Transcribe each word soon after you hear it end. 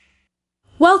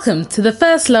Welcome to the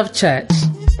First Love Church.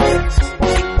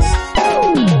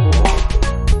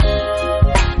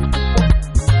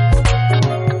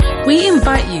 We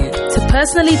invite you to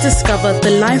personally discover the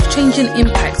life-changing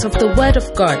impact of the Word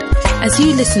of God as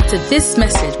you listen to this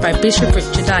message by Bishop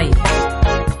Richard Ayi.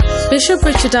 Bishop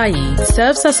Richard Ayi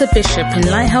serves as a bishop in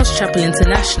Lighthouse Chapel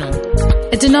International,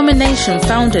 a denomination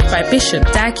founded by Bishop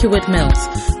Dag Heward-Mills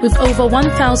with over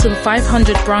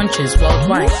 1,500 branches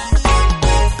worldwide.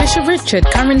 Bishop Richard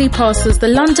currently pastors the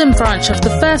London branch of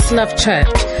the First Love Church,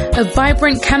 a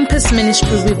vibrant campus ministry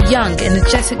with young,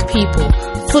 energetic people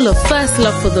full of first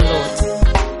love for the Lord.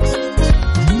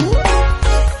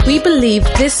 We believe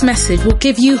this message will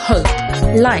give you hope,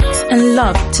 light, and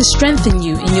love to strengthen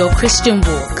you in your Christian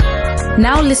walk.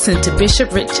 Now listen to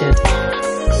Bishop Richard.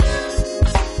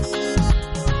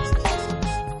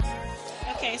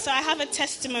 Okay, so I have a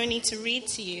testimony to read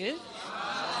to you.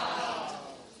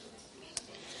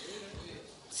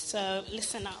 So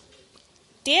listen up.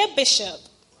 Dear Bishop,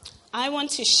 I want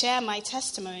to share my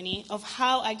testimony of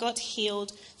how I got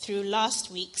healed through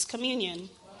last week's communion.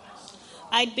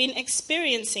 I'd been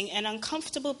experiencing an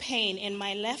uncomfortable pain in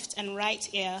my left and right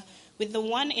ear, with the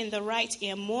one in the right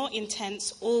ear more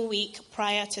intense all week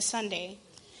prior to Sunday.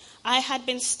 I had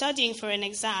been studying for an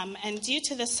exam, and due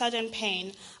to the sudden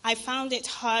pain, I found it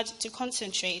hard to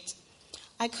concentrate.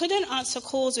 I couldn't answer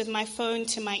calls with my phone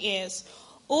to my ears.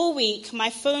 All week, my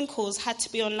phone calls had to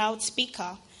be on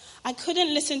loudspeaker. I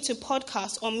couldn't listen to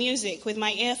podcasts or music with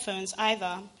my earphones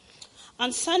either.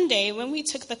 On Sunday, when we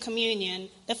took the communion,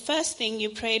 the first thing you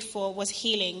prayed for was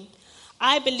healing.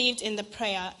 I believed in the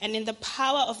prayer and in the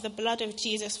power of the blood of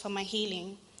Jesus for my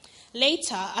healing.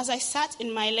 Later, as I sat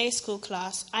in my lay school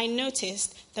class, I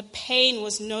noticed the pain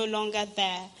was no longer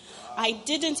there. I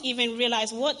didn't even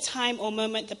realize what time or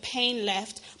moment the pain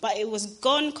left, but it was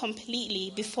gone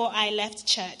completely before I left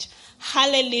church.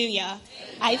 Hallelujah.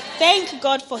 I thank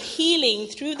God for healing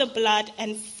through the blood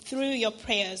and through your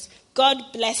prayers. God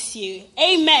bless you.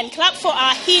 Amen. Clap for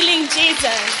our healing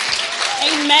Jesus.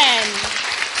 Amen.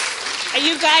 Are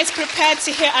you guys prepared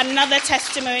to hear another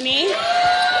testimony?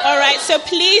 All right, so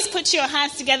please put your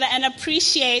hands together and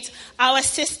appreciate our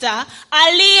sister, Aliyah.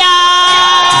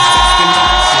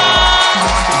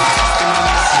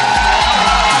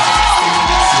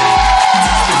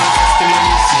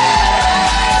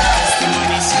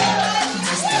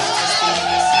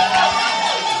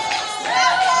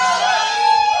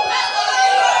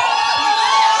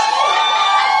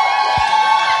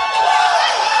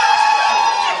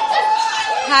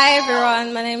 Hi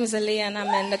everyone, my name is Aliyah and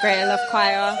I'm in the Greater Love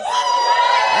Choir.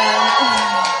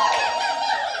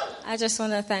 I just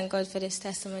want to thank God for this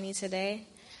testimony today.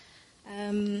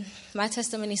 My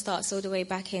testimony starts all the way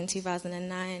back in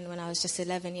 2009 when I was just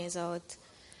 11 years old.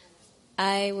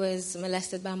 I was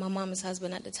molested by my mom's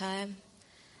husband at the time,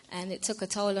 and it took a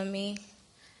toll on me.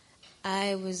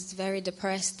 I was very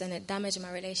depressed and it damaged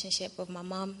my relationship with my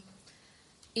mom.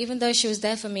 Even though she was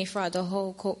there for me throughout the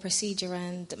whole court procedure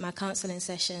and my counseling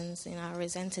sessions, I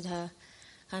resented her,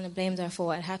 kind of blamed her for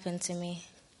what had happened to me.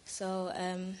 So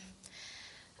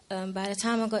by the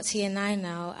time I got to year 9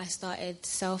 now, I started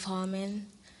self-harming,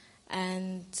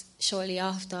 and shortly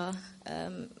after,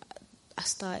 I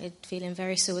started feeling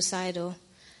very suicidal.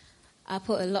 I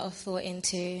put a lot of thought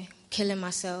into killing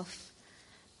myself.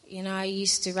 I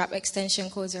used to wrap extension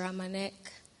cords around my neck,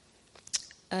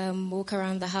 walk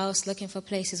around the house looking for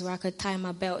places where I could tie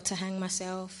my belt to hang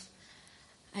myself.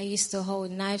 I used to hold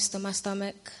knives to my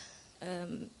stomach,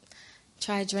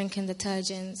 try drinking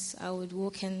detergents. I would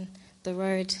walk in the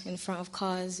road in front of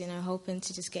cars, hoping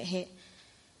to just get hit.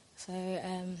 So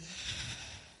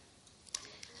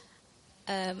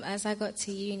as I got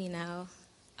to uni now,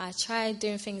 I tried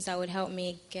doing things that would help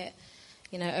me get,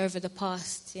 over the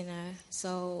past,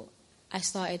 So I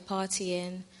started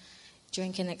partying,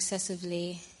 drinking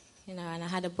excessively, and I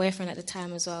had a boyfriend at the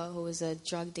time as well who was a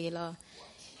drug dealer.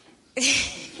 He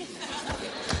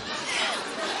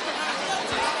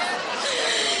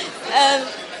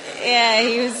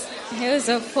was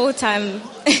a full-time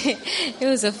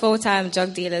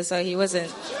drug dealer, so he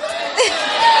wasn't.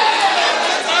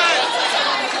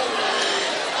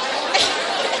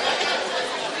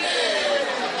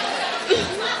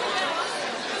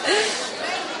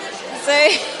 So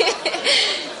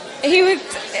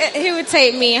he would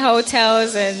take me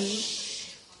hotels and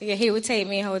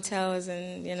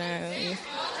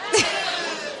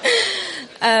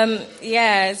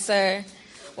so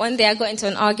one day I got into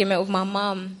an argument with my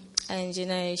mum, and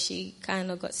she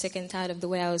kind of got sick and tired of the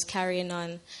way I was carrying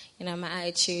on. My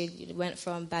attitude went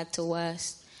from bad to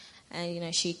worse,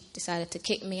 and she decided to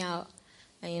kick me out.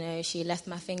 And, she left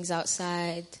my things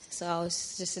outside. So I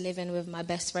was just living with my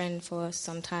best friend for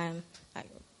some time, like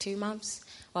 2 months,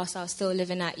 whilst I was still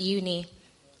living at uni.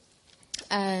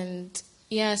 And,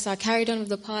 so I carried on with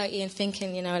the party and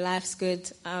thinking, life's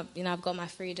good. I've got my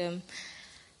freedom.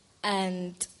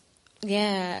 And,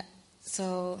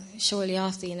 so shortly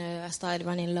after, I started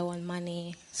running low on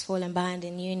money. I was falling behind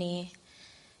in uni.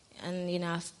 And,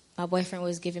 my boyfriend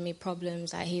was giving me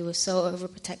problems. Like, he was so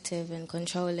overprotective and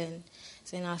controlling.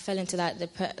 So, I fell into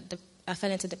I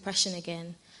fell into depression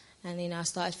again. And, I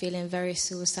started feeling very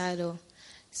suicidal.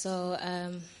 So,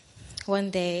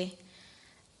 one day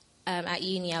at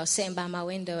uni, I was sitting by my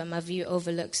window and my view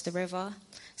overlooks the river.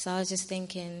 So I was just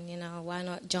thinking, why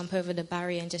not jump over the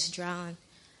barrier and just drown?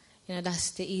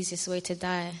 That's the easiest way to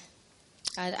die.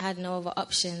 I had no other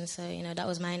option, so, that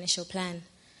was my initial plan.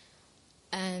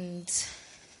 And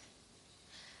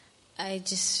I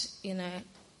just, why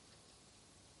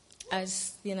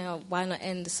not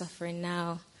end the suffering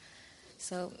now?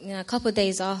 So, a couple of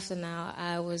days after now,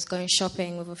 I was going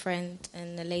shopping with a friend,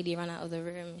 and the lady ran out of the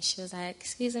room. She was like,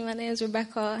 "Excuse me, my name is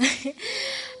Rebecca.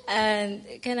 And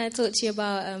can I talk to you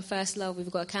about First Love?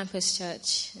 We've got a campus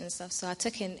church and stuff." So I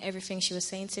took in everything she was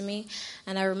saying to me.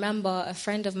 And I remember a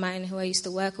friend of mine who I used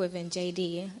to work with in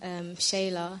JD,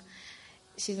 Shayla,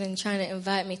 she's been trying to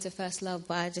invite me to First Love,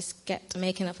 but I just kept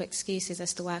making up excuses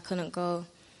as to why I couldn't go.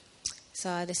 So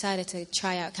I decided to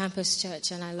try out campus church,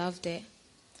 and I loved it.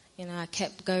 I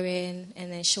kept going,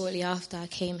 and then shortly after I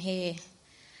came here.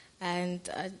 And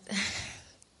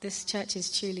this church is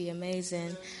truly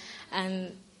amazing.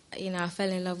 And, I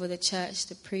fell in love with the church,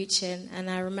 the preaching.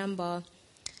 And I remember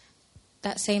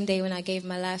that same day when I gave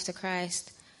my life to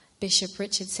Christ, Bishop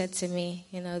Richard said to me,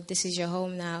 "This is your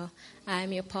home now. I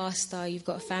am your pastor. You've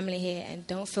got a family here, and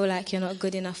don't feel like you're not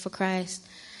good enough for Christ."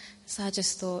 So I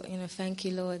just thought, thank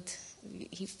you, Lord.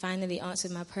 He finally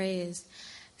answered my prayers.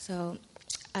 So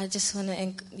I just want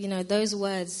to, those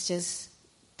words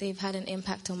they've had an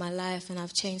impact on my life, and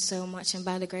I've changed so much. And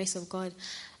by the grace of God,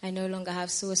 I no longer have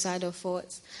suicidal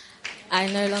thoughts. I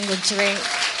no longer drink.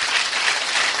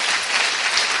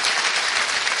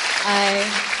 I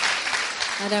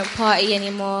don't party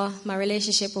anymore. My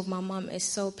relationship with my mum is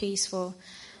so peaceful,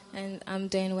 and I'm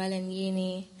doing well in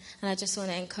uni. And I just want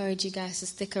to encourage you guys to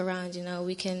stick around.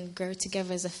 We can grow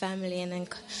together as a family, and then,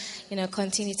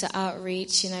 continue to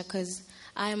outreach, because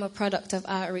I am a product of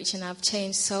outreach, and I've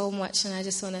changed so much, and I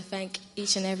just want to thank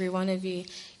each and every one of you.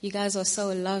 You guys are so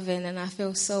loving, and I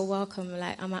feel so welcome,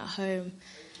 like I'm at home.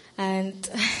 And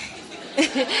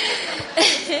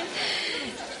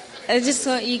I just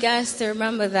want you guys to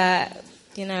remember that,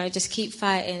 just keep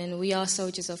fighting, and we are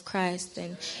soldiers of Christ.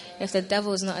 And if the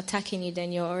devil is not attacking you,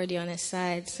 then you're already on his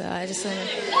side. So I just want to...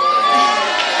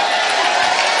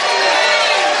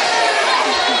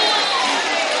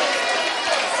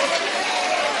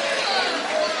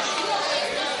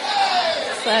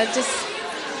 So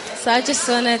I just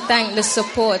want to thank the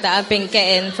support that I've been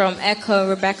getting from Echo,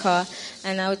 Rebecca,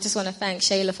 and I just want to thank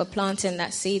Shayla for planting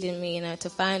that seed in me, to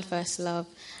find First Love.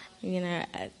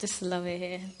 I just love it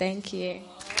here. Thank you.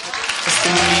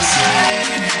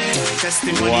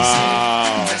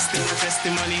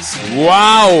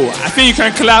 Wow. I think you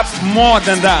can clap more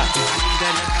than that.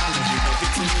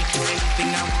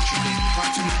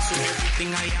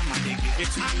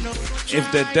 If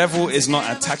the devil is not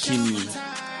attacking you,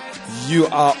 you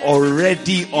are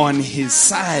already on his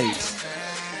side.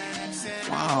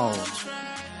 Wow.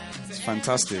 It's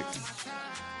fantastic.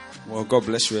 Well, God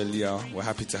bless you, Elia. We're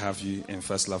happy to have you in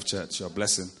First Love Church. You're a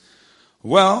blessing.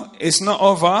 Well, it's not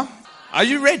over. Are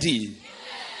you ready?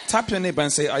 Tap your neighbor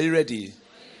and say, "Are you ready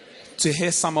to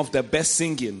hear some of the best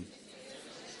singing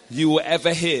you will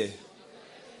ever hear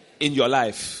in your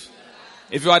life?"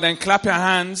 If you are, then clap your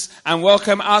hands and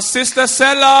welcome our sister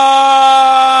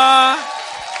Sela.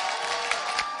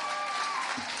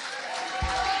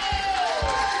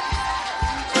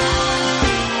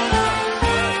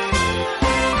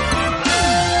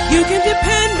 You can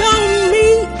depend on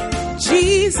me,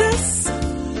 Jesus.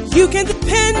 You can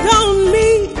depend on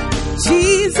me,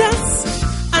 Jesus.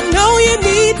 I know you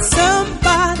need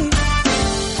somebody.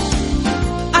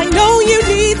 I know you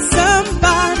need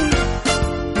somebody.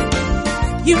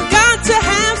 You've got to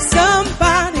have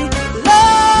somebody.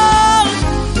 Lord,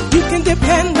 you can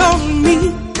depend on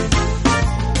me.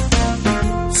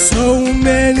 So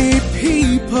many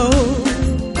people,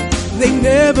 they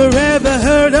never ever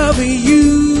heard of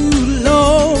you,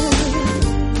 Lord.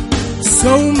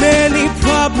 So many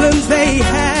problems they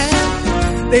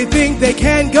have, they think they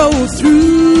can't go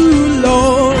through,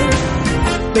 Lord.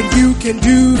 But you can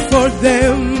do for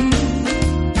them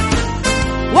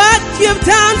what you've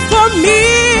done for me,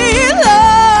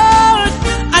 Lord.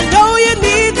 I know you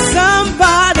need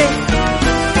somebody.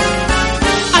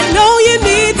 I know you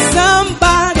need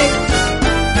somebody.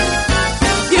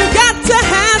 You got to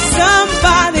have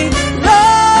somebody,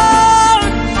 Lord.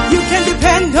 You can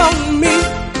depend on me.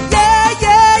 Yeah,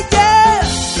 yeah, yeah.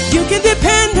 You can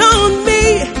depend on me,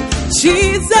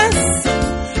 Jesus.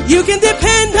 You can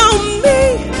depend on me,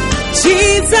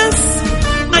 Jesus.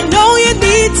 I know you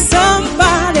need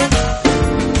somebody.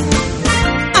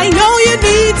 I know you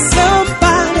need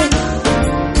somebody.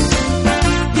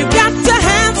 You got to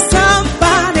have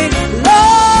somebody,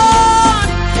 Lord.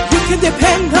 You can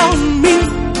depend on me.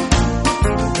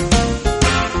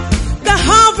 The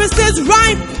harvest is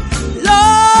ripe,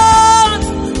 Lord,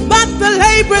 but the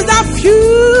laborers are few.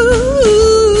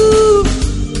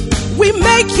 We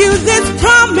make you this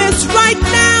promise right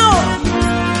now.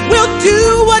 We'll do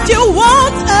what you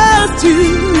want us to.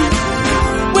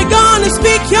 We're gonna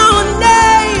speak your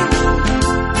name.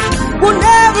 We'll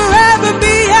never ever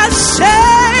be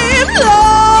ashamed,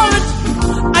 Lord.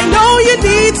 I know you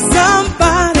need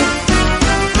somebody.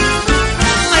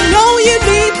 I know you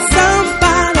need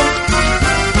somebody.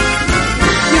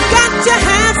 You've got to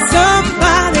have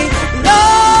somebody,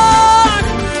 Lord.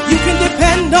 You can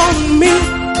depend on me.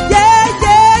 Yeah,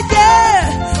 yeah,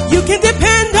 yeah. You can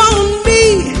depend on me,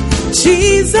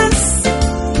 Jesus.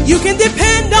 You can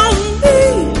depend on me,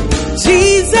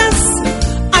 Jesus.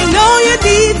 I know you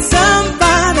need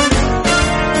somebody.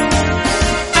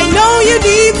 I know you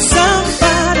need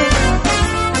somebody.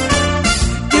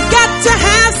 You got to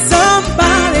have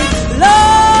somebody,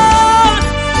 Lord.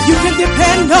 You can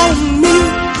depend on me.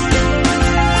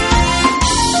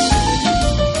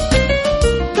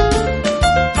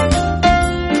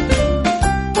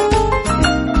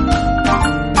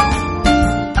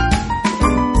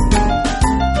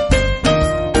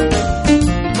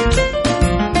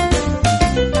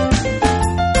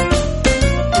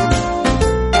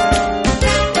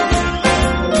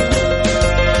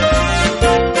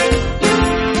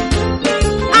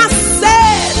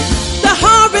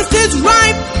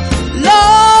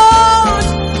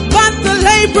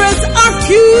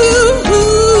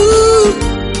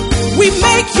 We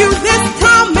make you this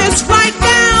promise right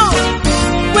now.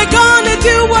 We're gonna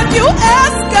do what you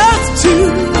ask us to.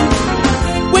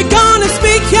 We're gonna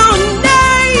speak your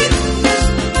name.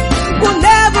 We'll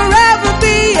never ever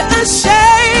be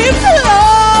ashamed,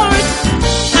 Lord.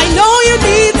 I know you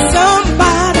need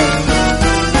somebody.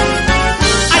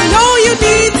 I know you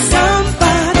need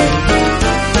somebody.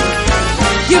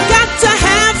 You've got to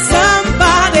have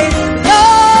somebody,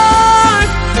 Lord.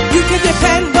 You can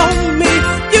depend on me.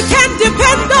 You can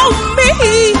depend on me.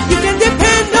 You can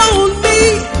depend on me,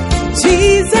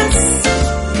 Jesus.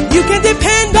 You can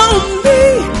depend on me,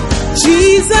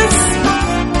 Jesus.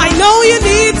 I know you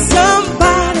need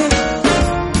somebody.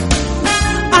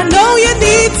 I know you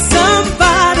need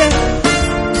somebody.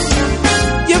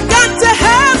 You've got to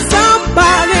have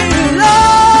somebody,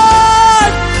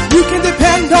 Lord. You can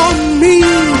depend on me.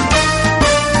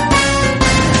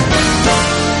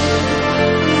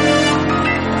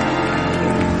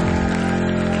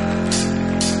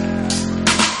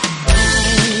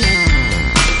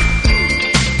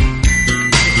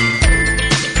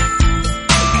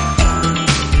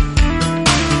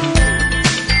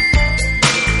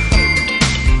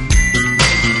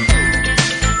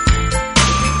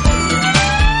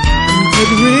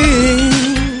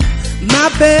 Ring my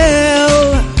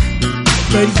bell,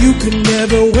 but you can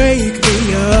never wake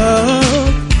me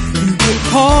up. You can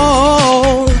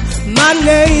call my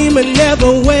name and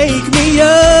never wake me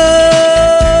up.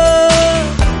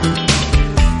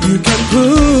 You can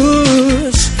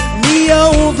push me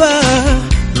over,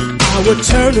 I would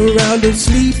turn around and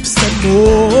sleep some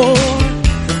more.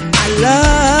 I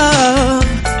love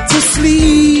to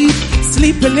sleep,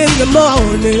 sleeping in the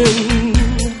morning.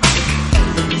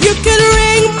 You can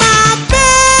ring my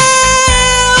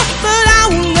bell, but I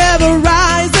will never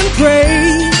rise and pray.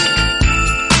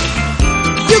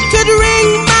 You could ring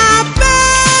my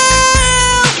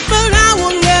bell, but I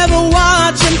will never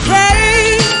watch and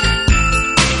pray.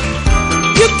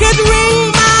 You could ring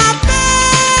my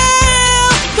bell,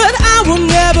 but I will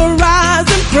never rise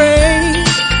and pray.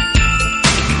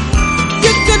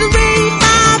 You could ring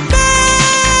my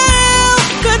bell,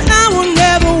 but I will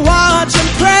never watch and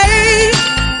pray.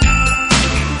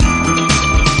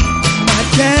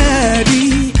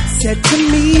 Daddy said to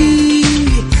me,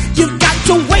 you've got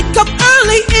to wake up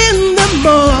early in the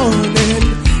morning,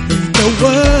 read the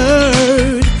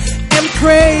word and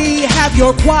pray, have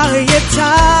your quiet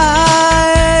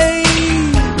time.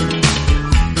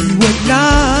 You would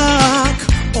knock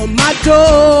on my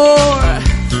door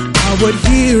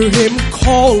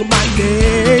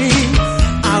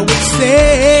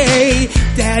say,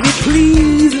 Daddy,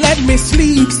 please let me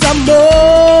sleep some more.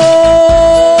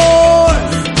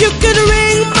 You could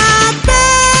ring my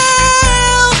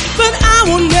bell, but I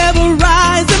will never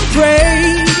rise and pray.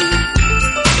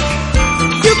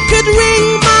 You could ring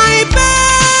my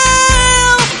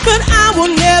bell, but I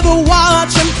will never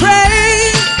watch and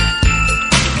pray.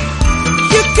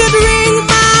 You could ring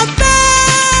my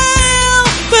bell,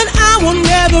 but I will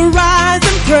never rise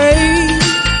and pray.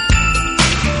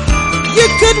 You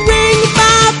could ring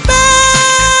my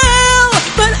bell,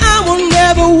 but I will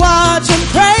never watch and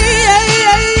pray.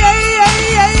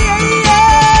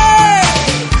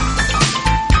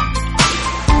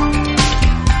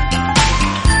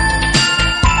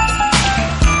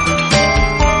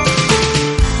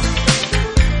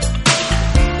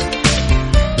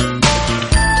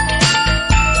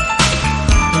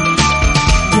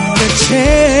 What a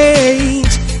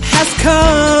change has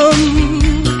come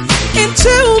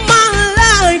into my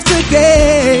life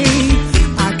today.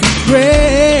 I can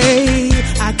pray,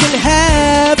 I can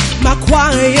have my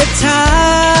quiet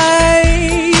time.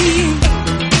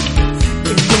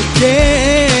 In the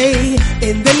day,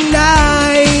 in the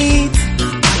night,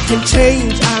 I can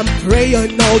change, I'm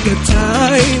praying all the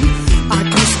time. I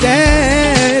can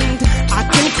stand, I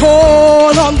can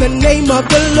call on the name of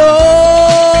the Lord.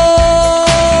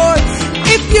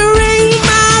 If you ring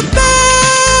my bell,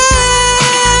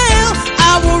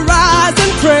 I will rise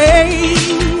and pray.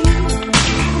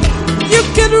 You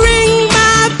can ring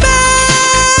my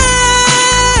bell,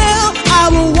 I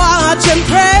will watch and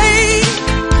pray.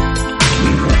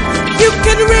 You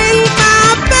can ring my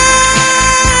bell,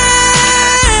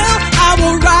 I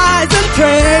will rise and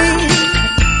pray.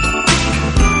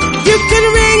 You can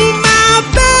ring my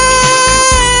bell,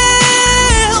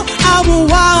 I will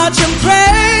watch and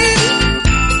pray.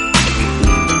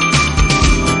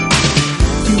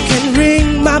 You can ring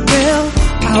my bell,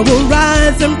 I will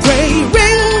rise and pray.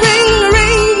 Ring, ring,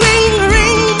 ring, ring,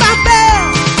 ring my bell.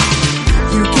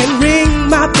 You can ring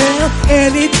my bell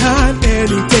anytime,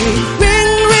 any day.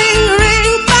 Ring, ring,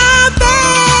 ring my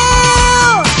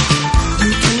bell.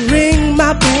 You can ring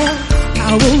my bell,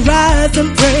 I will rise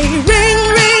and pray. Ring,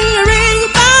 ring, ring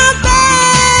my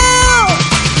bell.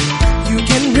 You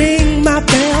can ring my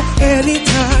bell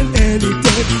anytime, any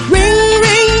day. Ring,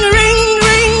 ring, ring,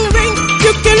 ring, ring.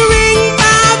 You can ring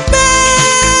my bell,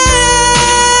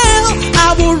 I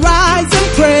will rise and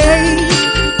pray.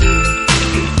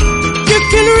 You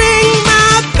can ring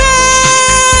my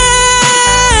bell,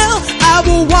 I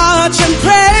will watch and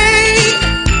pray.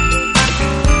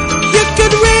 You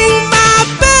can ring my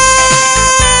bell,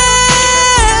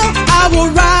 I will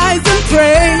rise and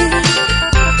pray.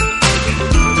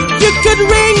 You can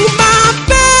ring my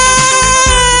bell,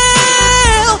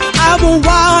 I will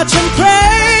watch and pray.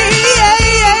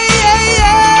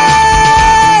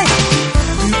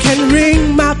 You can ring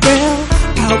my bell,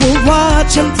 I will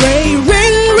watch and pray.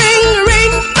 Ring, ring,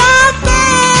 ring my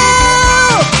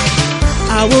bell.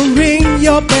 I will ring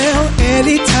your bell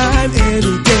anytime,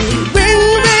 any day. Ring,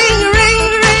 ring, ring,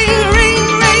 ring, ring,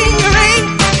 ring, ring.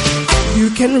 You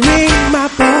can ring my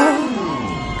bell.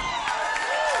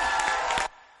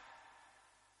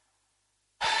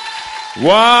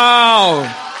 Wow.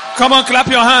 Come on, clap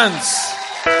your hands.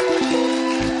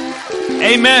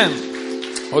 Amen.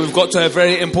 Well, we've got to a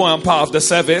very important part of the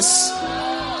service.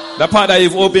 The part that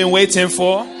you've all been waiting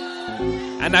for.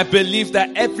 And I believe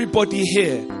that everybody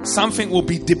here, something will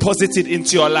be deposited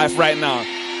into your life right now.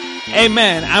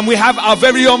 Amen. And we have our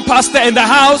very own pastor in the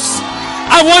house.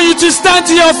 I want you to stand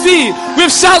to your feet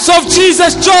with shouts of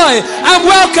Jesus joy and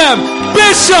welcome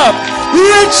Bishop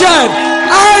Richard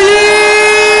Ayi.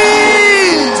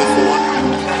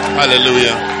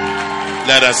 Hallelujah.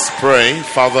 Let us pray.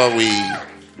 Father,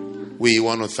 we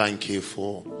want to thank you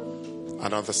for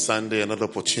another Sunday, another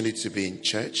opportunity to be in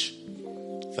church.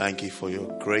 Thank you for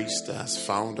your grace that has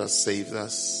found us, saved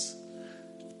us,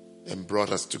 and brought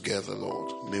us together,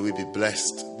 Lord. May we be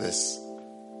blessed this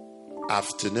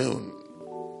afternoon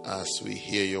as we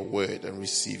hear your word and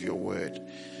receive your word.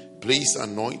 Please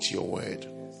anoint your word.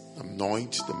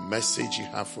 Anoint the message you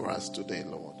have for us today,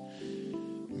 Lord.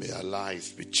 May our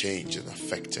lives be changed and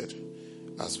affected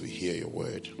as we hear your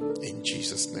word. In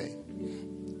Jesus'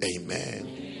 name, amen.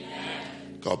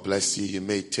 God bless you. You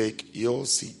may take your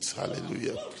seats.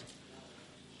 Hallelujah.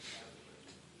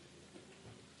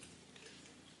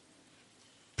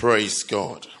 Praise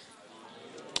God.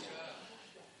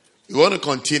 We want to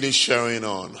continue sharing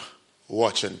on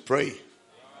watch and pray.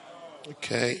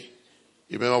 Okay.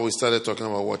 You remember we started talking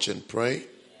about watch and pray?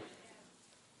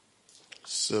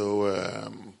 So,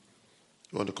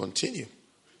 you want to continue?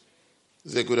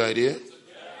 Is that a good idea?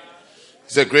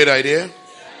 It's a great idea.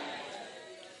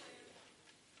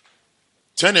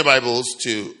 Turn your Bibles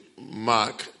to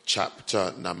Mark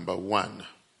chapter number 1.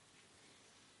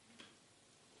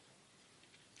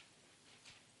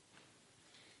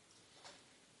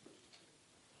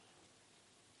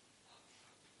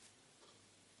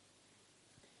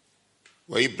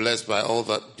 Were you blessed by all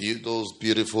those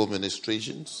beautiful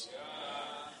ministrations?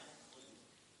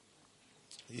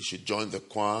 You should join the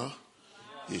choir.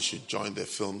 You should join the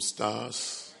film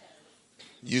stars.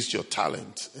 Use your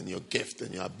talent and your gift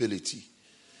and your ability.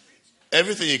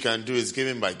 Everything you can do is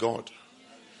given by God.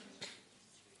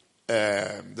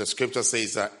 The scripture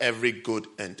says that every good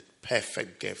and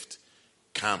perfect gift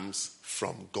comes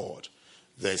from God.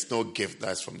 There is no gift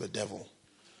that's from the devil.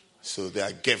 So there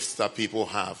are gifts that people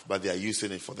have, but they are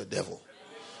using it for the devil.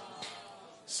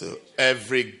 So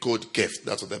every good gift,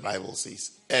 that's what the Bible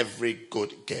says. Every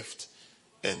good gift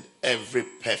and every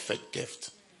perfect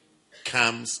gift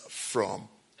comes from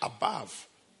above.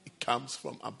 It comes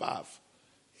from above.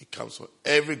 It comes from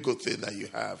every good thing that you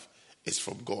have is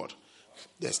from God.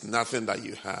 There's nothing that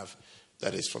you have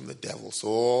that is from the devil. So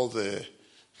all the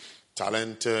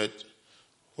talented,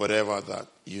 whatever that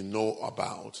you know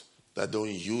about, that don't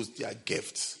use their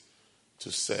gifts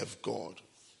to serve God.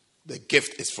 The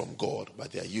gift is from God,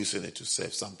 but they are using it to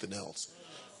serve something else.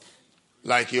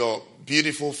 Like your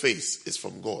beautiful face is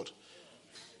from God,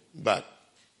 but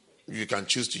you can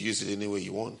choose to use it any way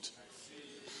you want.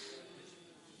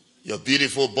 Your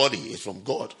beautiful body is from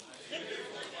God.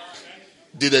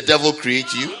 Did the devil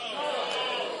create you?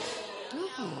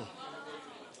 No.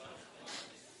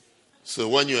 So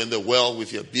when you're in the world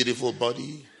with your beautiful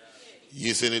body,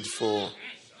 using it for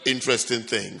interesting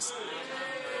things,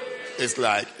 it's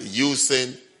like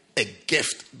using a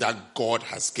gift that God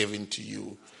has given to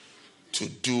you to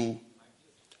do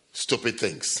stupid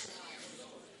things.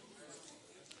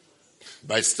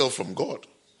 But it's still from God.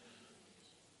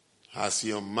 Has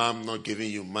your mom not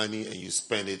given you money and you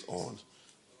spend it on?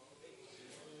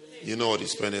 You know what you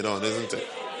spend it on, isn't it?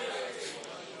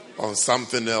 On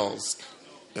something else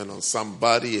and on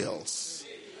somebody else.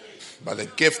 But the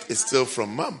gift is still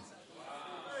from mom.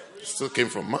 It still came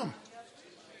from mom.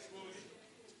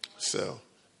 So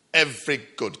every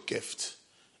good gift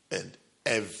and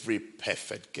every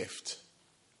perfect gift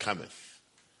cometh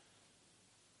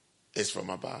is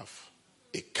from above.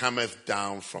 It cometh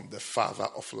down from the Father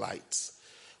of lights,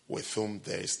 with whom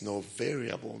there is no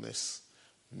variableness,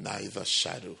 neither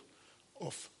shadow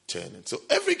of turning. So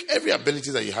every ability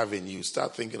that you have in you,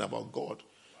 start thinking about God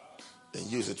and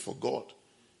use it for God.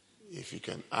 If you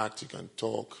can act, you can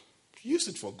talk, use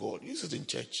it for God. Use it in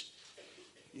church.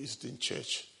 Use it in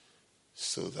church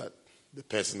so that the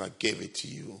person that gave it to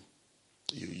you,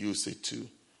 you use it to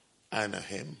honor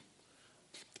him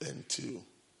and to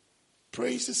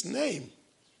praise his name.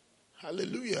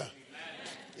 Hallelujah.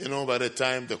 You know, by the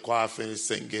time the choir finished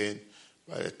singing,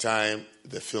 by the time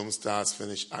the film stars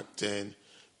finish acting,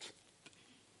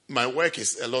 my work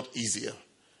is a lot easier.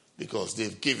 Because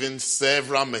they've given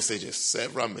several messages.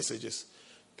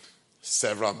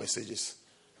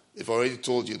 They've already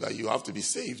told you that you have to be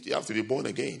saved. You have to be born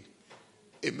again.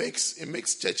 It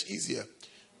makes church easier.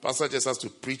 Pastor just has to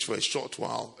preach for a short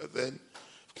while, and then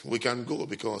we can go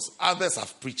because others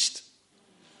have preached.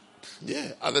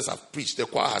 Yeah, others have preached. The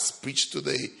choir has preached to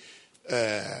the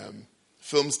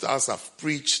film stars have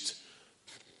preached.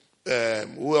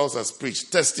 Who else has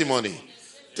preached? Testimony.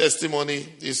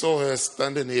 You saw her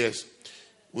standing here.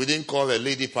 We didn't call her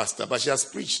lady pastor, but she has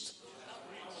preached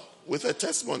with her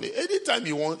testimony. Anytime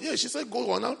you want, she said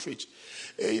go on outreach.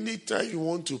 Anytime you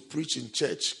want to preach in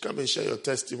church, come and share your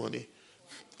testimony.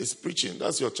 It's preaching.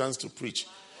 That's your chance to preach.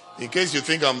 In case you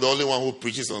think I'm the only one who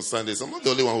preaches on Sundays, I'm not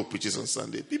the only one who preaches on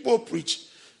Sunday. People preach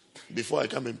before I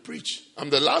come and preach. I'm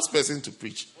the last person to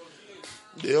preach.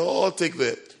 They all take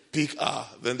the peak hour,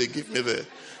 then they give me the...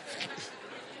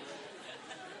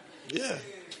 Yeah.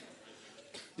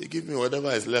 They give me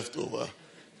whatever is left over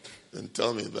and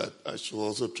tell me that I should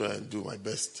also try and do my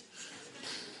best.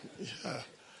 Yeah.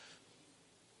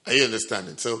 Are you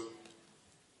understanding? So,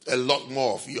 a lot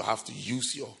more of you have to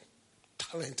use your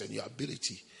talent and your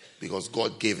ability because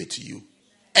God gave it to you.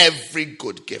 Every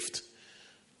good gift.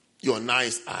 Your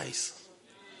nice eyes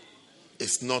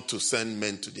is not to send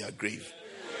men to their grave.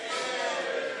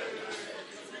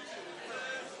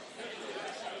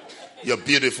 Your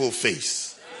beautiful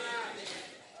face.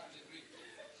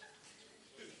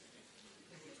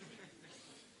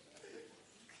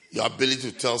 Your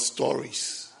ability to tell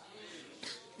stories.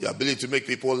 Your ability to make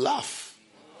people laugh.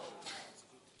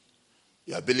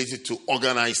 Your ability to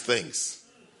organize things.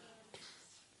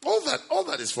 All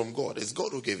that is from God. It's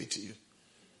God who gave it to you.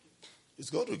 It's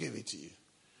God who gave it to you.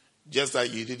 Just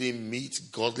like you didn't meet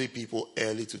godly people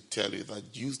early to tell you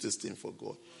that use this thing for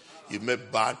God. You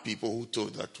met bad people who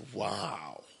told that,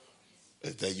 wow,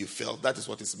 that you felt that is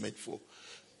what it's meant for.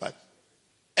 But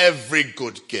every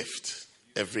good gift,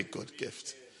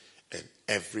 and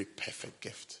every perfect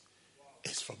gift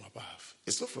is from above.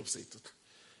 It's not from Satan.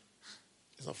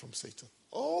 It's not from Satan.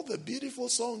 All the beautiful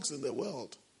songs in the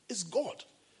world is God.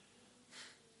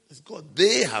 It's God.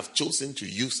 They have chosen to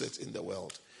use it in the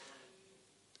world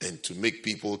and to make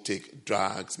people take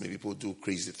drugs, make people do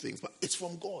crazy things. But it's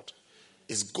from God.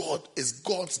 It's God. It's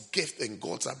God's gift and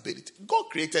God's ability. God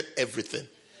created everything.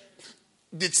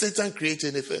 Did Satan create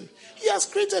anything? He has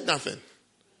created nothing.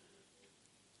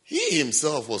 He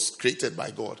himself was created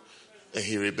by God and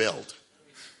he rebelled.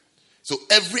 So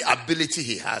every ability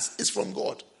he has is from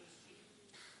God.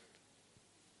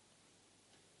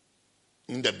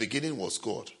 In the beginning was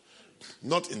God.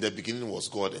 Not in the beginning was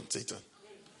God and Satan.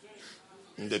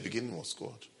 In the beginning was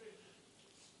God.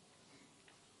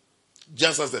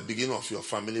 Just as the beginning of your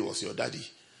family was your daddy.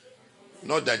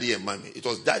 Not daddy and mommy. It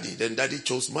was daddy. Then daddy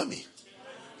chose mommy.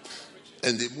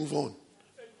 And they move on.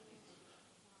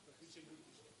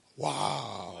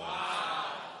 Wow.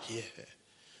 Yeah.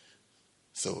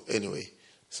 So anyway,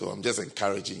 I'm just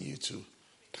encouraging you to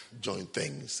join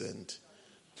things and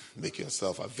make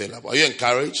yourself available. Are you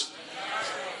encouraged?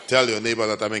 Tell your neighbor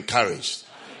that I'm encouraged.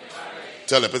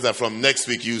 Tell the person that from next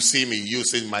week you see me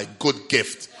using my good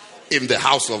gift in the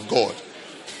house of God.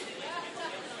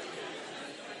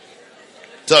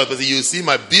 Tell the person you see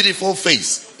my beautiful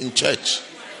face in church.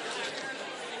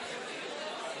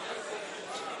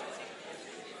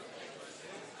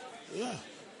 Yeah.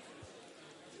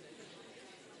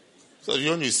 So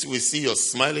when we see your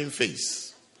smiling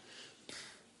face,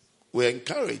 we're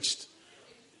encouraged.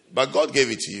 But God gave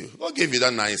it to you. God gave you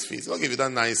that nice face. God gave you that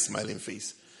nice smiling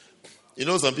face. You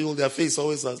know, some people, their face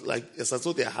always like, it's as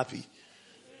though they're happy.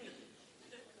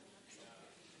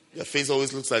 Their face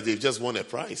always looks like they've just won a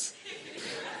prize.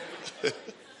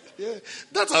 Yeah,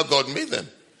 that's how God made them.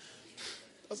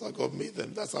 That's how God made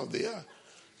them. That's how they are.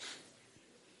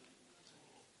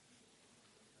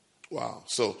 Wow.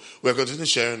 So we're continuing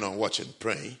sharing on Watch and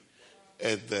Pray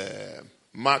at the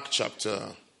Mark chapter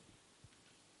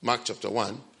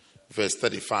 1, verse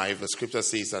 35. The scripture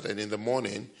says that, and in the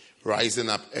morning, rising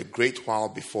up a great while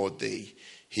before day,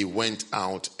 he went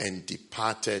out and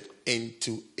departed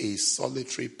into a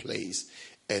solitary place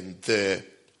and there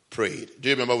prayed. Do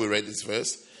you remember we read this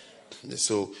verse?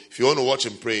 So if you want to watch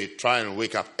and pray, try and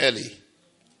wake up early.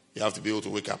 You have to be able to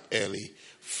wake up early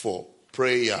for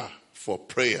prayer,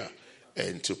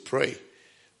 and to pray.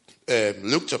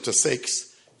 Luke chapter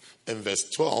 6 and verse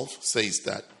 12 says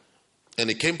that, and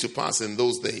it came to pass in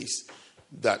those days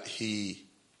that he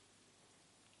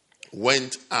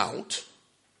went out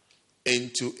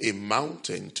into a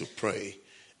mountain to pray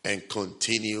and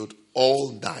continued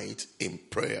all night in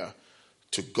prayer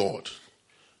to God.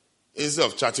 Instead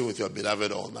of chatting with your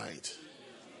beloved all night,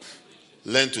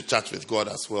 learn to chat with God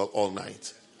as well all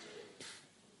night.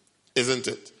 Isn't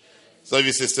it? So if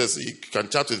you sisters, you can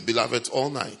chat with beloveds all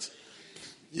night.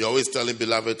 You're always telling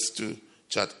beloveds to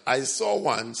chat. I saw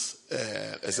once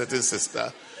a certain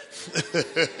sister.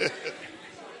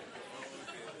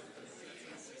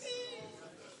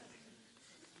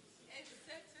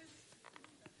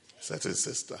 Certain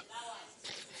sister.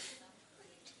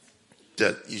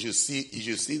 That you should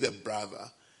see the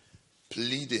brother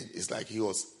pleading. It's like he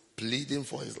was pleading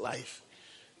for his life.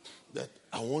 That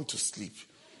I want to sleep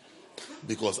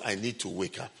because I need to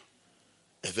wake up.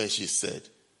 And then she said,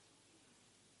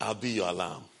 I'll be your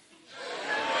alarm.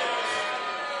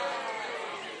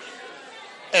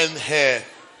 And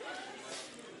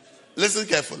listen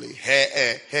carefully,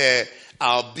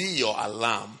 I'll be your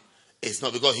alarm. It's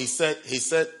not because he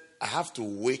said, I have to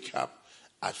wake up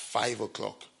at 5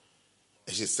 o'clock.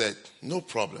 And she said, no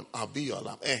problem, I'll be your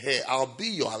alarm. And I'll be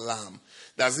your alarm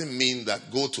doesn't mean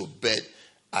that go to bed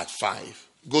at 5.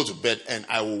 Go to bed and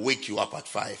I will wake you up at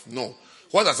 5. No.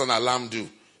 What does an alarm do?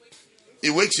 It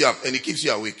wakes you up and it keeps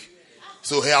you awake.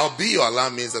 So I'll be your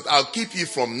alarm means that I'll keep you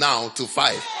from now to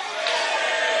 5.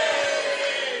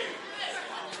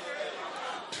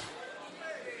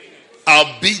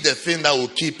 I'll be the thing that will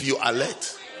keep you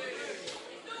alert.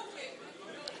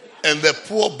 And the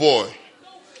poor boy,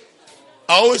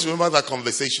 I always remember that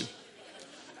conversation.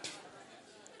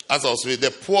 As I was reading, the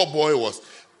poor boy was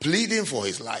pleading for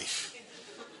his life.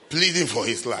 Pleading for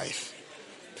his life.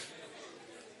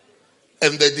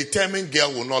 And the determined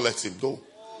girl will not let him go.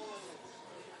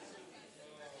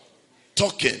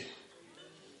 Talking.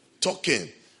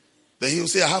 Then he will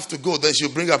say, I have to go. Then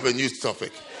she'll bring up a new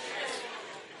topic.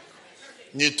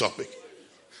 New topic.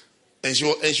 And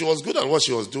she was good at what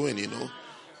she was doing, you know.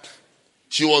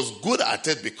 She was good at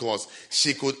it because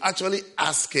she could actually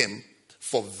ask him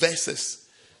for verses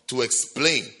to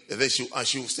explain. And then she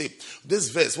would say, this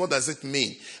verse, what does it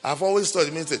mean? I've always thought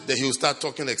it means that he would start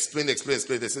talking, explain. They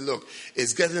say, look,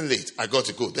 it's getting late. I got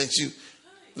to go. Then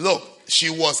she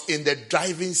was in the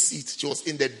driving seat. She was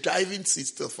in the driving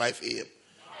seat till 5 a.m.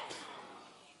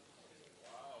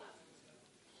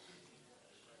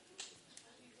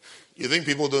 You think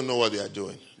people don't know what they are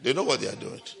doing? They know what they are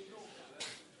doing.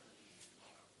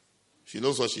 She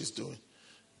knows what she's doing.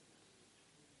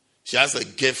 She has a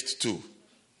gift to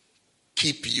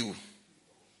keep you.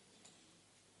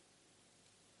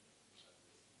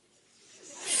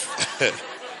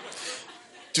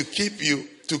 to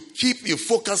keep you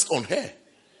focused on her.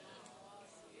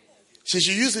 She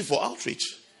should use it for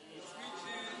outreach.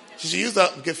 She should use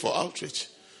that gift for outreach.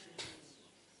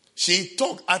 She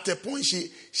talked at a point,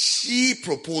 she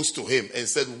proposed to him and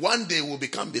said, one day we'll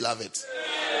become beloved.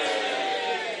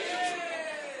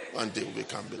 One day we'll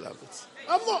become beloved.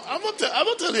 I'm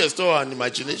not telling you a story on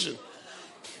imagination.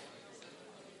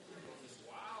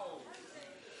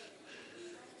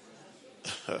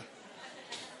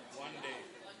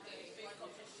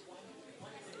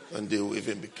 One day we'll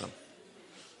even become.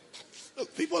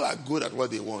 Look, people are good at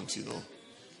what they want, you know.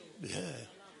 Yeah.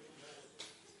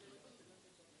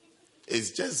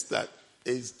 It's just that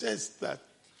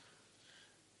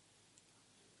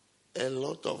a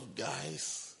lot of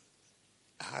guys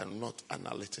are not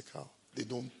analytical. They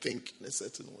don't think in a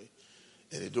certain way.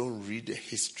 And they don't read the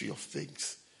history of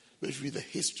things. When you read the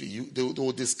history, they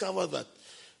will discover that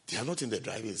they are not in the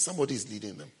driving. Somebody is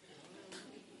leading them.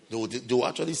 They will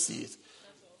actually see it.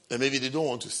 And maybe they don't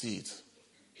want to see it.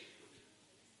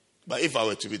 But if I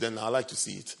were to be then, I'd like to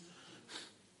see it.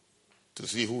 To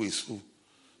see who is who.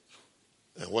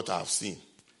 And what I have seen.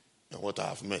 And what I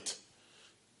have met.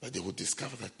 But they would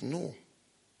discover that, no.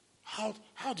 How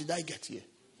did I get here?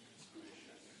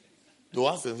 They will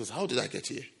ask themselves, how did I get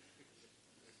here?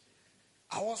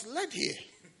 I was led here.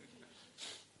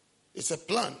 It's a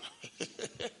plan.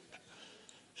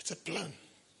 It's a plan.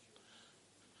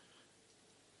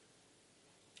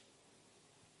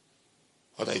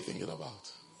 What are you thinking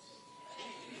about?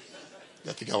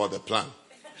 You're thinking about the plan.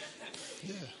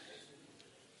 Yeah.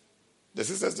 The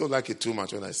sisters don't like it too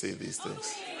much when I say these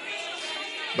things.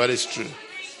 But it's true.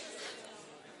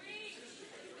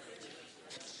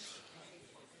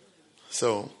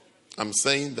 So, I'm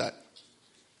saying that.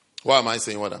 Why am I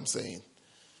saying what I'm saying?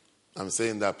 I'm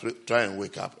saying that try and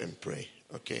wake up and pray.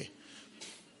 Okay?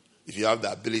 If you have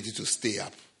the ability to stay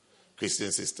up,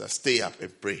 Christian sister, stay up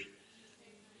and pray.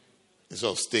 Instead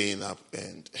of staying up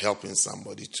and helping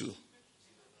somebody to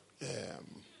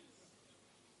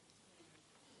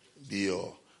be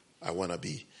or I want to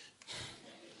be.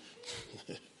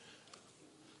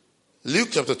 Luke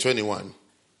chapter 21.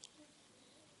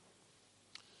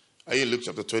 Are you in Luke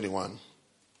chapter 21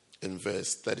 in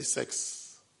verse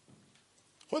 36?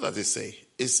 What does it say?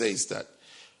 It says that,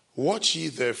 watch ye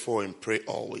therefore and pray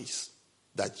always,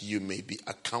 that you may be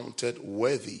accounted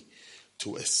worthy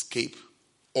to escape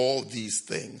all these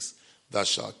things that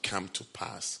shall come to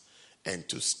pass, and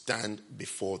to stand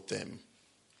before them,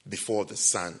 before the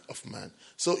Son of Man.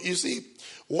 So you see,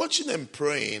 watching and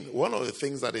praying, one of the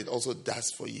things that it also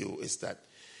does for you is that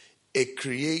it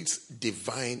creates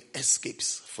divine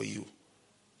escapes for you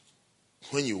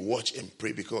when you watch and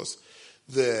pray, because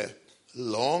the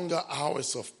longer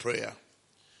hours of prayer,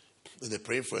 and the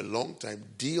praying for a long time,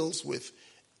 deals with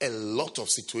a lot of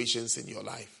situations in your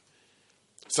life.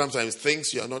 Sometimes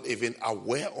things you are not even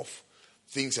aware of,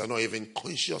 things you are not even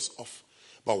conscious of.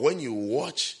 But when you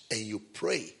watch and you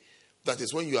pray, that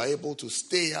is when you are able to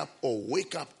stay up or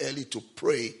wake up early to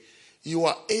pray, you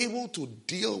are able to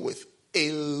deal with a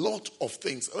lot of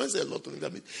things. When I say a lot of things, I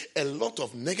mean a lot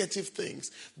of negative things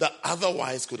that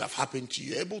otherwise could have happened to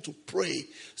you. You're able to pray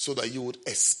so that you would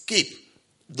escape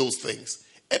those things.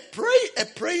 A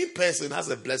praying person has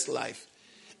a blessed life.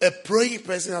 A praying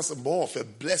person has more of a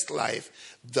blessed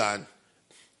life than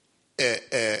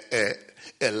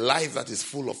a life that is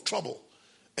full of trouble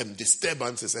and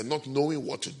disturbances and not knowing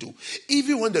what to do.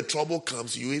 Even when the trouble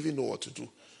comes, you even know what to do.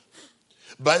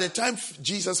 By the time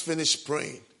Jesus finished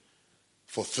praying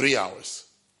for 3 hours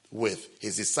with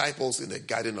his disciples in the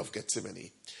Garden of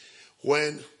Gethsemane,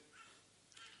 when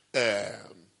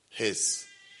his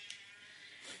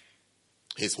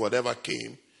whatever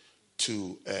came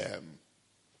to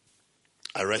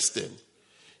arrest him,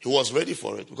 he was ready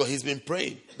for it because he's been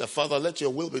praying. The Father, let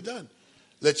your will be done.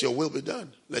 Let your will be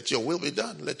done. Let your will be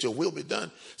done. Let your will be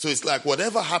done. So it's like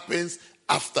whatever happens,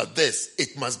 after this,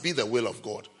 it must be the will of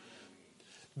God.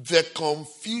 The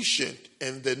confusion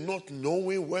and the not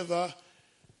knowing whether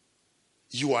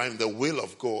you are in the will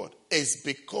of God is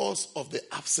because of the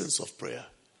absence of prayer.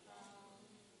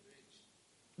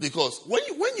 Because when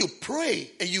you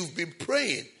pray and you've been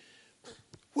praying,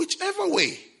 whichever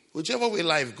way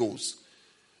life goes,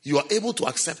 you are able to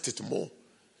accept it more.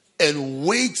 And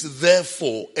wait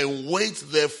therefore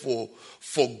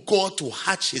for God to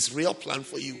hatch his real plan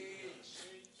for you.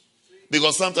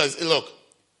 Because sometimes, look,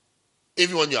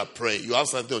 even when you are praying, you have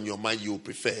something on your mind you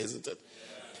prefer, isn't it?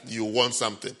 You want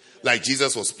something. Like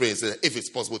Jesus was praying, said, if it's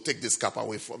possible, take this cup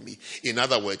away from me. In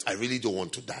other words, I really don't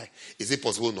want to die. Is it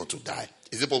possible not to die?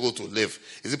 Is it possible to live?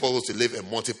 Is it possible to live and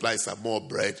multiply some more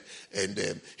bread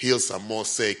and heal some more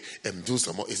sick and do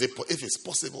some more? If it's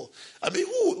possible. I mean,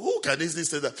 who can easily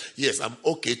say that, yes, I'm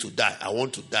okay to die. I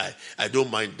want to die. I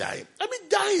don't mind dying. I mean,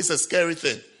 dying is a scary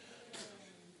thing.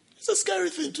 It's a scary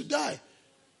thing to die.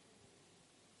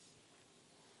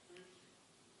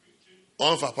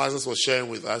 One of our pastors was sharing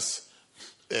with us.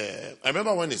 I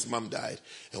remember when his mom died,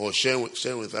 and was sharing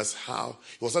with us how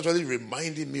he was actually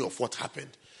reminding me of what happened.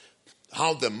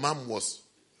 How the mom was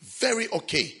very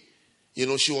okay. You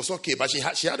know, she was okay, but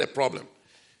she had a problem.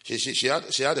 She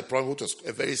had a problem, which was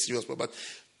a very serious problem.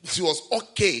 But she was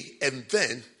okay, and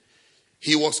then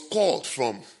he was called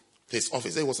from his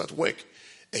office. He was at work,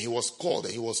 and he was called,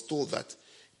 and he was told that,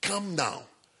 come now,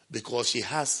 because she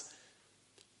has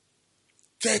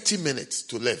 30 minutes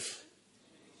to live.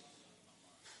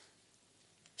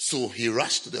 So he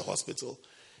rushed to the hospital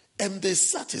and they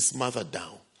sat his mother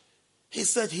down. He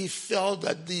said he felt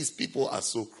that these people are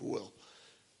so cruel.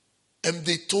 And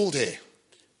they told her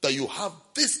that you have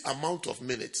this amount of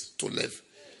minutes to live.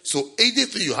 So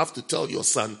anything you have to tell your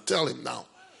son, tell him now.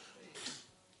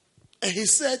 And he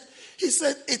said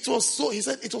it was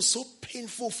so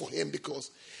painful for him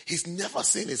because he's never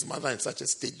seen his mother in such a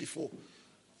state before.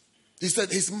 He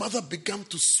said his mother began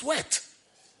to sweat.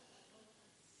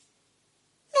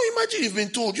 No, imagine you've been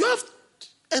told you have,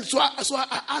 and so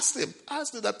I asked him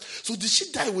that. So did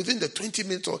she die within the 20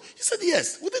 minutes? Or he said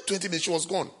yes. Within 20 minutes, she was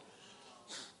gone.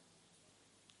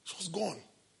 She was gone.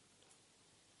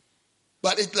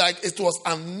 But it was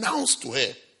announced to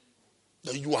her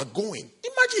that you are going.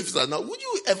 Imagine if it's announced. Would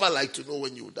you ever like to know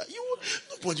when you would die?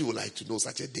 Nobody would like to know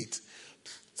such a date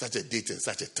and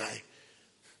such a time.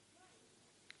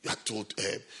 You are told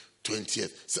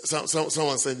 20th.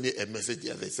 Someone sent me a message the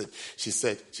other day. She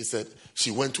said she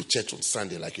went to church on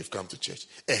Sunday, like you've come to church,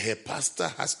 and her pastor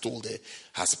has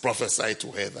prophesied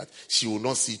to her that she will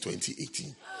not see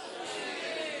 2018.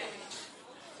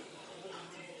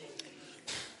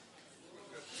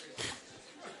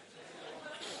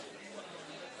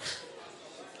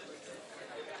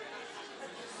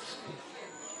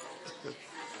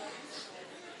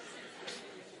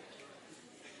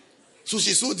 So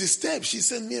she's so disturbed. She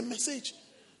sent me a message.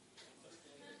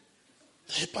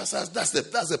 Hey, pastor, that's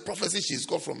the prophecy she's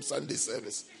got from Sunday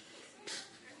service.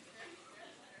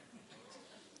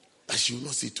 That she will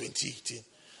not see 2018.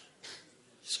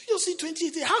 So you'll see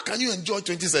 2018. How can you enjoy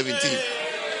 2017?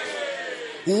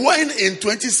 When in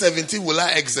 2017 will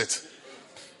I exit?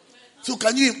 So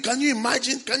can you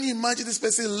imagine? Can you imagine this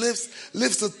person lives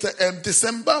to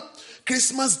December,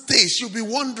 Christmas Day? She'll be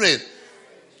wondering.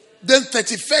 Then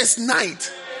 31st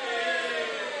night,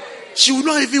 she will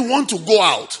not even want to go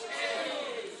out.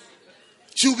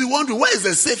 She will be wondering, where is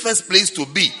the safest place to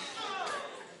be?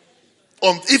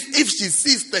 If she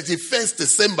sees 31st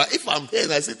December, if I'm here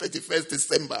and I see 31st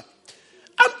December,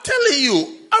 I'm telling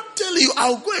you,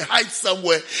 I'll go and hide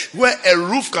somewhere where a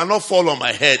roof cannot fall on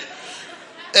my head.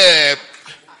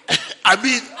 I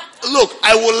mean, look,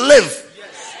 I will live.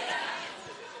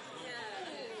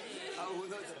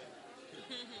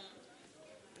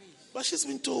 But she's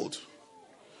been told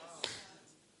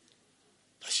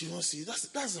that she won't see.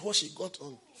 That's what she got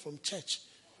on from church.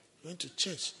 She went to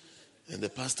church. And the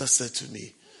pastor said to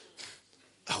me,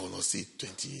 I will not see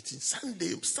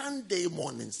 2018. Sunday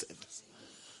morning service.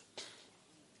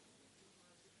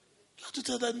 You have to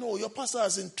tell that, no, your pastor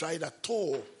hasn't tried at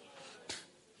all.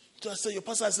 I said, your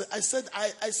pastor, I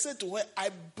said to her, I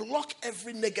block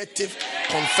every negative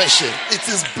confession. It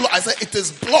is blocked. I said, it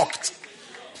is blocked.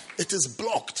 It is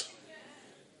blocked.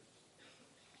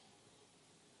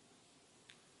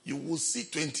 You will see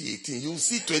 2018. You will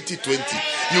see 2020.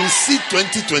 You will see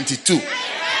 2022.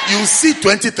 You will see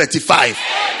 2035.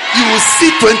 You will see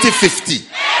 2050.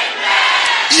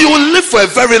 You will live for a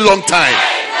very long time.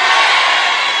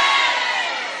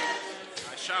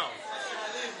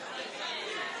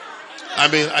 I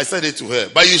mean, I said it to her,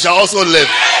 but you shall also live.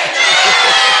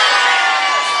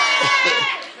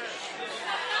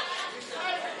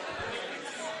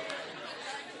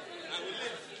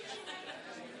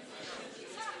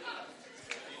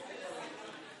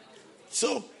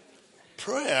 So,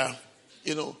 prayer,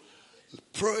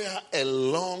 prayer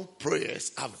and long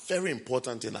prayers are very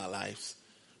important in our lives.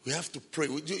 We have to pray.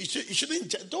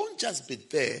 Don't just be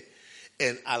there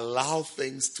and allow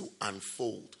things to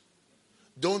unfold.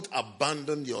 Don't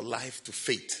abandon your life to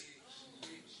fate.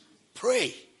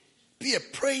 Pray. Be a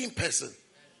praying person.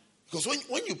 Because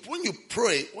when you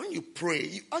pray,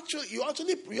 you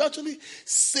actually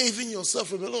saving yourself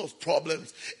from a lot of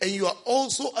problems, and you are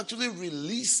also actually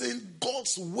releasing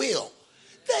God's will.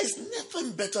 There is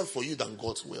nothing better for you than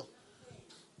God's will,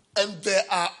 and there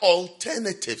are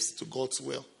alternatives to God's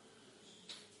will.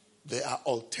 There are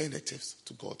alternatives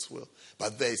to God's will,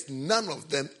 but there is none of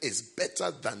them is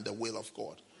better than the will of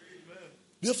God. Amen.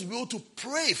 You have to be able to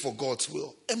pray for God's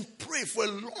will and pray for a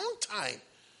long time.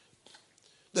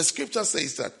 The scripture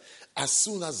says that as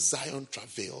soon as Zion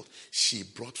travailed, she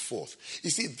brought forth. You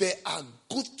see, there are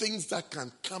good things that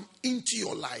can come into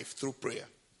your life through prayer.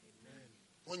 Amen.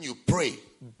 When you pray,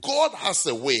 God has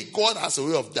a way. God has a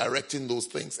way of directing those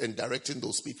things and directing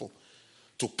those people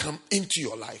to come into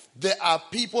your life. There are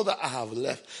people that I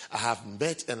have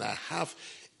met, and I have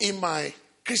in my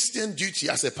Christian duty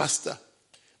as a pastor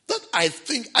that I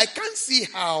think I can't see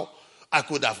how I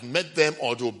could have met them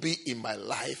or they'll be in my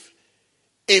life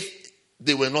if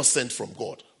they were not sent from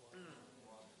God.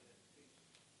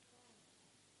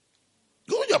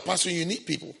 When you're pastoring, you need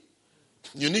people.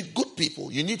 You need good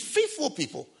people. You need faithful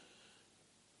people.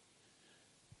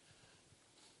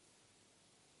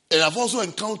 And I've also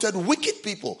encountered wicked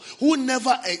people who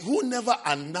never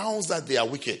announce that they are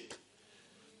wicked.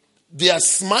 They are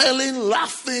smiling,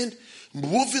 laughing,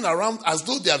 moving around as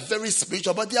though they are very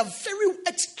spiritual, but they are very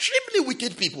extremely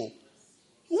wicked people.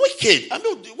 Wicked. I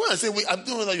mean, when I say wicked, I don't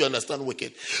know whether you understand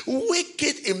wicked.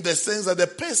 Wicked in the sense that the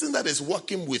person that is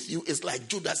working with you is like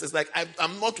Judas. It's like,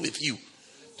 I'm not with you.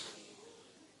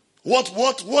 What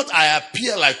I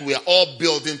appear like we are all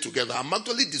building together, I'm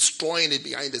actually destroying it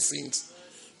behind the scenes.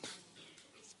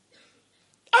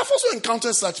 I've also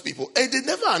encountered such people, and they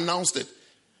never announced it.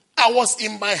 I was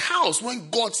in my house when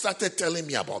God started telling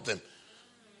me about them.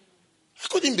 I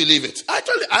couldn't believe it.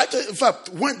 Actually, in fact,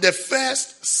 when the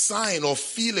first sign or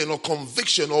feeling or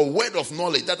conviction or word of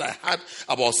knowledge that I had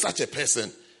about such a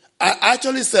person, I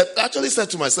actually said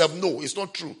to myself, no, it's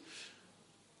not true.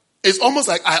 It's almost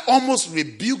like I almost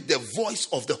rebuked the voice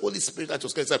of the Holy Spirit that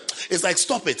was saying, it's like,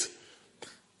 stop it.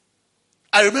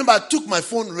 I remember I took my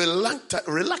phone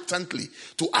reluctantly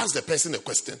to ask the person a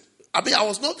question. I mean, I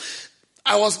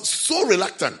was so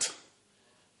reluctant.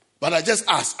 But I just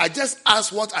asked. I just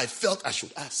asked what I felt I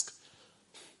should ask.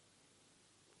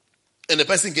 And the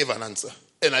person gave an answer.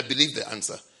 And I believed the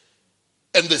answer.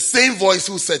 And the same voice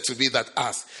who said to me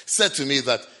said to me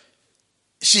that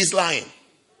she's lying.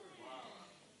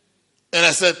 And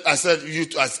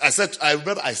I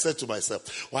remember I said to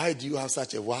myself, why do you have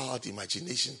such a wild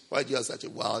imagination? Why do you have such a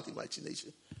wild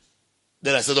imagination?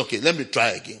 Then I said, okay, let me try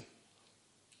again.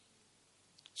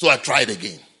 So I tried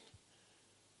again.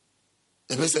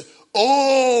 And they said,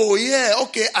 oh, yeah,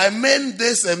 okay, I meant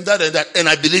this and that and that. And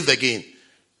I believed again.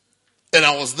 And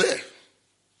I was there.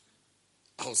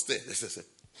 They said,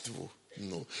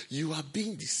 no, you are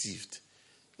being deceived.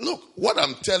 Look, what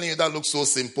I'm telling you that looks so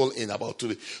simple in about 2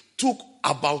 days took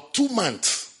about 2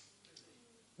 months.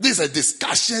 This is a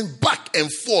discussion back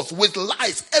and forth with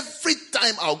lies. Every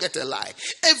time I'll get a lie.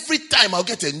 Every time I'll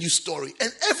get a new story.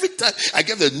 And every time I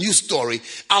get a new story,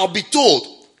 I'll be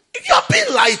told, you are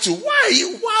being lied to.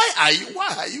 Why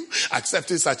are you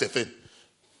accepting such a thing?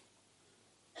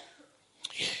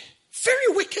 Yeah.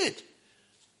 Very wicked.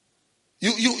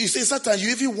 You say sometimes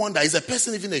you even wonder, is a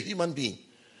person even a human being?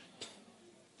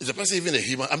 Is a person even a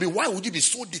human? I mean, why would you be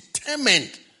so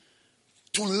determined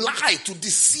to lie, to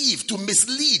deceive, to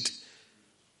mislead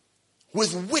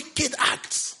with wicked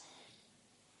acts?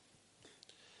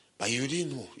 But you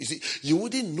didn't know. You see, you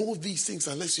wouldn't know these things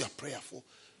unless you are prayerful.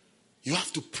 You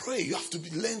have to pray. You have to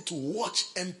learn to watch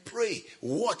and pray.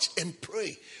 Watch and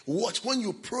pray. Watch. When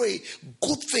you pray,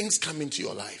 good things come into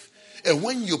your life. And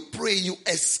when you pray, you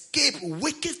escape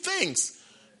wicked things.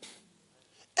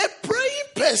 A praying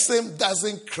person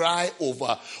doesn't cry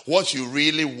over what you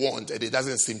really want and it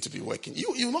doesn't seem to be working.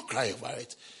 You will not cry over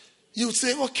it. You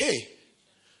say, okay,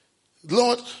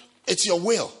 Lord, it's your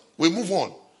will. We move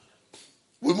on.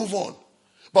 We move on.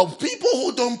 But people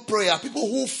who don't pray are people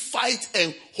who fight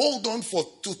and hold on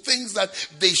to things that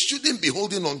they shouldn't be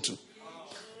holding on to.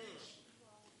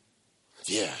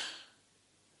 Yeah.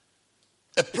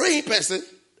 A praying person,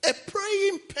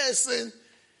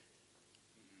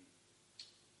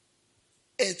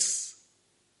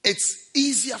 it's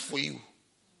easier for you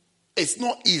It's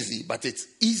not easy, but it's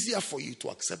easier for you to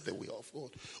accept the will of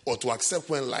God or to accept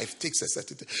when life takes a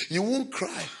certain thing. You won't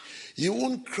cry. You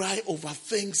won't cry over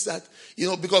things that,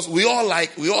 because we all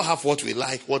have what we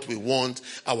like, what we want,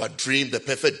 our dream, the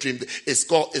perfect dream. It's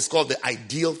called the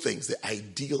ideal things, the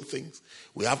ideal things.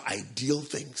 We have ideal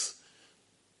things.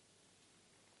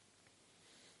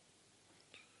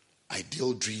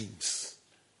 Ideal dreams.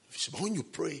 But when you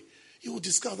pray, you will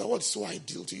discover that what's so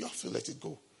ideal to you, you have to let it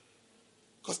go.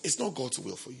 Because it's not God's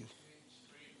will for you.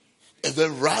 And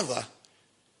then rather,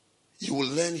 you will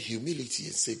learn humility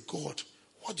and say, God,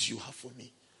 what do you have for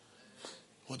me?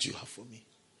 What do you have for me?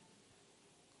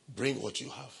 Bring what you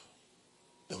have.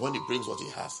 And when he brings what he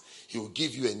has, he will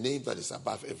give you a name that is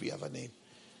above every other name.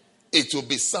 It will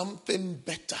be something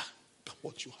better than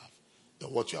what you have, than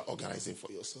what you are organizing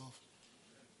for yourself.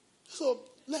 So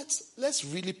let's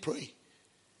really pray.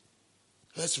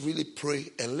 Let's really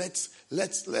pray, and let's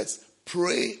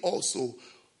pray also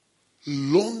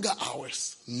longer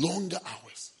hours. And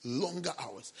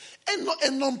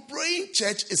non-praying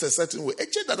church is a certain way. A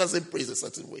church that doesn't pray is a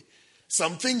certain way.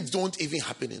 Some things don't even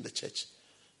happen in the church.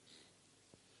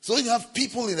 So you have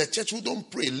people in the church who don't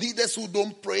pray, leaders who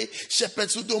don't pray,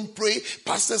 shepherds who don't pray,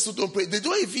 pastors who don't pray. They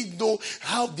don't even know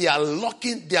how they are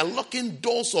locking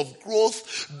doors of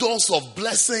growth, doors of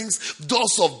blessings,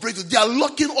 doors of breakthrough. They are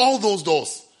locking all those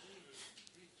doors.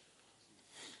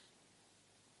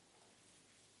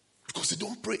 Because they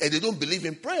don't pray and they don't believe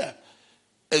in prayer.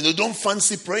 And they don't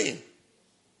fancy praying.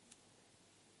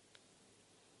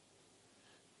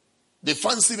 They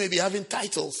fancy maybe having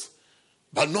titles,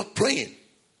 but not praying.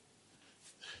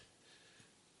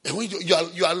 And when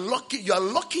you are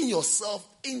locking yourself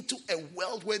into a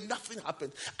world where nothing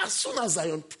happened. As soon as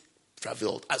Zion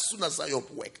traveled, as soon as Zion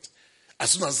worked,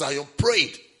 as soon as Zion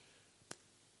prayed,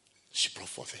 she brought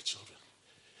forth her children.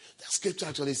 The scripture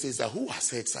actually says that who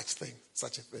has heard such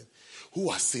a thing?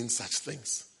 Who has seen such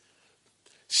things?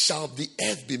 Shall the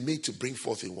earth be made to bring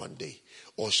forth in one day,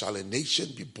 or shall a nation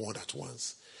be born at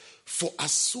once? For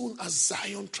as soon as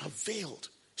Zion travailed,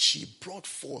 she brought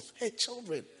forth her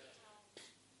children.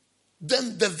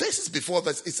 Then the verses before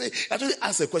that, it says, actually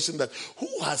asks a question that who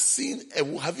has seen?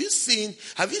 Have you seen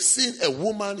a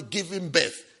woman giving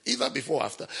birth, either before or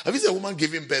after? Have you seen a woman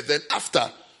giving birth? Then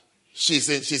after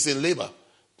she's in labor.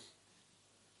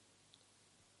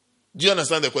 Do you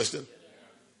understand the question?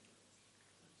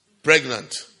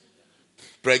 Pregnancy,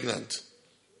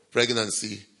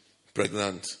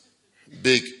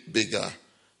 bigger,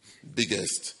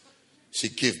 biggest. She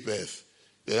gave birth.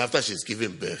 Then after she's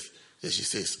given birth, then she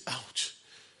says, ouch.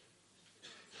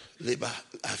 Labor,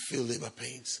 I feel labor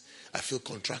pains. I feel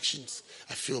contractions.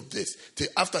 I feel this.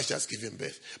 After she has given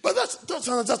birth. But that's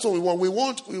what we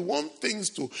want. We want things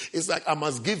to, it's like I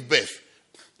must give birth.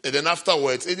 And then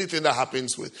afterwards, anything that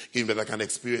happens with giving birth, I can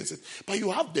experience it. But you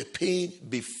have the pain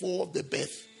before the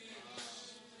birth.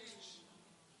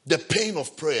 The pain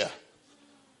of prayer.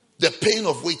 The pain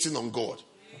of waiting on God.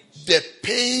 The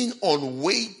pain on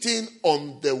waiting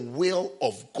on the will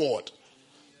of God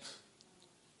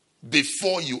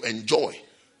before you enjoy.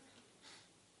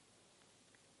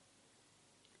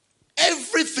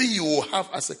 Everything you will have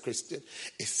as a Christian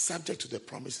is subject to the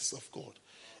promises of God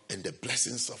and the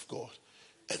blessings of God.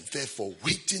 And therefore,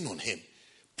 waiting on him,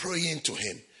 praying to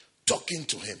him, talking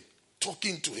to him.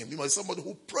 You must be somebody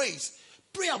who prays.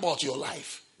 Pray about your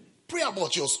life. Pray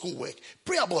about your schoolwork.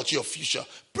 Pray about your future.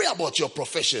 Pray about your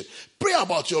profession. Pray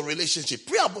about your relationship.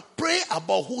 Pray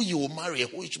about who you will marry and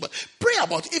who you should marry. Pray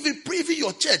about even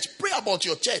your church. Pray about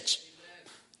your church.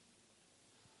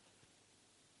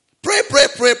 Pray.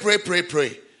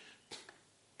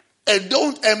 And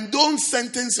don't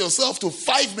sentence yourself to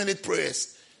 5-minute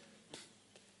prayers.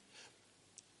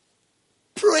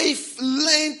 Pray,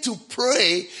 learn to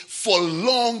pray for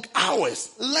long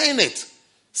hours. Learn it.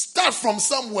 Start from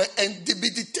somewhere and be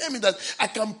determined that I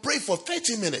can pray for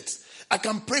 30 minutes. I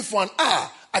can pray for an hour.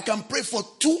 I can pray for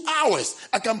 2 hours.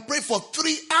 I can pray for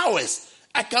 3 hours.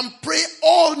 I can pray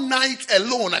all night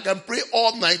alone.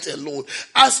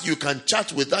 As you can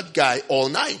chat with that guy all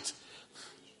night.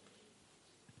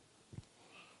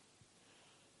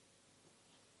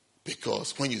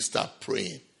 Because when you start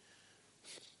praying,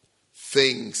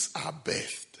 things are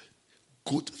birthed.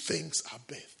 Good things are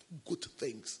birthed. Good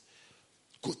things.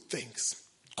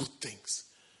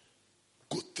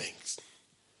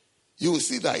 You will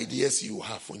see the ideas you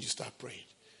have when you start praying.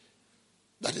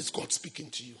 That is God speaking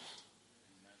to you.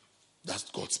 That's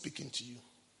God speaking to you.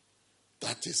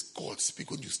 That is God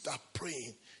speaking. When you start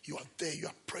praying, you are there, you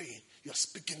are praying, you are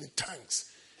speaking in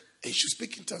tongues. And you should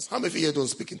speak in tongues. How many of you here don't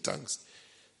speak in tongues?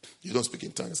 You don't speak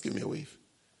in tongues? Give me a wave.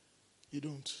 You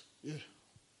don't. Yeah.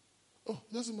 Oh,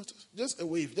 doesn't matter. Just a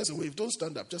wave. Just a wave. Don't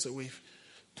stand up. Just a wave.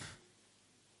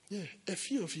 Yeah, a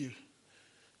few of you.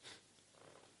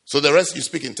 So the rest you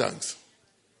speak in tongues.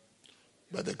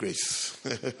 By the grace.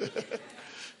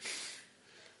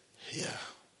 Yeah.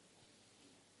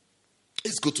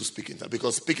 It's good to speak in tongues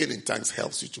because speaking in tongues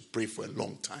helps you to pray for a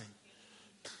long time.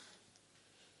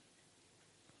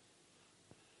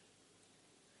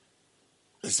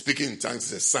 And speaking in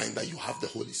tongues is a sign that you have the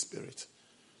Holy Spirit.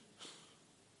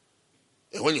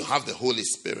 And when you have the Holy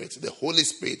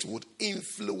Spirit would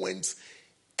influence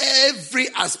every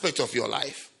aspect of your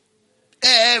life.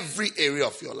 Every area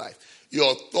of your life.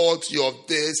 Your thoughts, your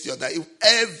this, your that.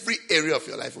 Every area of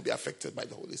your life will be affected by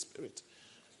the Holy Spirit.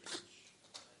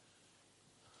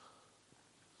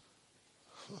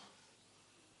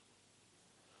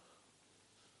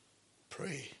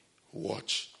 Pray,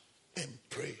 watch, and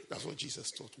pray. That's what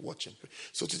Jesus taught. Watch and pray.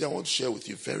 So today I want to share with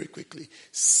you very quickly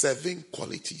 7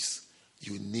 qualities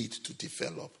you need to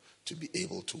develop to be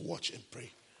able to watch and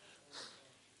pray.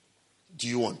 Do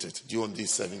you want it? Do you want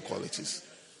these 7 qualities?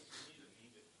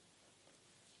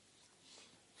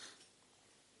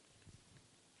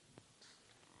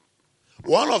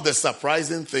 One of the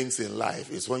surprising things in life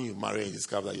is when you marry and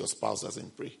discover that your spouse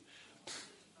doesn't pray.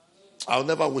 I'll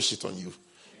never wish it on you.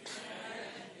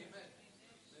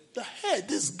 Hey,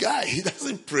 this guy, he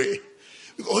doesn't pray.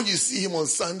 Because you see him on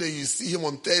Sunday, you see him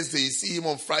on Thursday, you see him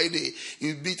on Friday,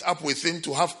 you meet up with him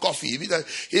to have coffee.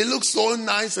 He looks so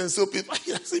nice and so people,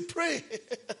 he doesn't pray.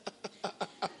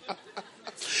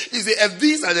 You see, and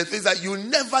these are the things that you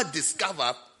never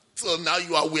discover till now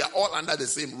we are all under the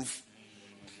same roof.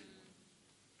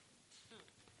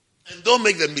 And don't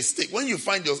make the mistake. When you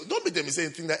find yourself, don't make the mistake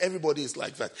and think that everybody is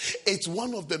like that. It's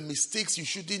one of the mistakes you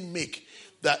shouldn't make.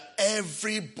 That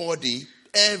everybody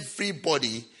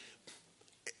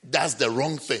does the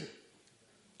wrong thing.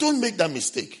 Don't make that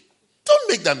mistake. Don't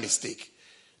make that mistake.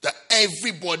 That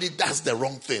everybody does the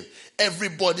wrong thing.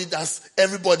 Everybody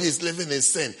is living in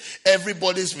sin.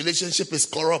 Everybody's relationship is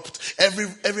corrupt.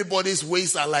 Everybody's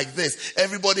ways are like this.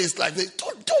 Everybody is like this.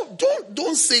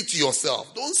 Don't say to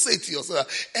yourself. Don't say to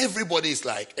yourself, everybody is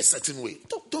like a certain way.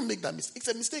 Don't make that mistake. It's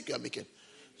a mistake you are making.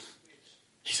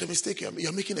 It's a mistake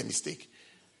you're making a mistake.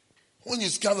 When you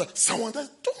discover someone that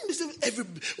don't mistake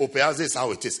perhaps this is how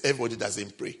it is. Everybody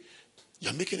doesn't pray.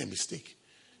 You're making a mistake.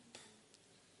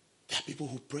 There are people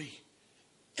who pray.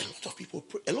 A lot of people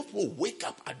pray. A lot of people wake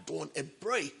up at dawn and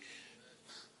pray.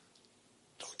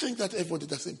 Don't think that everybody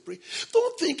doesn't pray.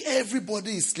 Don't think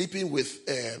everybody is sleeping with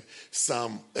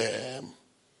some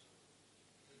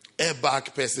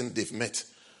airbag person they've met.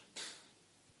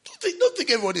 Don't think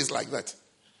everybody is like that.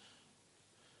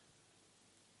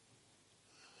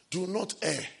 Do not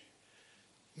err,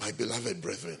 my beloved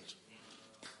brethren.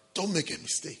 Don't make a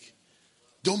mistake.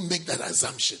 Don't make that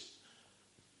assumption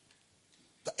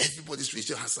that everybody's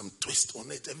religion has some twist on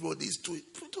it. Everybody is doing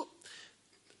it.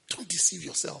 Don't deceive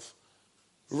yourself.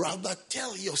 Rather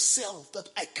tell yourself that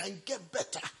I can get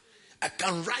better. I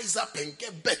can rise up and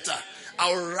get better.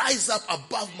 I'll rise up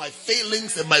above my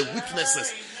failings and my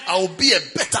weaknesses. I'll be a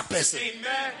better person.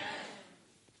 Amen.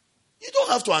 You don't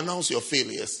have to announce your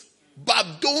failures.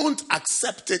 But don't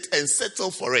accept it and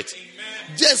settle for it.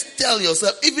 Amen. Just tell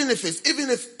yourself, even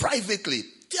if privately,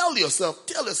 tell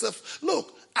yourself,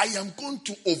 look, I am going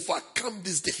to overcome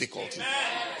this difficulty.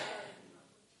 Amen.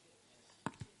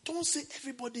 Don't say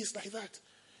everybody is like that.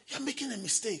 You're making a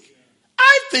mistake.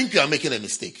 I think you are making a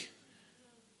mistake.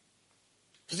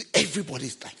 Everybody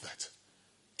is like that.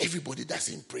 Everybody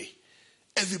doesn't pray.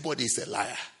 Everybody is a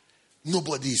liar.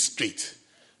 Nobody is straight.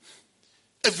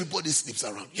 Everybody sleeps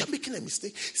around. You're making a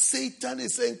mistake. Satan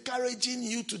is encouraging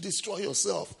you to destroy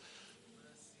yourself.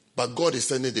 But God is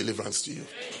sending deliverance to you.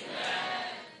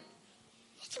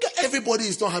 Everybody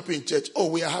is not happy in church. Oh,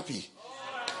 we are happy.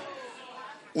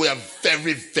 We are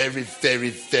very, very,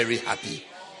 very, very happy.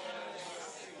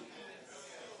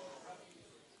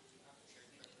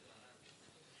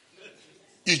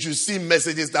 You should see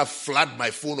messages that flood my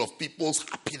phone of people's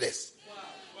happiness.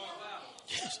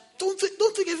 Yes. Don't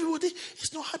think everybody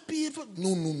is not happy.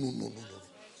 No.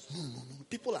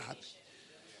 People are happy.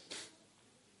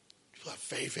 People are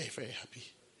very, very, very happy.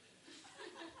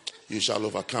 You shall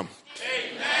overcome.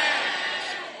 Amen.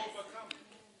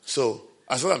 So,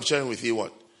 as well, I'm sharing with you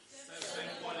what?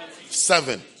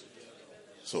 7.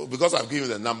 So, because I've given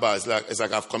you the number, it's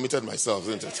like I've committed myself,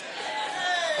 isn't it?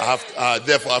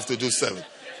 Therefore, I have to do 7.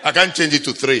 I can't change it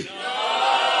to 3.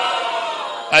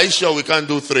 Are you sure we can't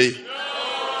do 3?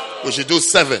 We should do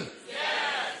 7.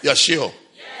 Yes. You're sure?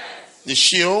 Yes. You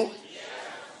sure? Yes.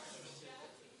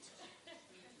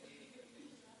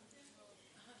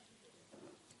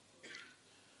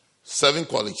 7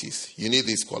 qualities. You need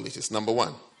these qualities. Number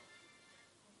 1.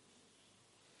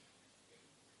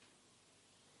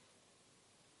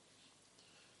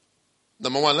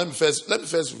 Let me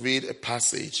first read a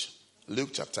passage. Luke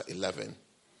chapter 11.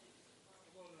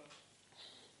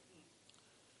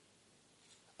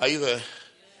 Are you there?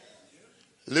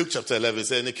 Luke chapter 11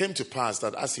 says, and it came to pass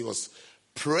that as he was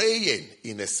praying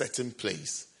in a certain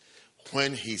place,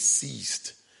 when he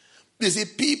ceased. You see,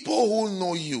 people who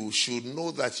know you should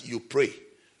know that you pray.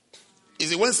 You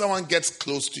see, when someone gets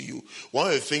close to you,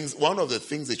 one of the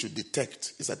things they should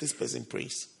detect is that this person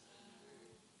prays.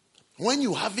 When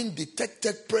you haven't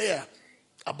detected prayer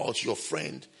about your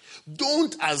friend,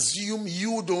 don't assume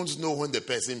you don't know when the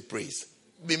person prays.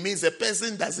 It means the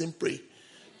person doesn't pray.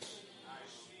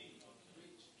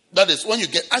 That is when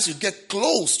as you get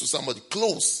close to somebody,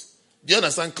 close. Do you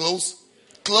understand close?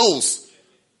 Close.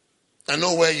 I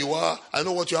know where you are. I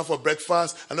know what you have for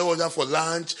breakfast. I know what you have for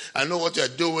lunch. I know what you are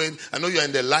doing. I know you are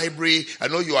in the library. I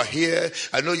know you are here.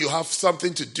 I know you have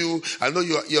something to do. I know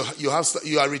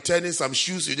you are returning some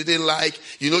shoes you didn't like.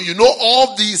 You know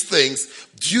all these things.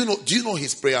 Do you know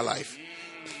his prayer life?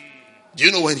 Do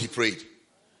you know when he prayed?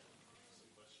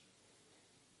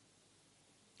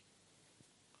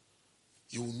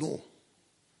 You know.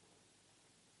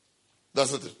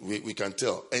 That's what we can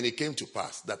tell. And it came to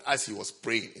pass that as he was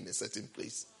praying in a certain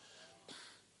place,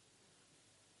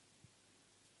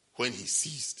 when he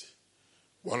ceased,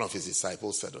 one of his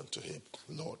disciples said unto him,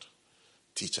 Lord,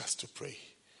 teach us to pray,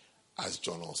 as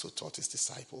John also taught his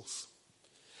disciples.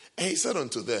 And he said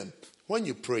unto them, when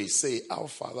you pray, say, Our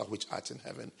Father which art in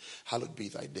heaven, hallowed be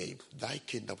thy name. Thy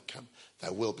kingdom come, thy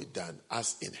will be done,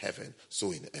 as in heaven,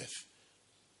 so in earth.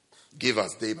 Give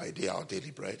us day by day our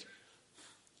daily bread.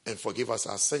 And forgive us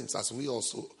our sins as we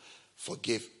also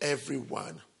forgive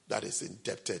everyone that is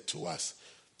indebted to us.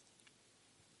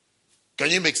 Can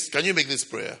you make this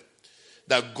prayer?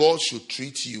 That God should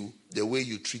treat you the way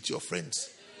you treat your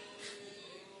friends.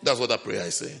 That's what that prayer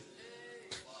is saying.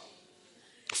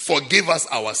 Forgive us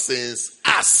our sins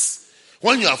as.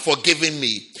 When you are forgiving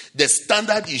me, the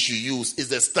standard you should use is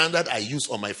the standard I use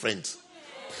on my friends.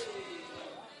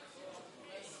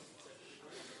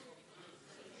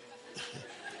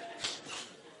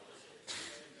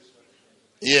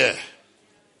 Yeah.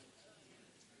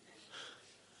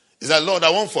 Is that, Lord,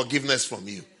 I want forgiveness from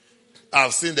you.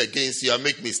 I've sinned against you. I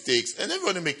make mistakes. And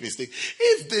everybody make mistakes.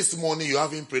 If this morning you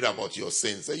haven't prayed about your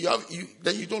sins, then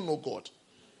you don't know God.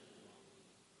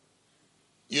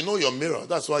 You know your mirror.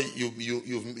 That's why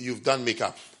you've done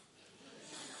makeup.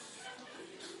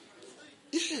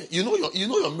 Yeah. You know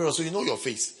your mirror, so you know your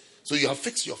face. So you have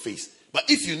fixed your face. But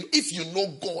if you know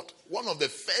God, one of the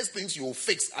first things you will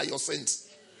fix are your sins.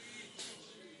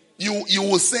 You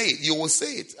will say it. You will say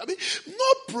it. I mean,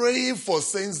 not praying for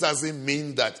sins doesn't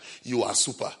mean that you are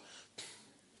super.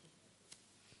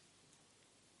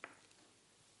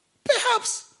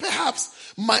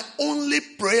 Perhaps my only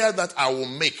prayer that I will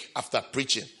make after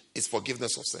preaching is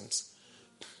forgiveness of sins.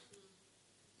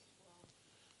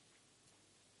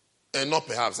 And not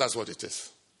perhaps, that's what it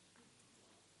is.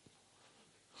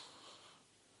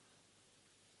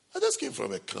 I just came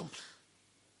from a camp.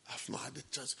 I've not had a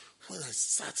chance. When I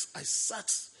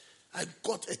I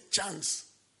got a chance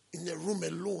in the room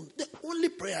alone. The only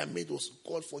prayer I made was,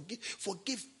 God,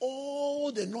 forgive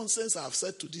all the nonsense I've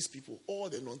said to these people. All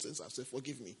the nonsense I've said,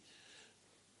 forgive me.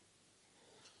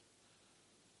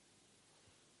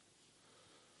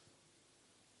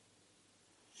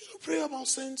 You don't pray about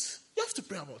sins. You have to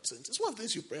pray about sins. It's one of the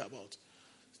things you pray about.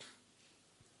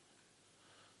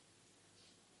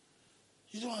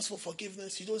 You don't ask for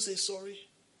forgiveness. You don't say sorry.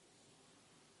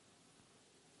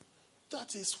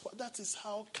 That is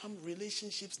how come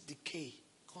relationships decay.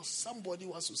 Because somebody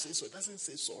wants to say so, it doesn't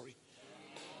say sorry.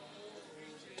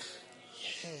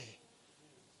 Yeah.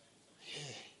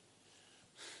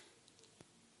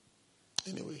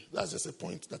 Anyway, that's just a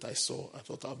point that I saw. I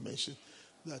thought I'd mention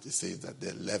that it says that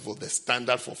the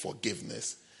standard for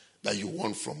forgiveness that you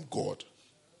want from God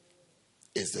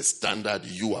is the standard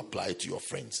you apply to your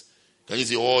friends. Can you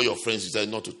see all your friends you decide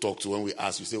not to talk to? When we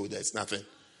ask, you say, there's nothing.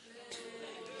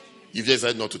 You've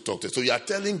decided not to talk to him. So you are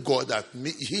telling God that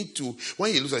he too,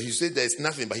 when he looks at you, you say there's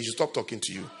nothing, but he should stop talking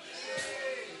to you.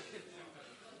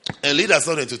 And lead us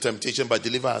not into temptation, but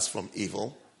deliver us from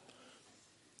evil.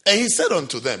 And he said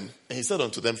unto them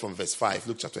from verse 5,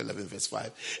 Luke chapter 11, verse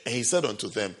 5, and he said unto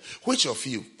them, which of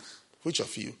you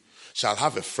shall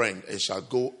have a friend and shall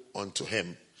go unto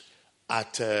him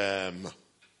at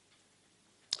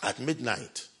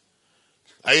midnight?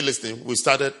 Are you listening? We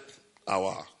started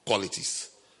our qualities.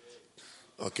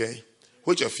 Okay?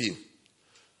 Which of you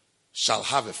shall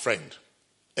have a friend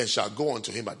and shall go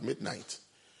unto him at midnight,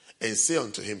 and say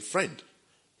unto him, Friend,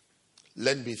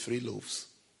 lend me 3 loaves.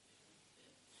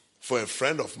 For a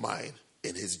friend of mine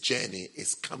in his journey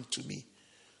is come to me,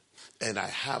 and I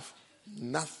have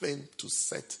nothing to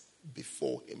set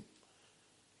before him.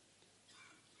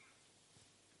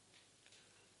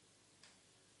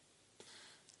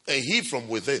 And he from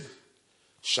within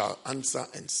shall answer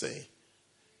and say,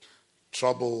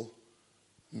 Trouble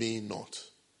me not.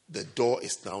 The door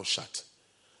is now shut,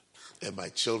 and my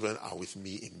children are with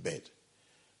me in bed.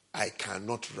 I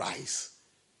cannot rise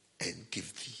and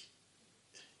give thee.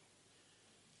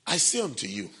 I say unto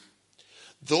you,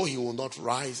 though he will not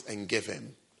rise and give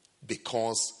him,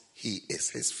 because he is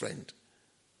his friend,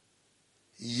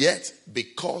 yet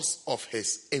because of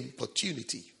his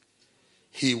importunity,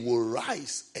 he will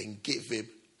rise and give him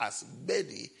as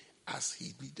many as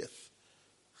he needeth.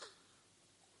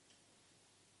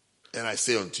 And I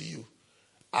say unto you,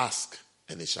 ask,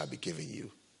 and it shall be given you.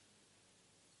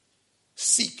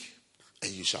 Seek,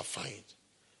 and you shall find.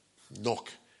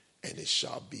 Knock, and it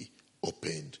shall be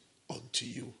opened unto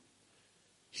you.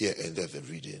 Here endeth the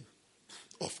reading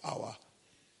of our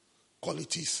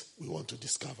qualities we want to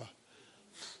discover.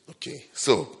 Okay,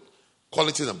 so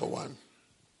quality number 1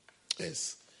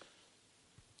 is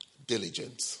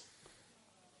diligence.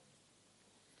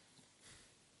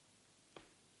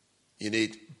 You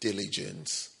need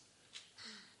diligence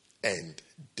and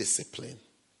discipline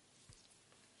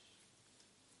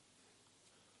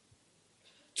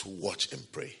to watch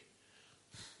and pray.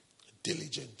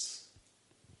 Diligence.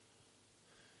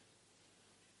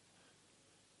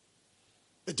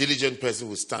 A diligent person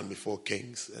will stand before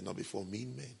kings and not before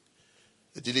mean men.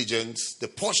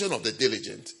 The portion of the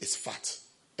diligent is fat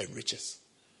and riches.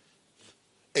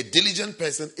 A diligent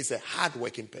person is a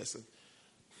hard-working person.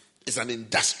 Is an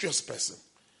industrious person.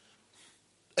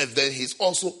 And then he's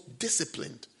also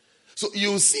disciplined. So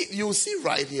you'll see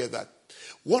right here that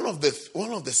one of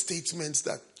the statements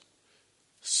that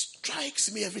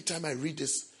strikes me every time I read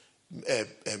this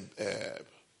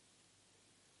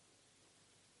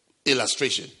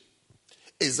illustration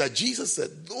is that Jesus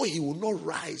said, though he will not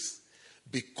rise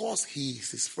because he is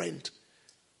his friend,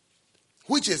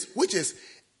 which is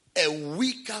a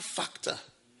weaker factor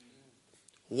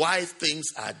why things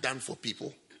are done for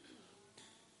people.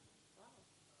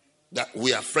 That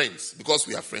we are friends because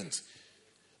we are friends.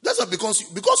 That's not because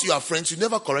you are friends, you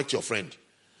never correct your friend.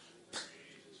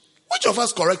 Which of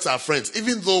us corrects our friends,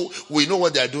 even though we know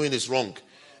what they are doing is wrong,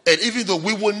 and even though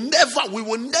we will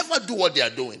never do what they are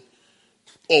doing,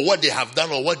 or what they have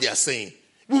done, or what they are saying.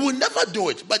 We will never do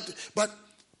it, but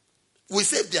we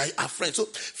say they are our friends. So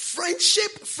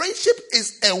friendship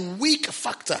is a weak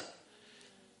factor.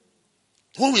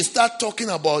 When we start talking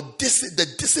about the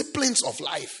disciplines of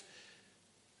life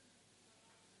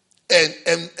and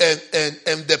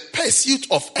the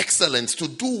pursuit of excellence to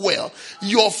do well,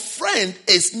 your friend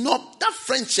is not that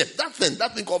friendship, that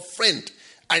thing called friend.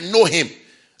 I know him,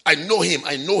 I know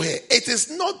her. It is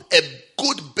not a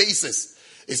good basis.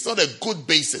 It's not a good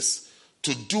basis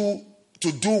to do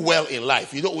well in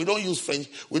life. We don't use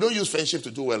friendship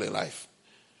to do well in life.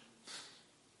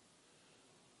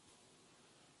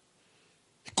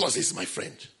 Because he's my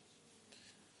friend.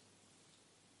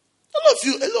 A lot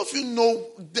of you know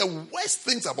the worst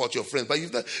things about your friends, but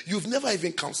you've never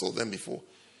even counseled them before.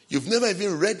 You've never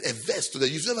even read a verse to them.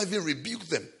 You've never even rebuked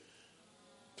them.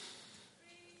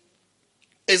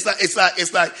 It's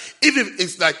like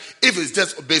if it's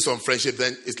just based on friendship,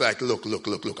 then it's like, look,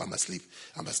 I'm asleep.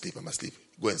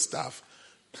 Go and starve.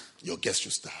 Your guest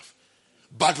should starve.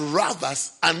 But rather,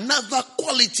 another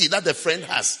quality that the friend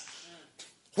has,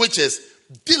 which is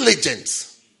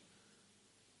diligence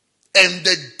and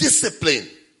the discipline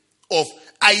of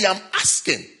I am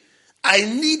asking, I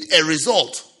need a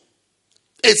result.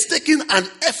 It's taking an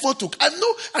effort to, I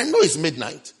know it's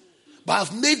midnight, but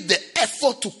I've made the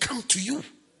effort to come to you,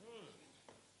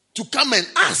 to come and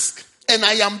ask, and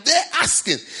I am there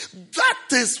asking. That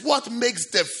is what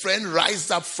makes the friend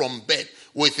rise up from bed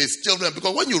with his children,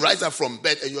 because when you rise up from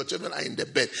bed and your children are in the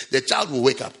bed, the child will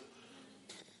wake up.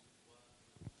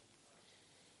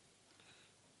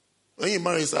 When you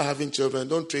marry and start having children,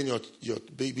 don't train your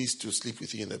babies to sleep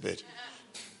with you in the bed.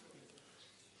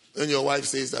 When your wife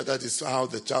says that is how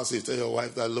the child says, tell your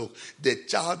wife that, look, the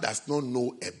child does not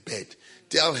know a bed.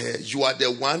 Tell her you are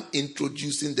the one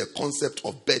introducing the concept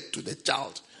of bed to the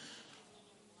child.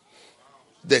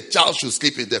 The child should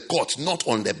sleep in the cot, not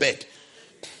on the bed.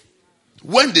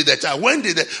 When did a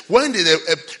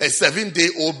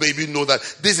 7-day-old baby know that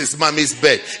this is mommy's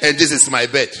bed and this is my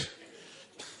bed?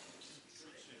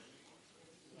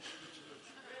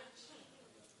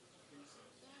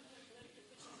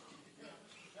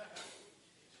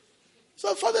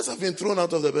 Some fathers have been thrown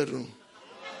out of the bedroom.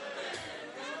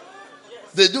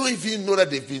 They don't even know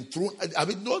that they've been thrown. I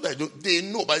mean, no, they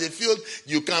know, but they feel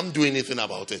you can't do anything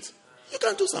about it. You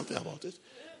can do something about it.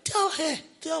 Tell her.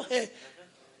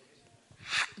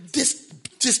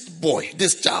 This boy,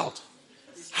 this child,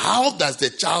 how does the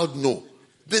child know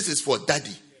this is for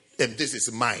daddy and this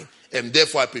is mine, and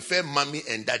therefore I prefer mommy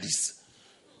and daddy's?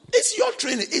 It's your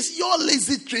training. It's your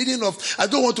lazy training of, I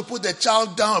don't want to put the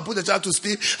child down and put the child to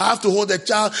sleep. I have to hold the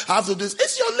child. I have to do this.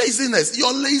 It's your laziness.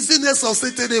 Your laziness of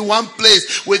sitting in one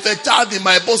place with a child in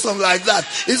my bosom like that.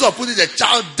 It's of putting the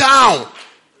child down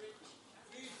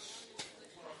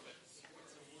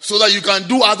so that you can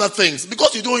do other things,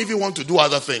 because you don't even want to do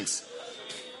other things.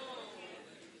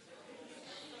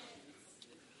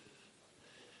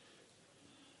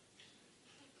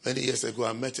 Many years ago,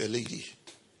 I met a lady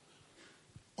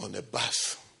on a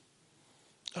bus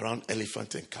around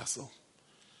Elephant and Castle.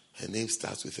 Her name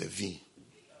starts with a V.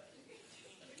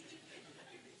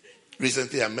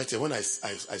 Recently, I met her. When I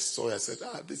saw her, I said,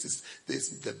 this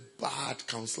is the bad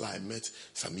counselor I met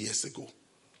some years ago.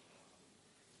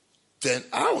 Then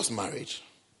I was married.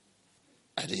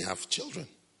 I didn't have children.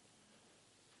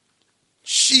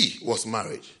 She was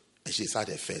married, and she's had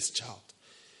her first child.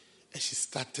 And she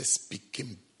started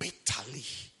speaking bitterly.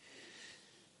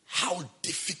 How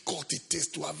difficult it is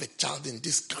to have a child in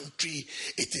this country.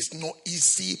 It is not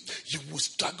easy. You will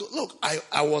struggle. Look,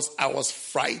 I was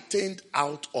frightened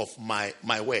out of my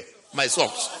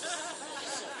socks.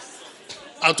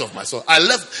 Out of my socks.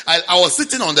 I was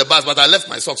sitting on the bus, but I left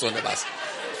my socks on the bus.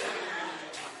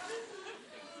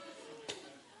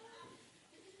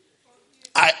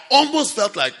 I almost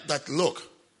felt like that. Look,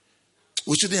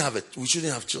 we shouldn't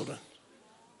have children.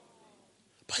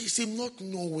 But you see, not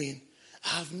knowing,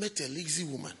 I've met a lazy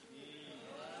woman.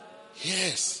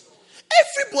 Yes.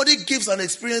 Everybody gives an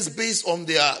experience based on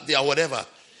their whatever.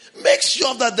 Make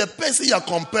sure that the person you're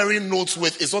comparing notes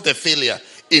with is not a failure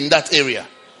in that area.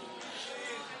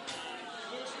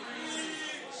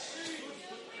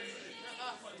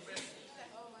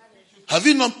 Have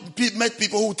you not met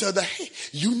people who tell that, hey,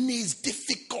 uni is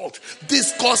difficult.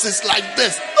 This course is like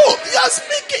this. No, you are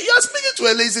speaking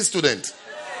to a lazy student.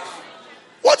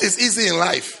 What is easy in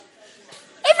life?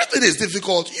 Everything is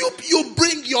difficult. You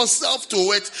bring yourself to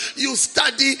it. You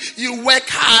study, you work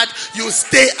hard, you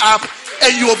stay up,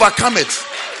 and you overcome it.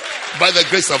 By the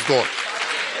grace of God.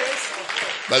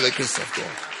 By the grace of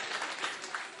God.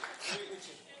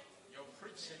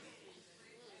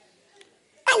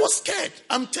 I was scared.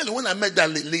 I'm telling you, when I met that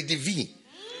lady V,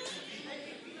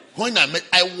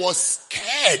 I was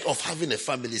scared of having a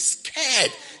family.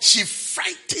 Scared. She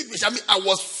frightened me. I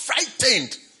was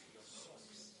frightened.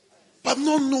 But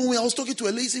not knowing, I was talking to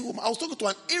a lazy woman. I was talking to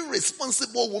an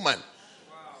irresponsible woman.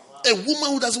 A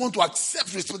woman who doesn't want to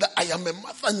accept responsibility. That I am a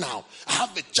mother now. I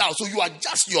have a child. So you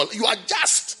adjust.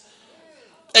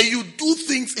 And you do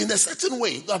things in a certain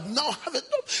way that now have it.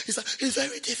 No, it's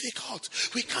very difficult.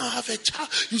 We can't have a child.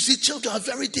 You see, children are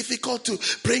very difficult to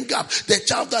bring up. The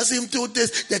child doesn't do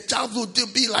this. The child will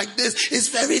be like this. It's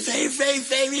very, very, very,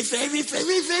 very, very, very,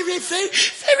 very, very, very,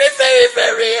 very, very,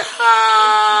 very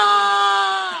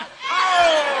hard.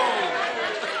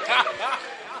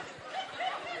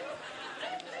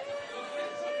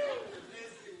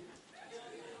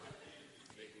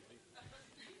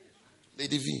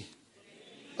 Lady V.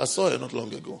 I saw her not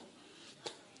long ago.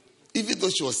 Even though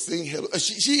she was saying hello,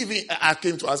 I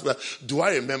came to ask her, do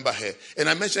I remember her? And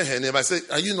I mentioned her name. I said,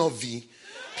 are you not V?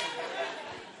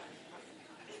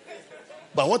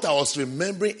 But what I was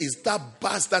remembering is that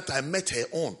bus that I met her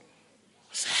on.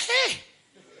 I said, hey.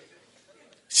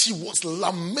 She was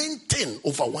lamenting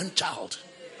over one child.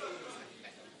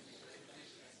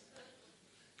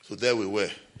 So there we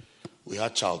were. We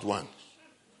had child one.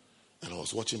 And I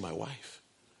was watching my wife.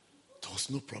 There was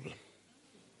no problem.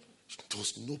 There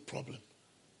was no problem.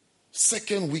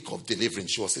 Second week of delivering,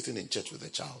 she was sitting in church with the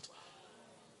child.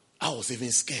 I was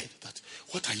even scared that,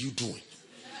 what are you doing?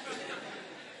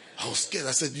 I was scared.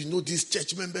 I said, these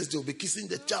church members, they'll be kissing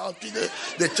the child.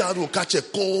 The child will catch a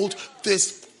cold.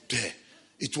 This, there.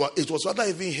 It was rather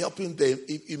even helping the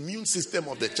immune system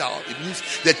of the child. It means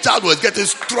the child was getting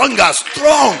stronger.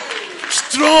 Strong.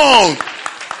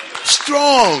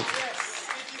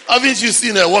 Haven't you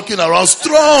seen her walking around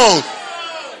strong?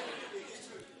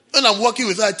 When I'm walking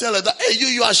with her, I tell her that, hey,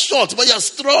 you are short, but you're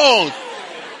strong.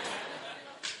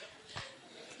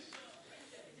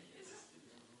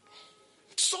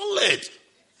 Solid.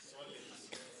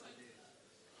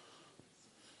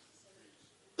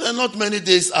 Then not many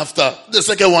days after, the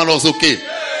second one was okay.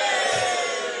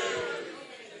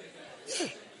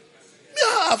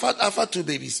 Yeah, I've had 2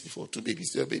 babies before. 2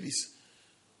 babies, they are babies.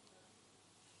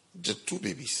 Just 2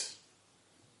 babies.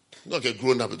 Not get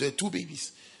grown up, but they're 2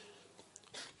 babies.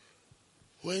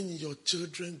 When your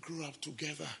children grow up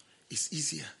together, it's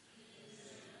easier.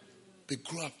 They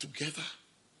grow up together.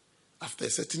 After a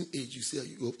certain age, you say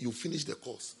you finish the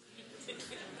course.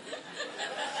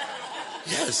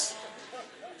 Yes.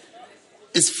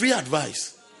 It's free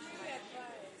advice.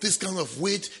 This kind of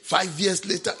wait 5 years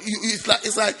later,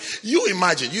 it's like you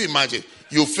imagine,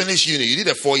 you finish uni, you did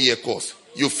a 4-year course,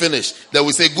 you finish, then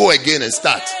we say go again and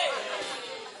start.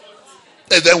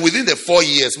 And then within the 4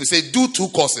 years, we say do 2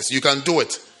 courses, you can do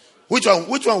it. Which one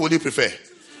would you prefer?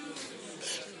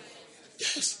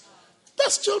 Yes,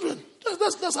 that's children.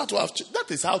 That's how to have.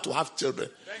 That is how to have children.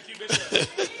 Thank you,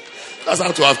 Bishop. That's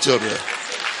how to have children.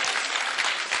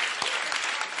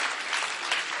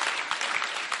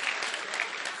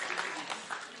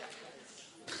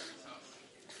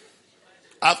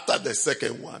 After the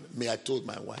second one, I told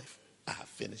my wife, I have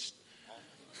finished.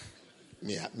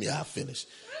 I have finished.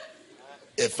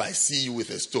 If I see you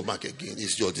with a stomach again,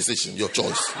 it's your decision, your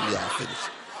choice. I have finished.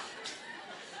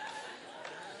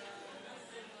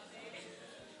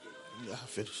 I have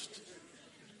finished.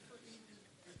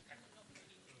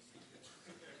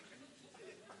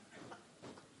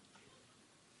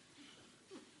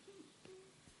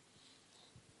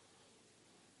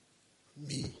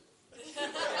 Me.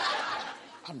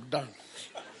 I'm done.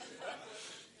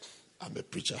 I'm a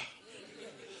preacher.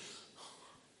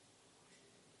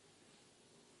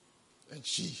 And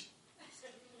she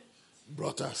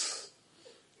brought us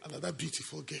another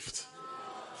beautiful gift.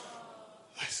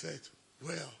 I said,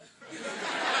 well,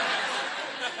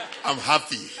 I'm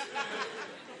happy.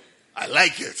 I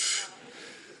like it.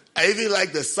 I even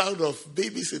like the sound of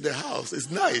babies in the house. It's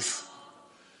nice.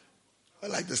 I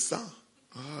like the sound.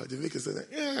 They make it say that.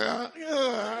 Yeah.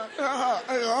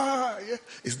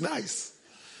 It's nice.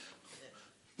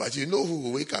 But you know who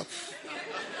will wake up?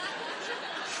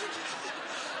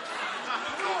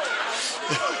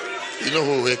 You know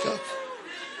who will wake up?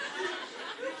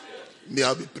 Me,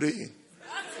 I'll be praying.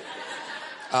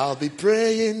 I'll be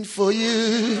praying for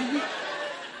you.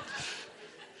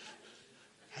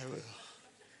 I will.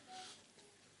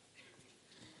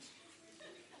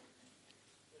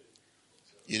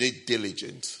 You need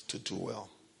diligence to do well.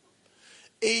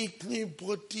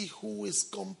 Anybody who is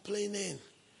complaining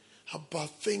about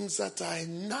things that are a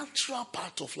natural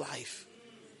part of life,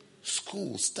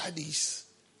 school, studies,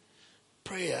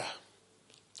 prayer,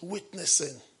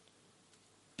 witnessing,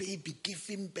 baby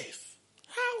giving birth.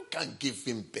 How can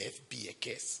giving birth be a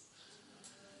curse?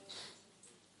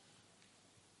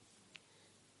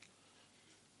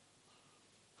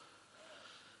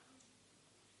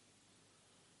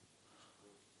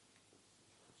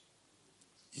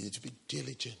 You need to be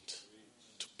diligent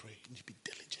to pray. You need to be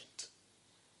diligent.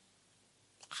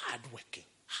 Hardworking.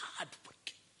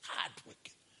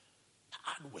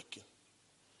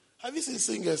 Have you seen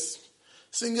singers?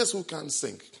 Singers who can't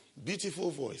sing.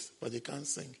 Beautiful voice, but they can't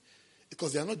sing.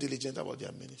 Because they are not diligent about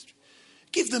their ministry.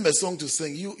 Give them a song to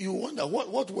sing. You wonder,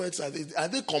 what words are they? Are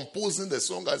they composing the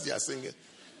song as they are singing?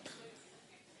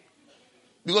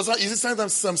 Because you see,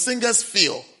 sometimes some singers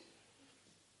feel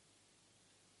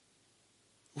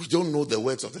we don't know the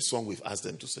words of the song we've asked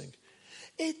them to sing.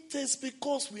 It is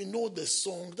because we know the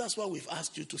song. That's why we've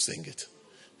asked you to sing it.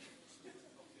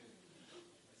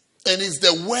 And it's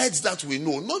the words that we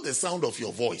know, not the sound of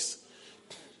your voice.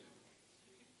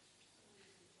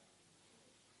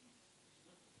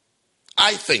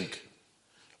 I think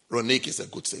Ronique is a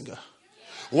good singer.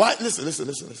 Why?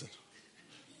 Listen.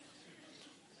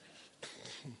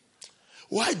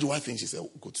 Why do I think she's a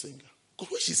good singer?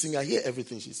 Because when she sings, I hear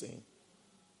everything she's saying.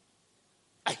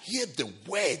 I hear the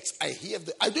words. I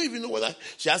don't even know whether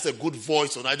she has a good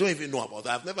voice or not. I don't even know about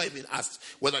that. I've never even asked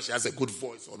whether she has a good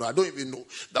voice or not. I don't even know.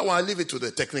 That one, I leave it to the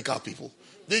technical people.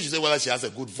 Then she say whether she has a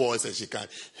good voice and she can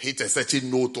hit a certain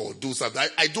note or do something.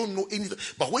 I don't know anything.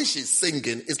 But when she's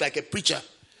singing, it's like a preacher.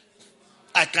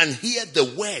 I can hear the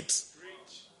words.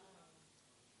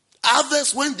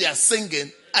 Others, when they are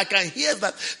singing, I can hear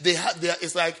that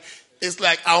it's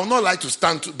like I would not like to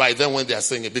stand by them when they are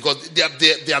singing because they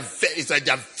are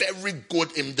very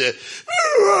good in the,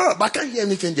 but I can't hear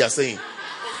anything they are saying.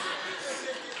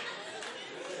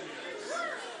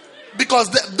 Because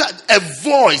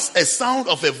a sound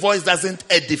of a voice doesn't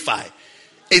edify.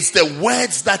 It's the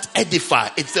words that edify.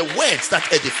 It's the words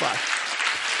that edify.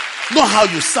 Not how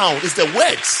you sound, it's the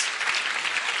words.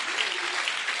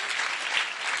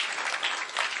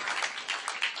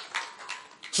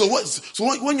 So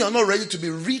when you're not ready to be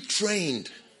retrained,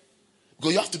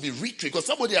 because you have to be retrained, because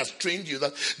somebody has trained you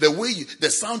that the way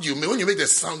the sound you make, when you make the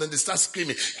sound and they start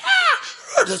screaming,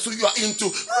 So you are into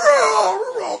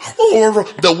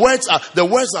the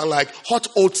words are like hot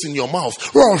oats in your mouth.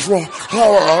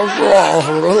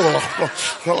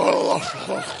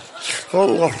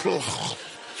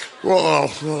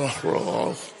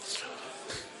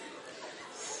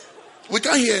 We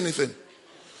can't hear anything.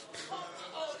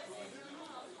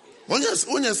 When you're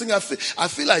singing, I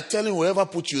feel like telling whoever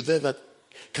put you there that,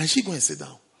 can she go and sit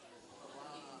down?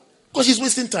 Because she's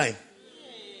wasting time.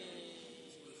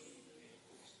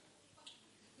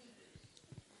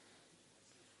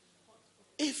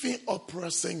 Even opera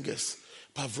singers,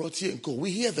 Pavarotti and co,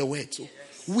 we hear the words. So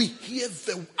we hear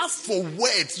as for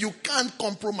words, you can't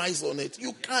compromise on it.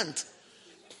 You can't.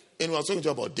 And we're talking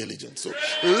about diligence. So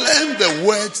learn the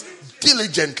words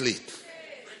diligently.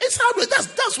 It's hard work.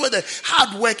 That's where the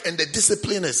hard work and the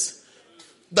discipline is.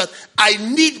 That I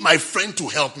need my friend to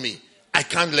help me. I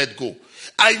can't let go.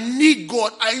 I need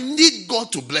God. I need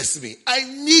God to bless me. I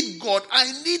need God.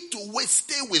 I need to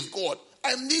stay with God.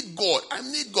 I need God. I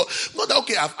need God. Not that,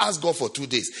 okay, I've asked God for 2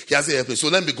 days. He hasn't helped me. So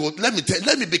let me go. Let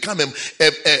me become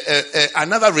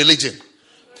another religion.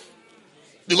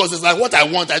 Because it's like what I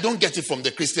want. I don't get it from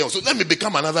the Christian. So let me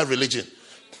become another religion.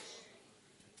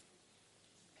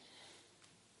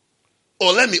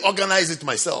 Or let me organize it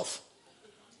myself.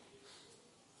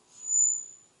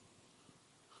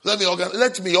 Let me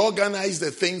organize the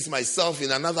things myself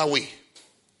in another way.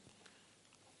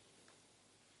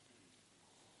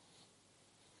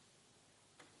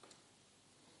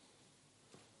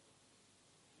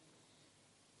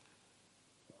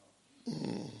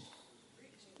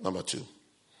 Number 2.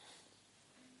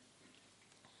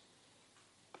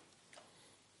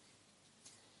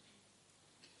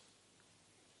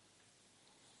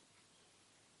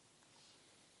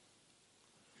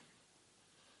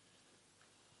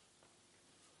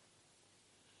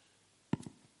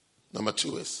 Number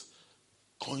 2 is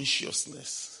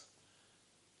consciousness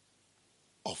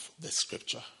of the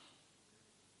scripture.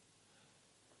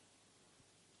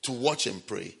 To watch and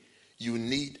pray, you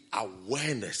need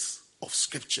awareness of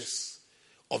scriptures,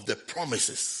 of the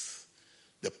promises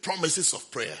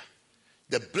of prayer,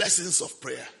 the blessings of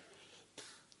prayer.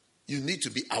 You need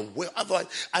to be aware. Otherwise,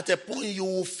 at a point you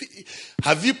will feel.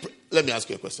 Let me ask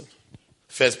you a question.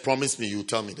 First, promise me you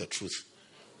tell me the truth.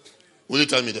 Will you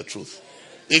tell me the truth?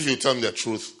 If you tell me the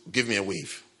truth, give me a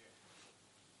wave.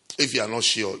 If you are not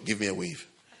sure, give me a wave.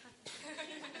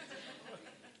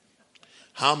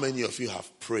 How many of you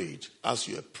have prayed, as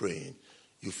you were praying,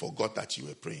 you forgot that you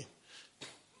were praying?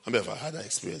 How many of you have had that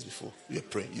experience before? You were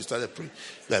praying. You started praying.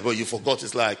 Like, but you forgot.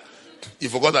 It's like, you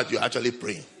forgot that you're actually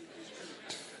praying.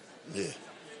 Yeah.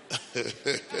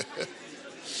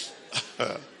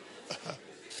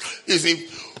 You see,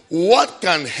 what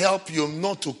can help you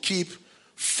not to keep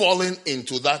falling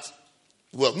into that?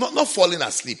 Well, not falling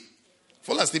asleep.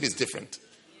 Falling asleep is different.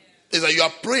 It's like you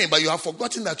are praying, but you have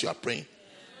forgotten that you are praying.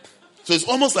 So it's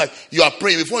almost like you are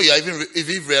praying before you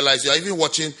even realize you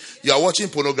are watching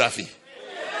pornography.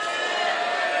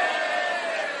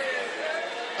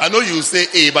 I know you say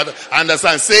A, but I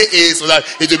understand. Say A so that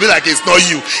it will be like it's not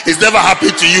you. It's never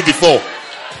happened to you before.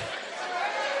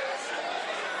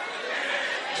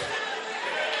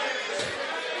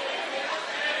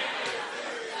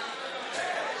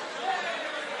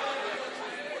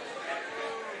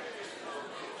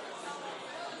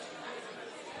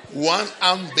 One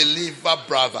unbeliever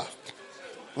brother.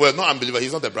 Well, not unbeliever.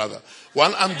 He's not a brother.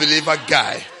 One unbeliever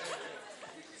guy.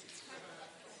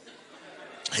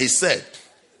 He said,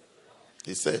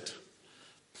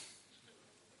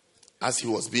 as he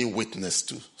was being witnessed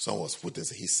to, someone was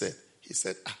witnessing, he said,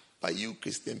 by you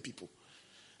Christian people,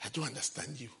 I don't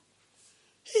understand you.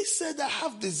 He said, I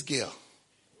have this girl.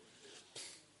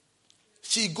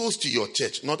 She goes to your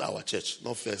church, not our church,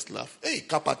 not First Love. Hey,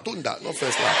 Kapatunda, not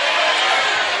First Love.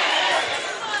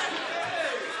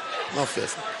 Not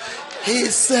First Love.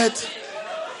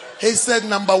 He said,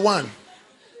 number 1,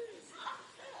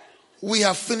 we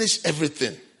have finished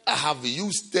everything. I have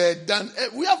used it,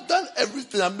 we have done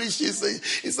everything. I mean,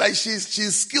 it's like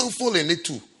she's skillful in it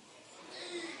too.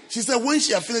 She said, when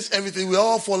she had finished everything, we're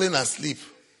all falling asleep.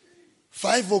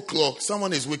 5 o'clock,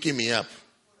 someone is waking me up.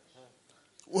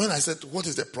 When I said, what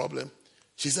is the problem?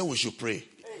 She said, we should pray.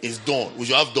 It's dawn. We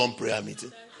should have dawn prayer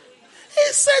meeting.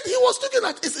 He said he was looking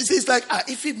at it. It's like,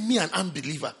 if it me, an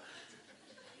unbeliever,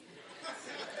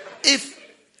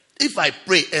 if I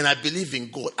pray and I believe in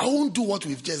God, I won't do what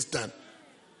we've just done.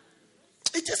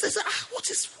 It just says,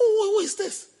 who is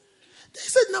this? They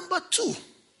said, number two,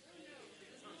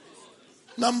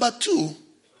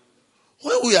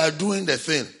 when we are doing the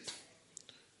thing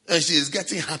and she is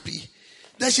getting happy,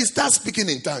 then she starts speaking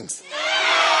in tongues.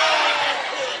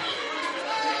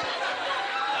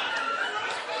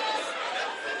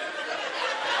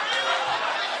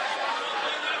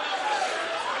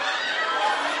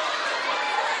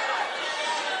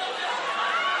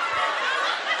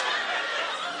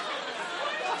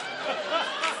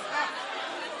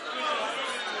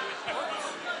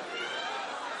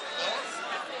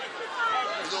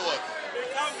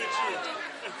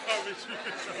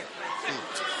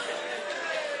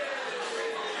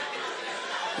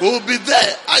 We'll be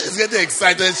there. I just get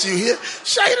excited. You hear?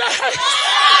 Shaila.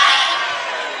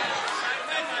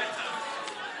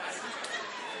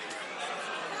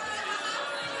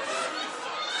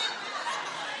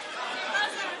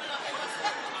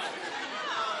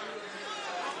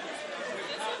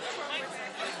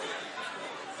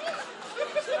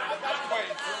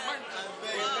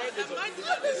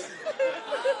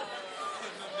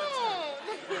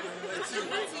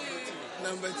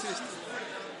 Number 2.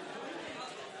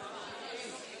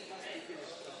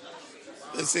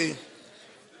 You see,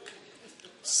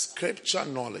 scripture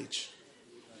knowledge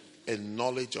and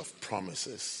knowledge of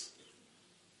promises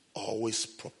always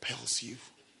propels you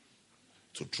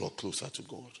to draw closer to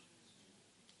God.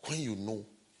 When you know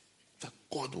that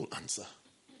God will answer,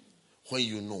 when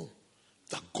you know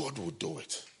that God will do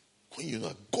it, when you know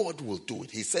that God will do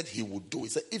it, he said he will do it. He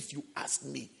said, if you ask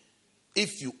me,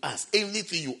 if you ask,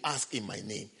 anything you ask in my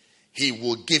name, he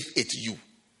will give it to you.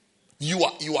 You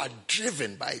are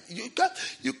driven by it. You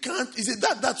can't. You see,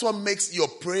 that's what makes your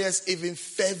prayers even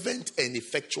fervent and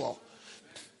effectual.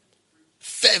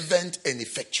 Fervent and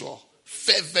effectual.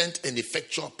 Fervent and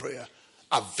effectual prayer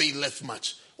availeth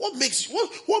much. What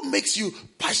makes you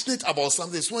passionate about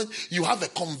something is when you have a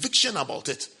conviction about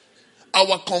it.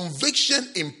 Our conviction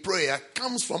in prayer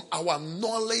comes from our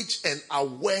knowledge and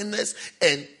awareness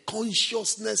and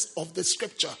consciousness of the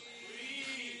scripture.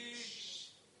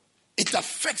 It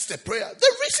affects the prayer.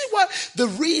 The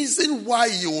reason why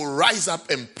you rise up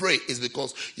and pray is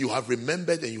because you have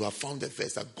remembered and you have found the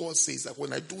verse that God says that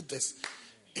when I do this,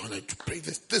 when I pray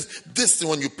this,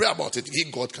 when you pray about it,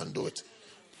 God can do it.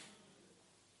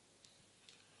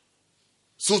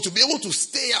 So to be able to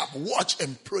stay up, watch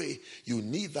and pray, you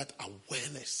need that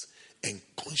awareness and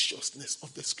consciousness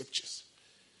of the scriptures.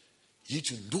 You need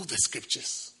to know the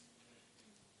scriptures.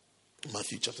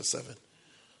 Matthew chapter 7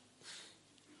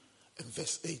 and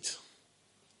verse 8.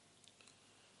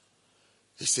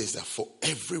 It says that for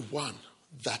everyone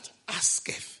that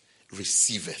asketh,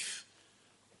 receiveth.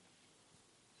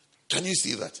 Can you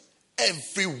see that?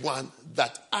 Everyone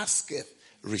that asketh,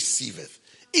 receiveth.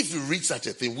 If you read such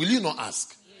a thing, will you not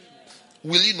ask?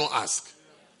 Will you not ask?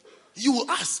 You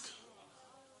will ask.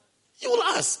 You will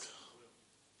ask.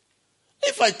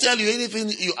 If I tell you anything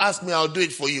you ask me, I'll do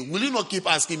it for you. Will you not keep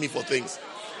asking me for things?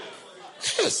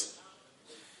 Yes.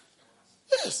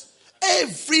 Yes.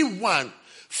 Everyone.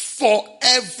 For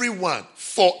everyone.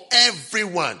 For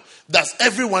everyone. Does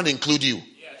everyone include you?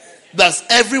 Does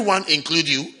everyone include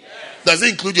you? Does it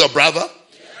include your brother?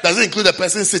 Does it include the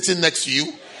person sitting next to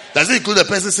you? Does it include the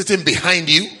person sitting behind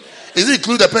you? Does it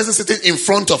include the person sitting in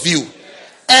front of you?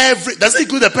 Does it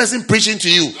include the person preaching to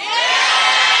you?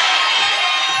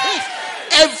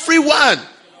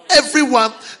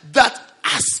 Everyone that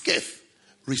asketh,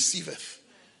 receiveth.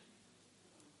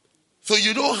 So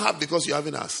you don't have because you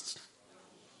haven't asked.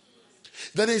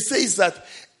 Then it says that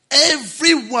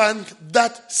everyone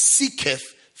that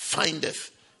seeketh,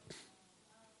 findeth.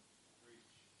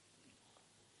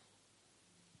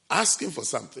 Asking for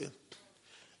something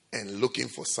and looking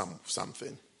for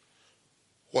something.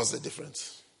 What's the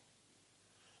difference?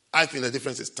 I think the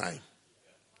difference is time.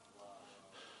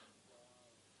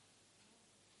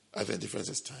 I think the difference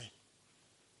is time.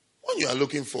 When you are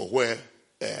looking for where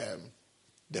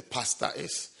the pasta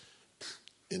is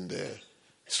in the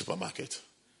supermarket,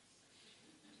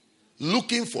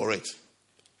 looking for it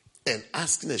and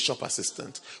asking a shop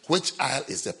assistant, which aisle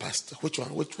is the pasta? Which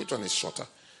one is shorter?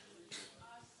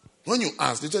 When you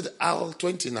ask, they said aisle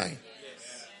 29. Yes.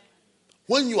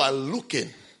 When you are looking,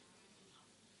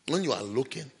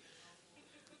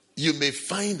 you may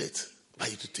find it,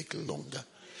 but it will take longer.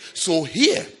 So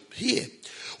here,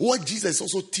 what Jesus is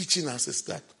also teaching us is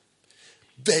that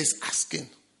there is asking.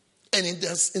 And in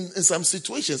some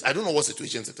situations, I don't know what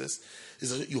situations it is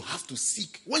that you have to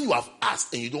seek. When you have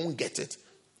asked and you don't get it,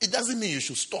 it doesn't mean you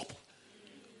should stop.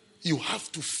 You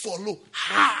have to follow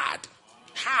hard.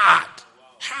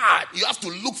 You have to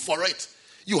look for it.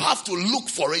 You have to look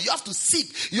for it. You have to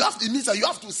seek. It means that you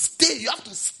have to stay. You have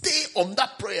to stay on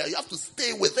that prayer. You have to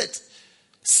stay with it.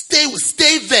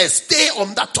 Stay there. Stay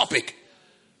on that topic.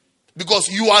 Because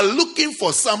you are looking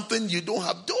for something you don't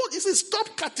have.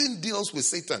 Stop cutting deals with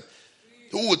Satan.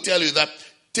 Who will tell you that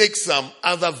take some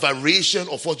other variation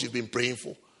of what you've been praying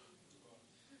for.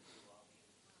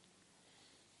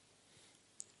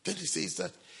 Then he says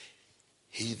that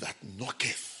he that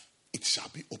knocketh, it shall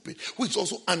be open. Which is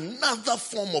also another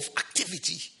form of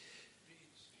activity.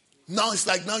 Now it's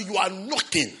like now you are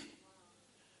knocking.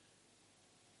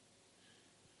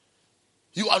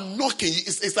 You are knocking.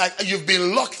 It's like you've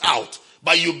been locked out,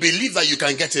 but you believe that you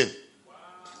can get in.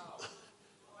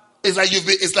 It's like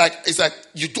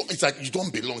you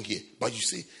don't belong here, but you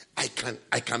say, I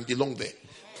can belong there.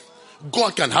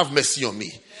 God can have mercy on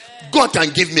me. God can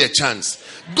give me a chance.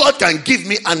 God can give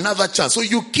me another chance. So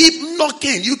you keep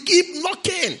knocking. You keep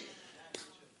knocking.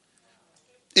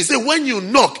 He said, when you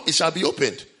knock, it shall be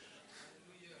opened.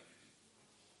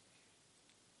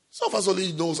 Some of us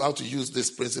only knows how to use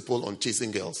this principle on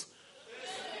chasing girls.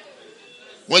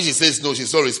 When she says no,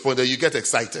 she's not responding, you get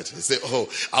excited. You say, oh,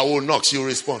 I will knock, she'll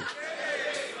respond.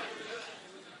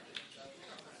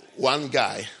 One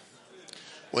guy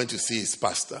went to see his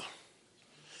pastor.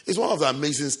 It's one of the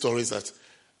amazing stories that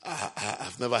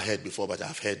I've never heard before, but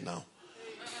I've heard now.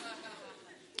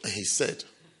 And he said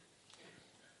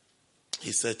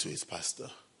to his pastor,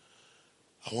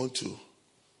 I want to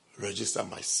register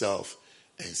myself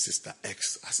and Sister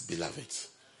X as beloved.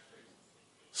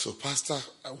 So pastor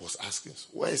was asking,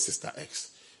 where is Sister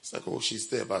X? It's like, oh, she's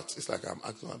there, but it's like I'm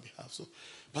acting on behalf. So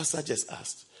pastor just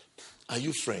asked, are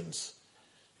you friends?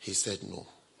 He said no.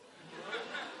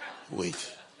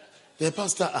 Wait. The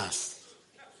pastor asked,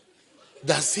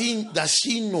 does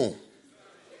she know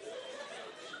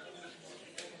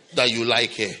that you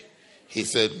like her? He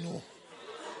said no.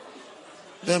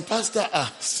 Then pastor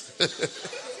asked,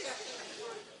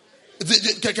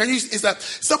 can you, is that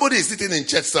somebody is sitting in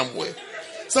church somewhere?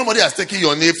 Somebody has taken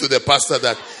your name to the pastor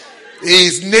that he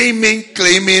is naming,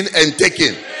 claiming, and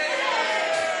taking.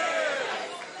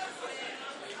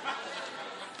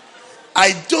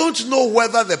 I don't know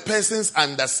whether the person's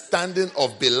understanding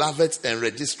of beloved and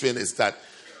registering is that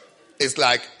it's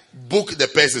like book the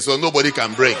person so nobody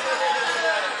can break.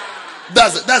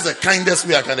 That's the kindest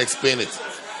way I can explain it.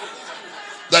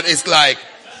 That it's like,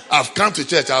 I've come to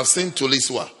church, I've seen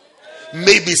Tuliswa.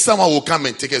 Maybe someone will come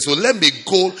and take it. So let me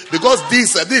go, because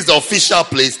this is the official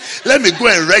place. Let me go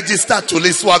and register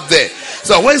Tuliswa there.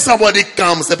 So when somebody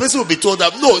comes, the person will be told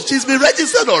that, no, she's been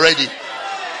registered already.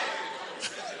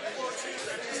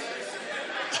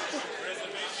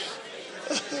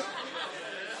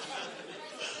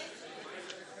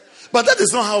 But that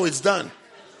is not how it's done.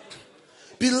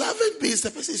 Beloved means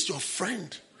the person is your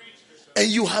friend. And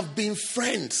you have been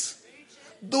friends.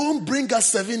 Don't bring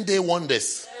us 7-day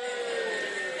wonders.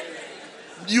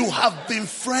 You have been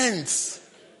friends.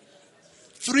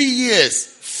 3 years,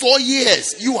 4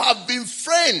 years. You have been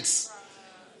friends.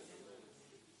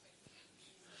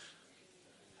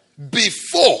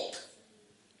 Before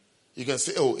you can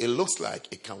say, oh, it looks like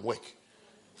it can work.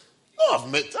 No, I've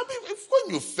met,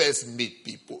 when you first meet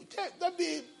people,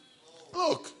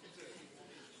 look.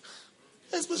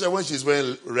 Especially when she's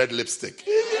wearing red lipstick.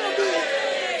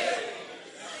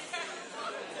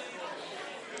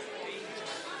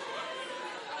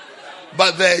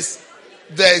 But there's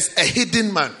a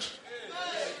hidden man.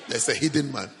 There's a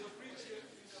hidden man.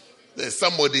 There's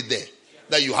somebody there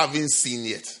that you haven't seen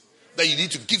yet. That you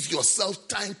need to give yourself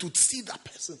time to see that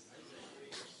person.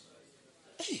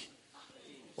 Hey.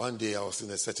 One day I was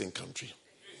in a certain country.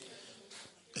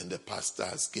 And the pastor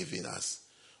has given us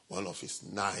one of his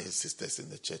 9 sisters in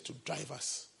the church to drive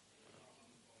us.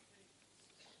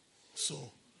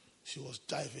 So she was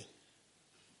driving.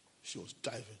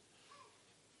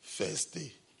 First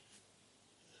day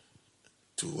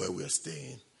to where we are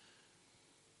staying.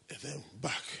 And then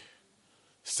back.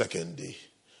 Second day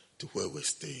to where we're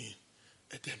staying.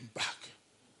 And then back.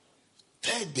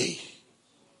 Third day.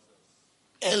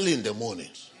 Early in the morning.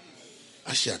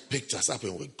 And she had picked us up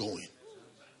and we're going.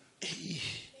 Hey.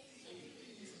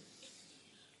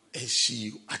 And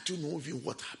I don't know even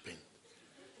what happened.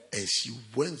 And she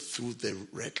went through the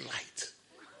red light.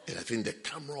 And I think the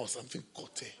camera or something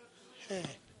caught her. Hey.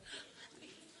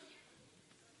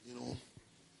 You know,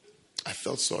 I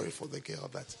felt sorry for the girl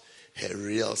that her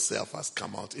real self has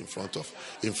come out in front of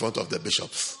the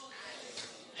bishops.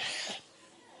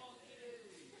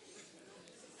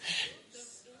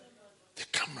 The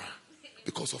camera,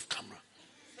 because of camera,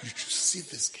 you should see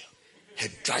this girl. Her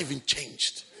driving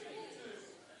changed.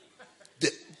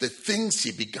 The things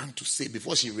she began to say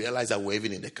before she realized that we're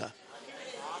even in the car.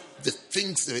 The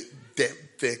things,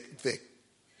 the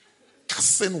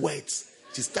cussing words.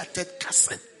 She started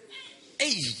cussing.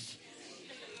 Hey!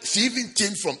 She even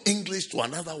changed from English to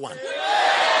another one.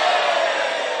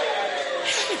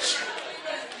 Hey.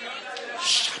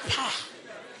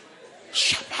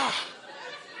 Shapa.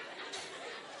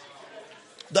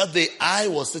 That day I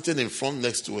was sitting in front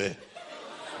next to her.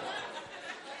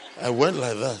 I went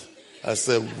like that. I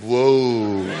said,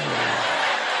 whoa.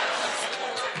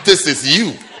 This is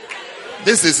you.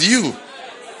 This is you.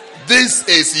 This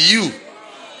is you.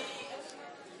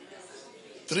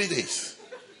 3 days.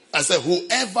 I said,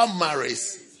 whoever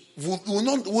marries will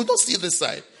not see this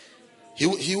side.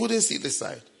 He wouldn't see this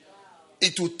side.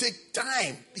 It will take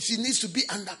time. She needs to be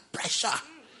under pressure.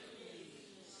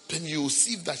 Then you will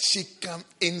see that she can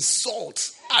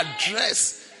insult,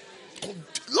 address.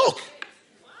 Look.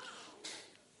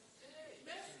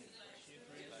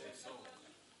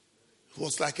 It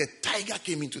was like a tiger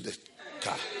came into the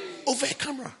car over a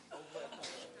camera.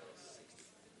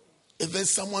 And then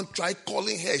someone tried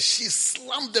calling her. She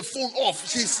slammed the phone off.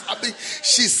 She slapped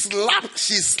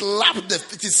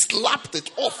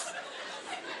it off.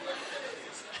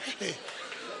 Hey.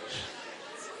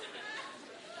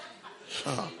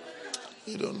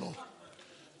 You don't know.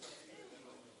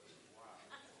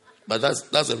 But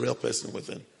that's a real person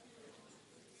within.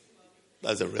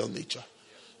 That's a real nature.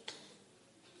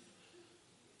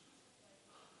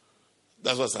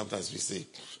 That's why sometimes we say,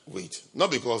 wait, not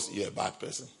because you're a bad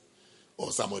person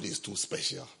or somebody is too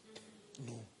special.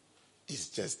 No. It's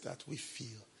just that we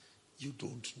feel you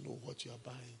don't know what you are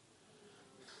buying.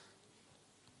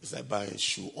 It's like buying a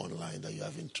shoe online that you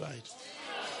haven't tried.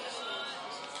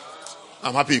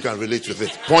 I'm happy you can relate with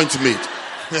it. Point made.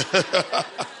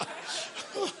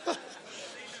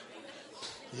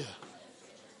 Yeah.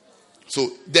 So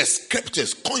the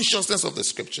scriptures, consciousness of the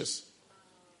scriptures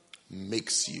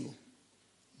makes you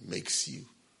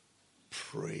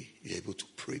pray. You're able to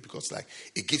pray because like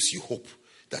it gives you hope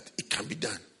that it can be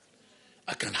done.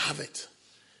 I can have it.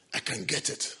 I can get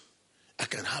it. I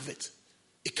can have it.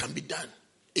 It can be done.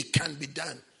 It can be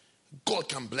done. God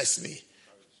can bless me.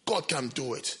 God can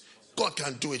do it. God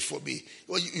can do it for me.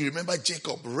 Well, you remember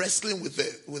Jacob wrestling with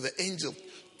the angel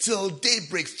till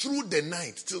daybreak, through the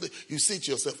night. You say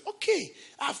to yourself, okay,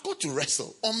 I've got to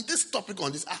wrestle on this topic,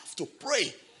 on this. I have to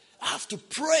pray. I have to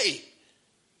pray.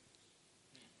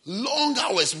 Long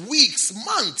hours, weeks,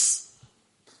 months.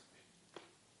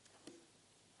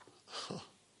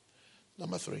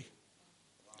 Number three.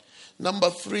 Number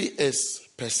three is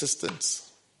persistence.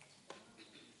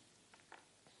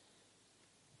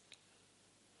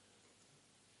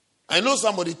 I know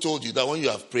somebody told you that when you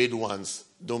have prayed once,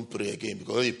 don't pray again.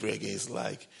 Because when you pray again, it's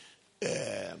like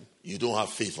you don't have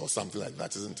faith or something like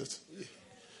that, isn't it?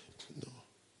 No,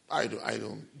 I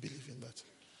don't believe in that.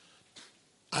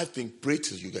 I think pray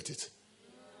till you get it.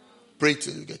 Pray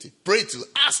till you get it. Pray till,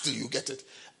 ask till you get it.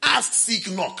 Ask,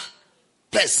 seek, knock.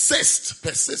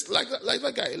 Persist. Like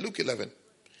that guy, Luke 11.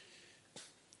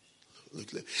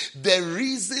 The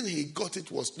reason he got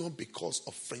it was not because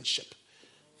of friendship.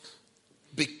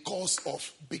 Because of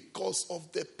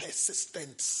the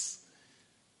persistence.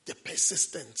 The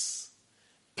persistence.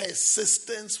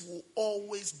 Persistence will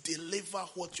always deliver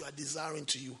what you are desiring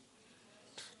to you.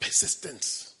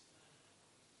 Persistence.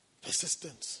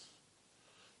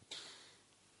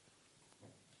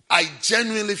 I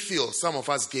genuinely feel some of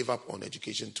us gave up on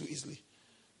education too easily.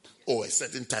 Or a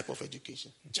certain type of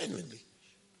education. Genuinely.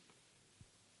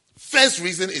 First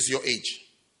reason is your age.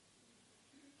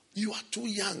 You are too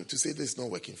young to say this is not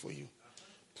working for you.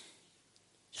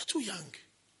 You're too young.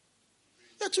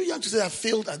 You're too young to say I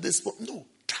failed at this point. No,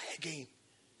 try again.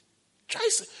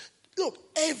 Look,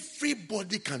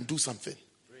 everybody can do something.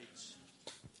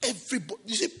 Everybody.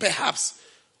 You see, perhaps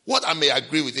what I may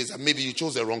agree with is that maybe you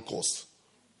chose the wrong course.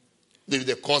 Maybe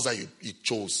the course that you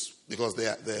chose because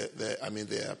their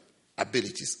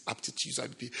abilities, aptitudes,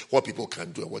 what people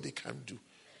can do and what they can't do.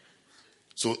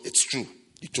 So it's true,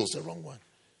 you chose the wrong one.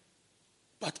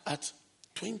 But at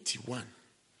 21,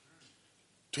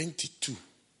 22,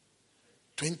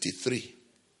 23,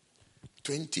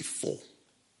 24,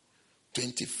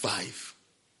 25,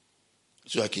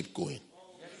 should I keep going?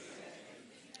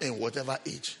 In whatever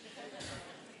age.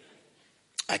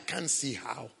 I can't see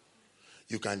how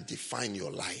you can define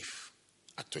your life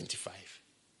at 25.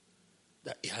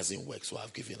 That it hasn't worked, so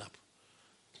I've given up.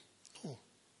 No.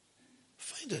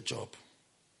 Find a job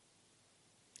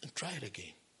and try it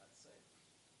again.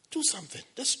 Do something.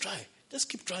 Just try. Just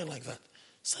keep trying like that.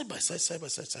 Side by side.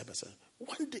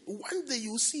 One day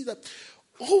you'll see that,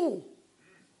 oh,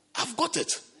 I've got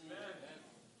it.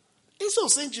 Instead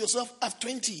of saying to yourself at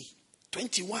 20,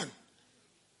 21,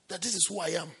 that this is who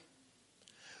I am.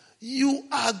 You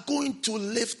are going to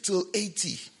live till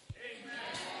 80.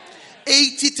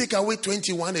 80 take away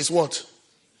 21 is what?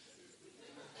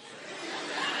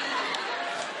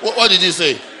 What did you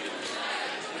say?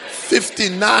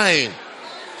 59.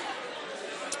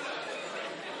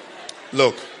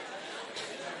 Look,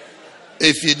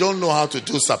 if you don't know how to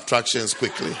do subtractions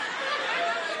quickly,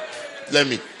 let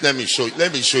me show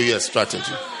you a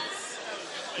strategy.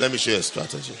 Let me show you a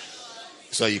strategy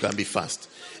so you can be fast.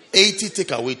 80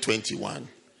 take away 21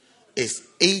 is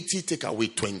 80 take away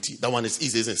 20. That one is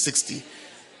easy, isn't it? 60.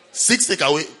 60 take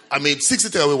away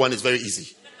 1 is very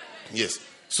easy. Yes.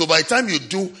 So by the time you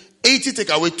do 80 take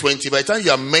away 20, by the time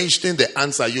you are mentioning the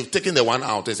answer, you've taken the one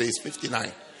out and say it's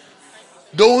 59.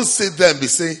 Don't sit there and be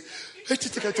saying 80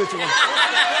 take away 21.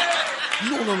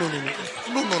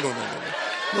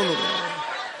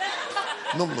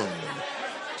 No.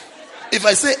 If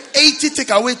I say 80 take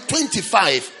away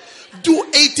 25, do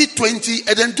 80-20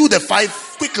 and then do the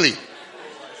 5 quickly.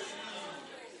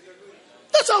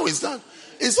 That's how it's done.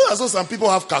 It's not as though some people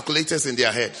have calculators in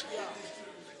their head.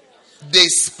 They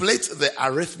split the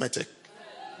arithmetic.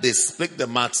 They split the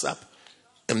maths up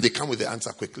and they come with the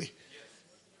answer quickly.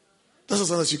 That's why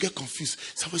sometimes you get confused.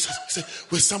 Somebody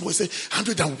say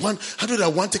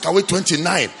 101 take away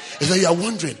 29. And then you are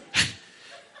wondering,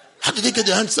 how did they get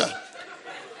the answer?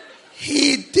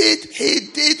 He did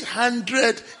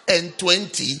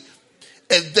 120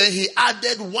 and then he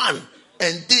added 1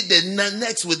 and did the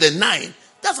next with the 9.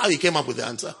 That's how he came up with the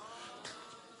answer.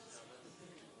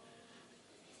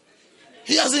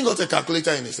 He hasn't got a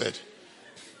calculator in his head.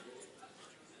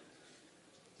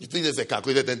 You think there's a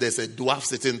calculator, then there's a dwarf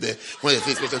sitting there. When the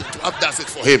dwarf does it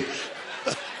for him.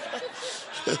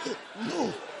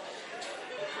 No.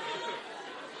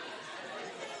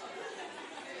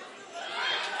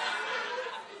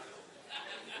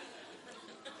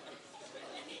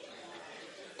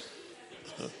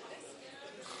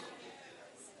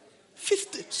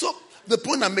 So the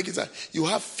point I'm making is that you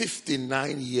have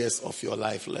 59 years of your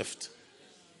life left.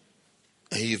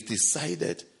 And you've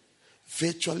decided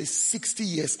virtually 60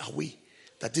 years away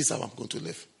that this is how I'm going to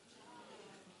live.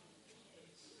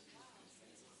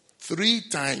 3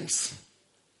 times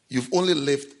you've only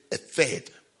lived a third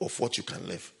of what you can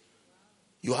live.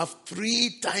 You have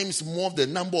 3 times more of the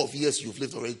number of years you've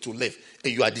lived already to live.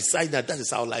 And you are deciding that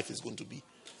is how life is going to be.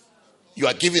 You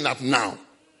are giving up now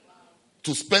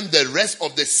to spend the rest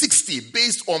of the 60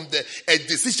 based on a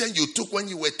decision you took when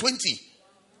you were 20.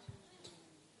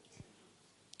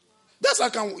 That's how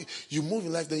come you move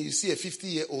in life, then you see a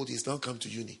 50-year-old, he's now come to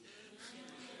uni.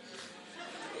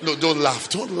 No, don't laugh.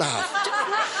 Don't laugh.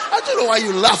 I don't know why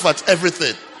you laugh at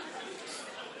everything.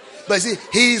 But see,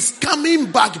 he's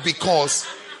coming back because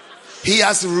he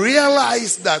has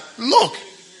realized that, look,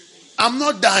 I'm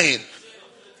not dying.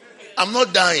 I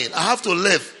have to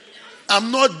live. I'm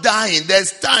not dying.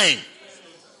 There's time.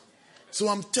 So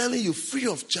I'm telling you, free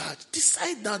of charge,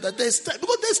 decide now that there's time.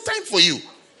 Because there's time for you.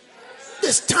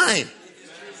 There's time.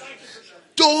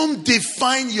 Don't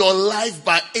define your life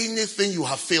by anything you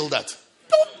have failed at.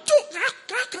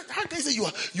 How can you say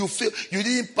you failed? You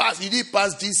didn't pass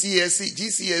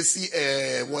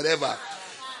GCSE, whatever.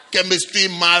 Chemistry,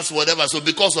 maths, whatever. So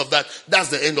because of that, that's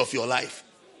the end of your life.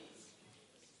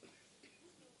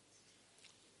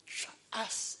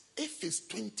 If it's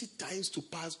 20 times to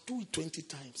pass, do it 20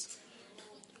 times.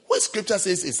 What scripture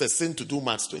says it's a sin to do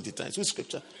maths 20 times? Which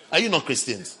scripture? Are you not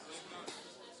Christians?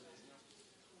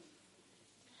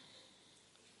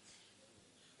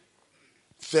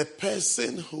 The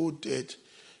person who did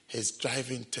his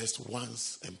driving test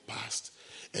once and passed,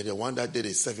 and the one that did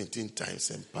it 17 times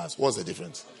and passed, what's the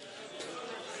difference?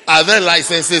 Are there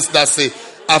licenses that say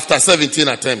after 17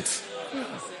 attempts?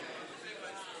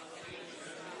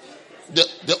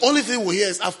 The only thing we hear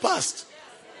is I've passed.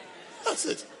 That's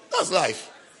it. That's life.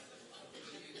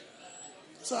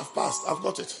 So I've passed. I've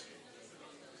got it.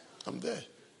 I'm there.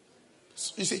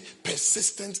 So you see,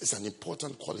 persistence is an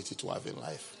important quality to have in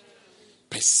life.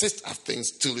 Persist at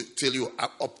things till you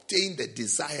obtain the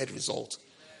desired result.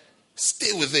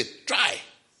 Stay with it. Try.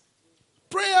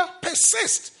 Prayer,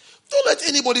 persist. Don't let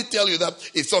anybody tell you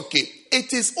that it's okay.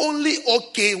 It is only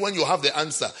okay when you have the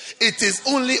answer. It is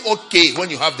only okay when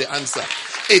you have the answer.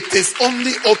 It is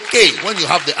only okay when you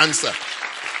have the answer.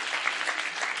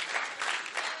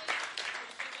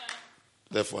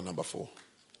 Therefore, number 4.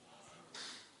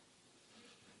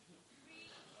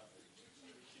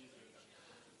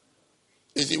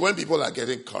 You see, when people are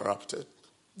getting corrupted,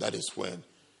 that is when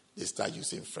they start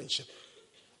using friendship.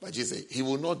 But Jesus said, he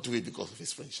will not do it because of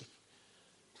his friendship.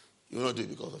 He will not do it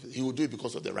because of it. He will do it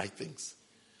because of the right things.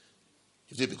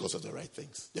 He will do it because of the right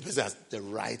things. The person has the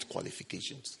right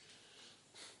qualifications.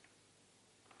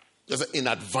 In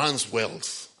advanced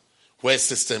worlds where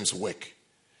systems work,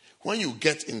 when you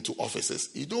get into offices,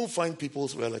 you don't find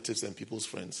people's relatives and people's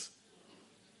friends.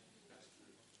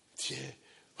 Yeah.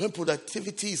 When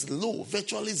productivity is low,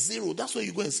 virtually zero, that's where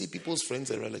you go and see people's friends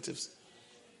and relatives.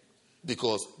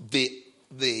 Because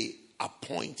they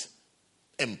appoint,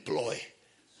 employ,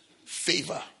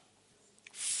 favor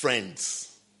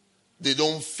friends. They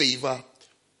don't favor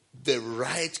the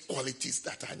right qualities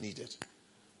that are needed.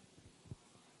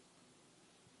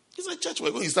 It's a church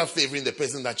where when you start favoring the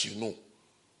person that you know,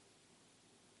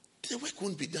 the work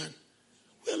won't be done.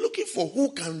 We're looking for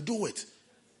who can do it.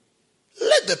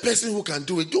 Let the person who can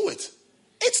do it do it.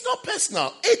 It's not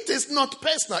personal. It is not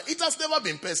personal. It has never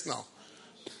been personal.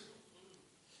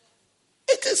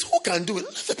 It is who can do it.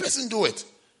 Let the person do it.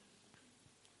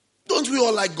 Don't we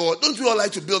all like God? Don't we all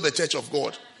like to build the church of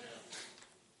God?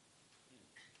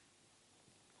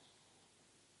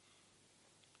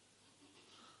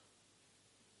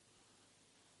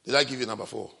 Did I give you number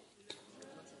 4?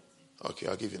 Okay,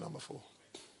 I'll give you number 4.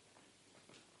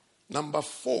 Number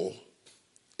 4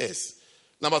 is,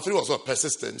 number 3 was what?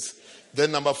 Persistence.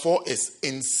 Then number 4 is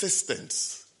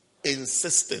insistence.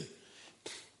 Insisting.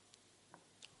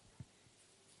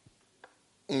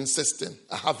 Insisting.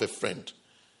 I have a friend.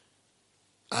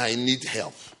 I need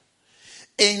help.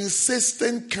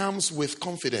 Insisting comes with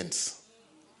confidence.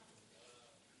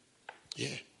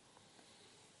 Yeah.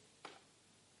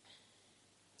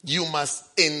 You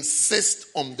must insist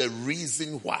on the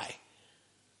reason why.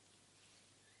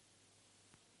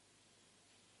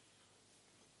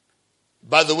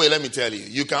 By the way, let me tell you,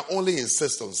 you can only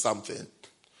insist on something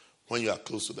when you are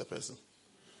close to the person.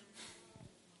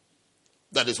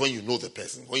 That is when you know the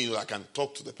person. When you know I can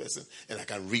talk to the person and I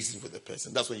can reason with the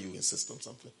person. That's when you insist on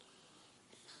something.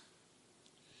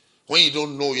 When you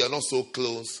don't know, you're not so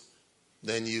close,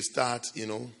 then you start,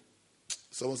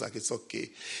 it's almost like it's okay.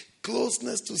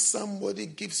 Closeness to somebody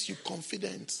gives you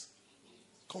confidence.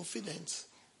 Confidence.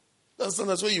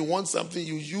 That's when you want something,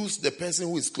 you use the person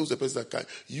who is close to the person that can.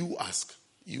 You ask.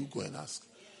 You go and ask.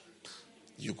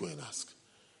 You go and ask.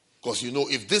 Because you know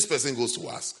if this person goes to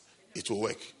ask, it will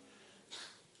work.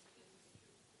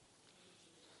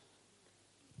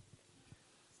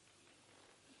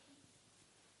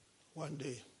 One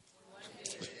day,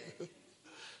 I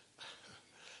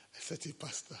said to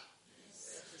pastor,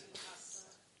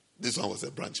 this one was a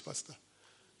branch pastor,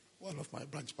 one of my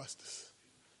branch pastors.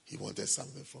 He wanted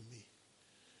something from me.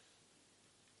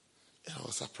 And I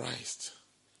was surprised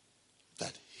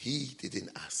that he didn't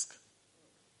ask.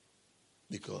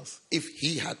 Because if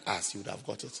he had asked, he would have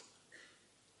got it.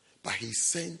 But he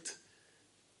sent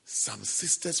some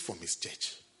sisters from his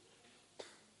church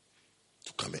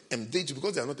to come and they,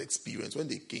 because they are not experienced, when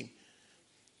they came,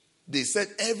 they said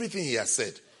everything he has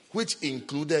said, which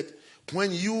included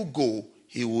when you go,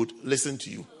 he would listen to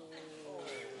you.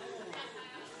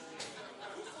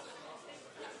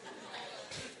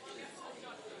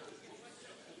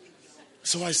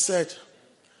 So I said,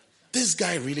 this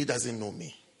guy really doesn't know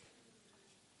me.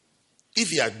 If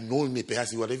he had known me,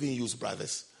 perhaps he would have even used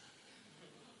brothers.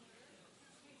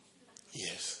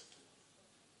 Yes.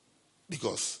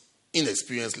 Because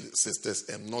inexperienced sisters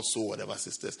and not so whatever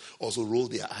sisters also roll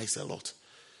their eyes a lot.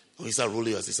 When you start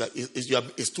rolling your eyes,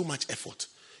 it's too much effort.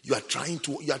 You are trying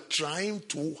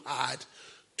too hard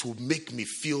to make me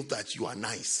feel that you are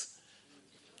nice.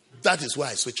 That is why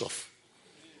I switch off.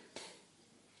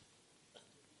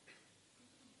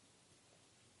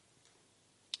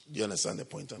 Do you understand the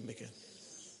point I'm making?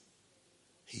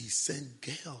 He sent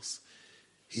girls.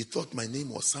 He thought my name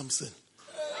was Samson.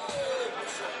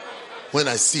 When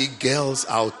I see girls,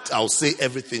 I'll say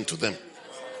everything to them.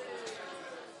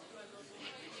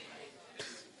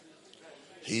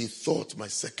 He thought my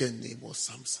second name was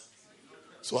Samson.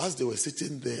 So as they were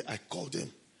sitting there, I called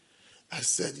him. I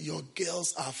said, your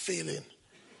girls are failing.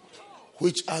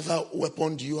 Which other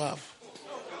weapon do you have?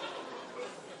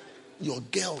 Your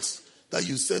girls that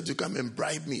you said to come and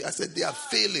bribe me. I said, they are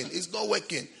failing. It's not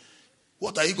working.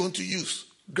 What are you going to use?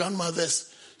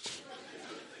 Grandmothers.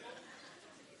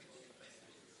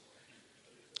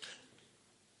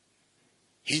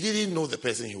 He didn't know the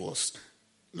person he was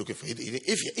looking for.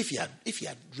 If he had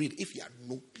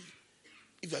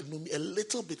known me a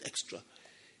little bit extra,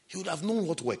 he would have known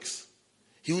what works.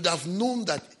 He would have known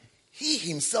that he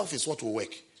himself is what will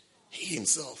work. He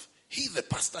himself, the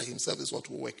pastor himself is what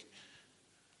will work.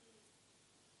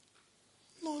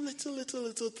 No, three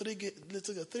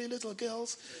little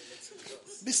girls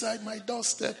beside my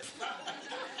doorstep,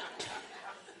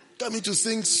 coming to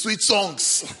sing sweet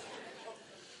songs.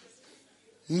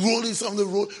 Rolling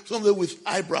something with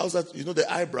eyebrows that,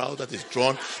 the eyebrow that is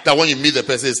drawn, that when you meet the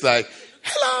person, it's like,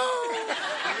 hello.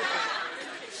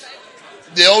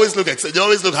 They always look excited. They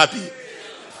always look happy.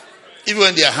 Even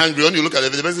when they are hungry, when you look at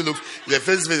them, the person looks, their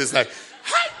face is like,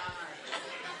 hi.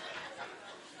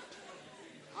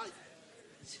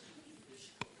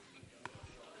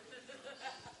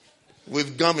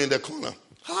 With gum in the corner.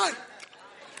 Hi.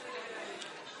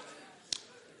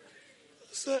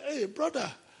 Say, hey,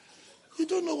 brother, you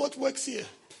don't know what works here.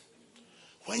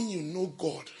 When you know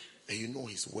God and you know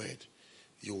His word,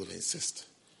 you will insist.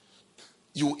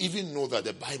 You even know that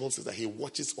the Bible says that he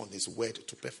watches on his word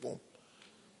to perform.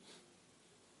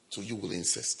 So you will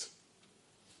insist.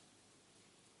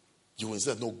 You will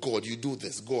insist, no, God, you do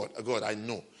this. God, I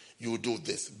know. You do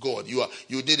this. God, you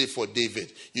did it for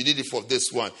David. You did it for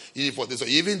this one. You did it for this one.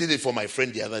 You even did it for my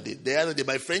friend the other day. The other day,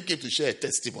 my friend came to share a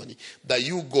testimony that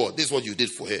you, God, this is what you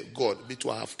did for her. God, me too,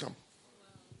 I have come.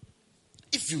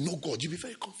 If you know God, you'll be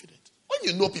very confident.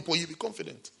 When you know people, you'll be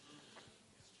confident.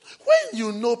 When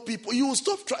you know people, you will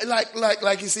stop trying.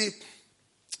 Like you see,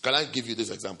 can I give you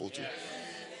this example too?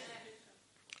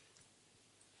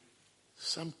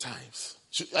 Sometimes.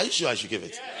 Are you sure I should give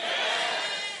it?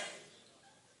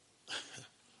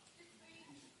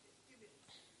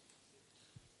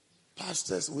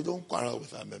 Pastors, we don't quarrel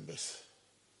with our members.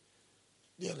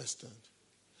 Do you understand?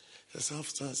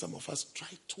 Sometimes some of us try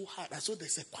too hard. That's why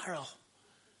there's a quarrel.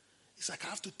 It's like I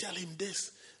have to tell him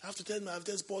this. I have to tell him I've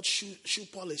just bought shoe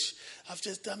polish. I've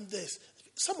just done this.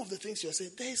 Some of the things you're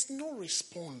saying, there's no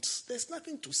response. There's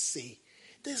nothing to say.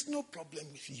 There's no problem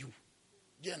with you.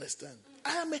 Do you understand?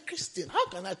 I am a Christian. How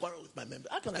can I quarrel with my member?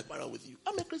 How can I quarrel with you?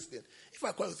 I'm a Christian. If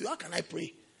I quarrel with you, how can I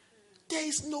pray? There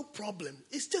is no problem.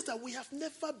 It's just that we have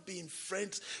never been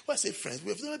friends. When I say friends, we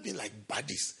have never been like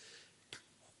buddies.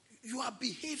 You are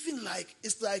behaving like,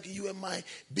 it's like you are my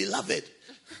beloved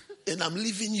and I'm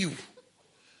leaving you.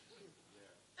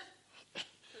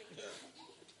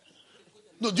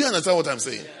 No, do you understand what I'm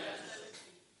saying?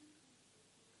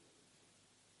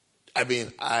 I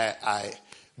mean, I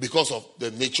because of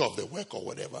the nature of the work or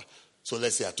whatever. So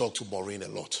let's say I talk to Maureen a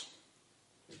lot.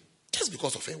 Just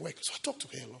because of her work. So I talk to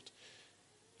her a lot.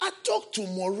 I talk to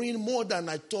Maureen more than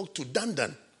I talk to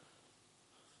Dandan.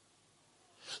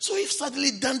 So if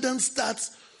suddenly Dandan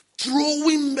starts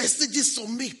throwing messages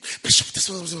on me, Bishop, this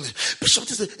one, Bishop,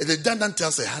 this one, and then Dandan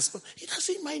tells her husband, he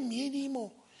doesn't mind me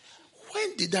anymore.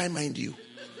 When did I mind you?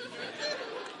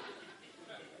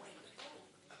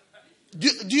 Do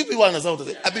you people understand what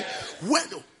I say? I mean,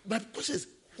 when? My question is,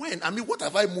 when? I mean, what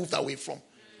have I moved away from?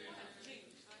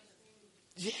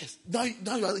 Yes. Now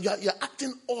you're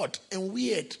acting odd and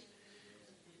weird.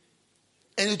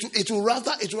 And it will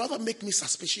rather make me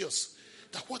suspicious.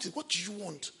 That what do you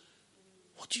want?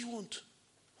 What do you want?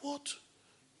 What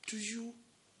do you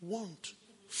want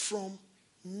from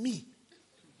me?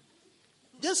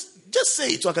 Just say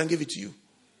it so I can give it to you.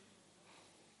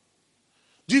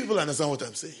 Do you people understand what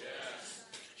I'm saying?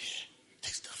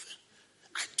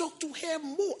 Talk to her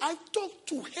more. I talk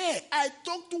to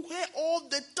her all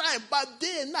the time. But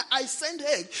then I send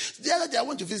her. The other day I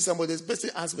went to visit somebody. This person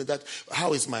asked me that,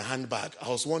 how is my handbag? I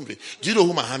was wondering, do you know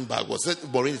who my handbag was?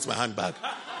 Maureen, it's my handbag.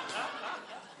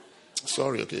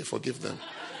 Sorry, okay, forgive them.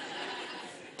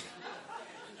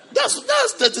 That's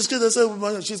the description. They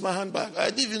said, she's my handbag.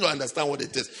 I didn't even understand what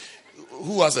it is.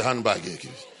 Who has a handbag?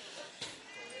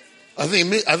 I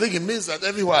think it means that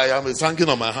everywhere I am is hanging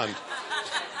on my hand.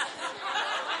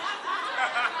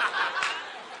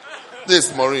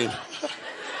 This Maureen. He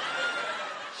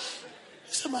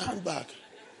said, my handbag.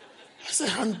 I said,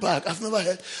 handbag. I've never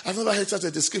heard such a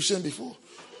description before.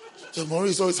 So Maureen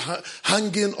is always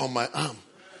hanging on my arm.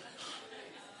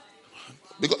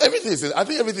 Because I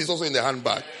think everything is also in the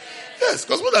handbag. Yes,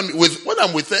 because when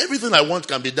I'm with her, everything I want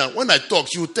can be done. When I talk,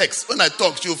 she will text. When I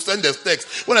talk, she will send a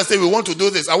text. When I say we want to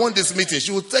do this, I want this meeting,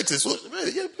 she will text it. So,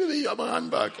 yeah, baby, you have a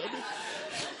handbag. I mean,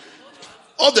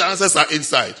 all the answers are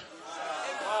inside.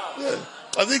 Yeah.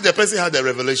 I think the person had a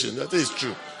revelation. That is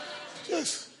true.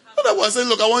 Yes. When I was saying,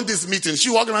 look, I want this meeting.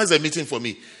 She organized a meeting for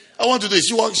me. I want to do this.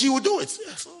 She will do it.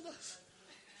 Yes. So that's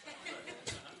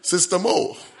Sister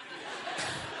Mo.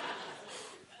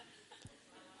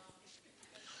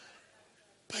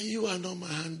 But you are not my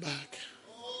handbag.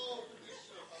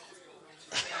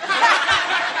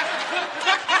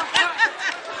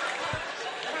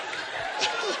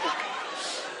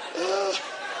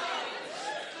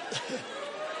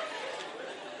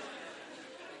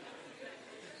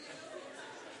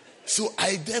 So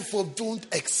I therefore don't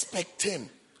expect him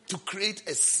to create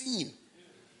a scene.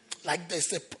 Like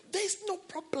there's no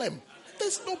problem.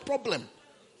 There's no problem.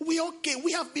 We're okay.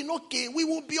 We have been okay. We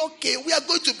will be okay. We are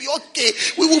going to be okay.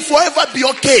 We will forever be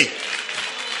okay.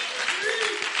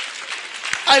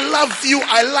 I love you.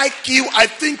 I like you. I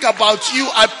think about you.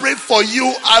 I pray for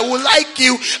you. I will like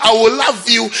you. I will love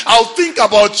you. I'll think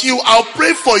about you. I'll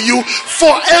pray for you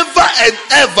forever and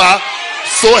ever.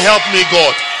 So help me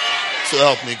God. So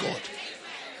help me God.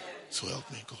 So help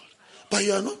me God. But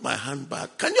you are not my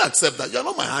handbag. Can you accept that? You are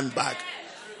not my handbag.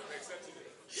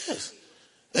 Yes.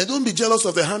 And don't be jealous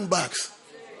of the handbags.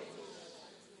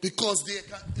 Because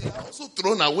they are also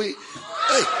thrown away.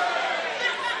 Hey.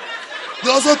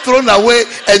 They're also thrown away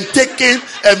and taken,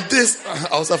 and this.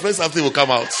 I was afraid something will come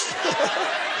out.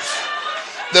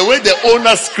 The way the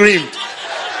owner screamed.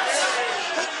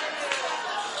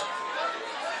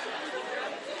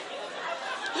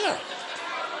 Yeah.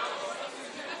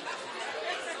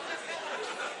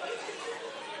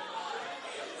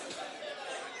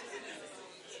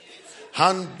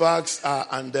 Handbags are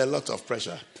under a lot of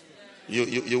pressure.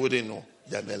 You wouldn't know.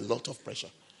 They're under a lot of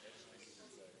pressure.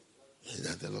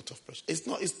 There's a lot of pressure.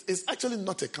 It's actually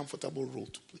not a comfortable role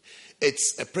to play.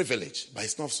 It's a privilege, but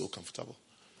it's not so comfortable.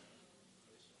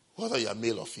 Whether you are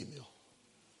male or female.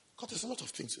 God, there's a lot of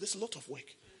things. There's a lot of work.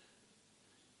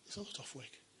 There's a lot of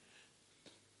work.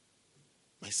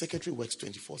 My secretary works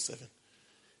 24/7.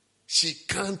 She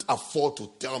can't afford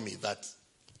to tell me that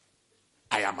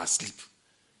I am asleep.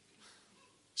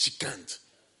 She can't.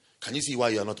 Can you see why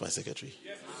you are not my secretary?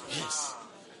 Yes.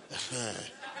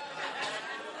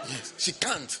 Yes. She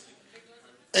can't.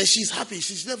 And she's happy.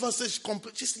 She's never said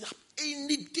she's happy.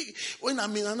 Any day when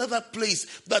I'm in another place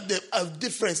that the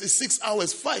difference is 6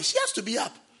 hours, 5. She has to be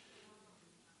up.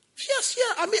 Yes,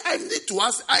 yeah. I mean, I need to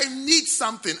ask. I need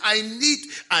something. I need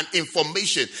an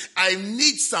information. I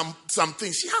need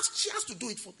something. She has to do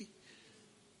it for me.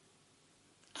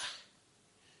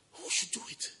 Who should do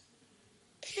it?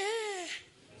 Yeah.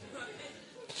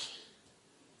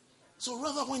 So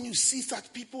rather, when you see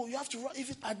such people, you have to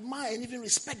even admire and even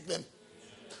respect them.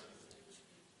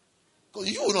 Because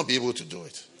you will not be able to do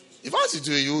it. If I ask you to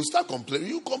do it, you will start complaining.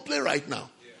 You complain right now.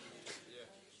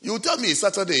 You will tell me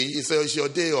Saturday it's your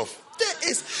day off. There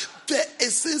is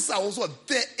since I was what?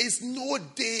 There is no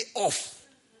day off.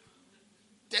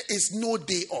 There is no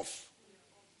day off.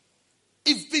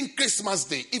 Even Christmas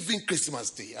Day,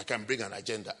 I can bring an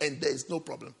agenda and there is no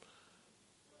problem.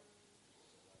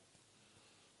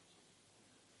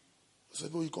 So,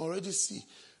 but you can already see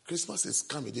Christmas is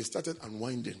coming. They started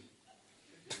unwinding.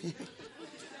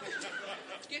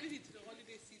 Getting into the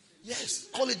holiday season. Yes,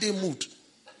 holiday mood.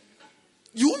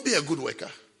 You won't be a good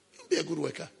worker. You'll be a good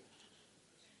worker.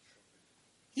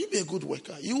 You'll be a good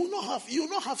worker. You will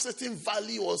not have certain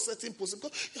value or certain position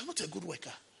because you're not a good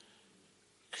worker.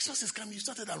 Christmas is coming. You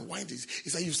started unwinding.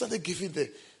 It's like you started giving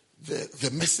the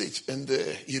message and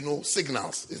the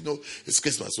signals. It's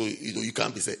Christmas, so you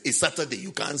can't be saying it's Saturday.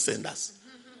 You can't send us.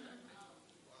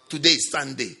 Today is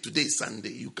Sunday.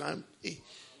 You can't.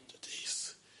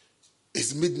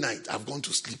 It's midnight. I've gone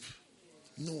to sleep.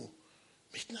 No,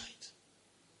 midnight.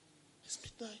 It's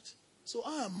midnight. So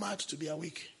I am mad to be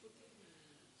awake.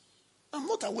 I'm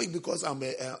not awake because I'm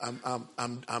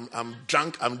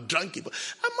drunk. I'm drunky, but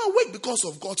I'm awake because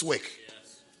of God's work.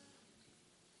 Yes.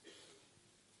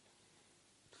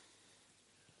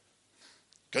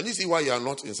 Can you see why you are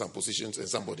not in some positions and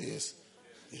somebody is?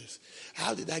 Yes.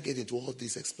 How did I get into all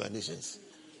these explanations?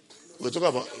 We're talking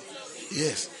about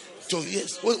yes. So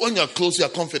yes, when you are close, you are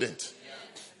confident,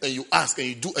 and you ask and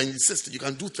you do and insist. You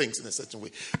can do things in a certain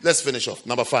way. Let's finish off.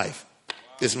 Number 5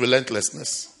 is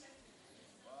relentlessness.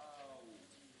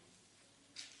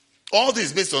 All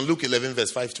this based on Luke 11,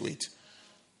 verse 5 to 8.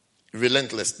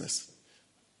 Relentlessness.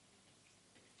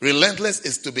 Relentless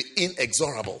is to be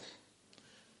inexorable.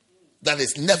 That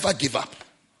is, never give up.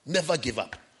 Never give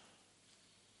up.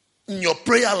 In your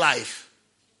prayer life,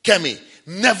 Kemi,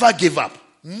 never give up.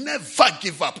 Never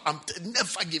give up.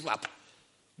 Never give up.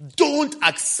 Don't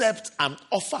accept an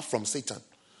offer from Satan.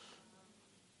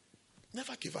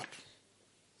 Never give up.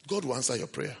 God will answer your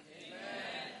prayer. Amen.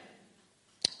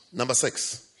 Number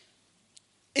 6.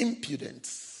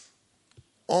 Impudence.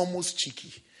 Almost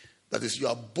cheeky. That is, you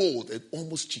are bold and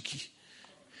almost cheeky.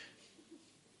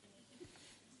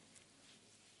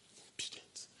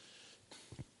 Impudence.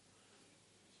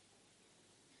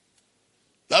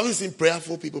 You haven't seen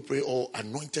prayerful people pray or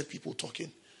anointed people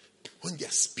talking. When they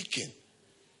are speaking,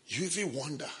 you even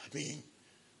wonder.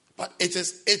 But it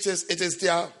is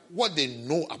their what they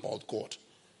know about God.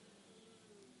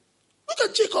 Look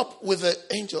at Jacob with the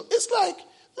angel. It's like,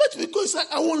 let me go. It's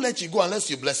like, I won't let you go unless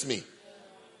you bless me.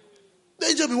 The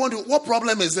angel be wondering, what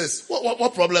problem is this?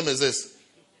 What problem is this?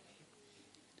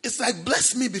 It's like,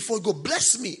 bless me before you go.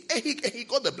 Bless me. And he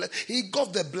got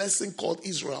the blessing called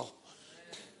Israel.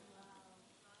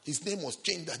 His name was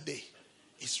changed that day.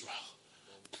 Israel.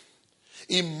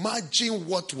 Imagine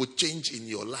what would change in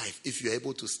your life if you're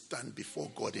able to stand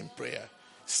before God in prayer.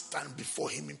 Stand before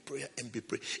him in prayer and be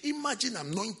praying. Imagine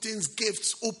anointings,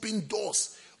 gifts, open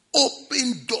doors.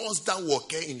 Open doors that will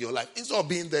occur in your life. Instead of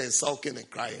being there and sulking and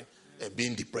crying and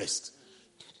being depressed.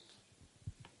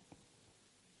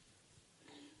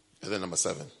 And then number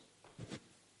 7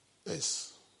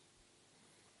 is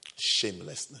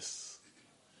shamelessness.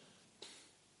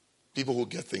 People who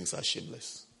get things are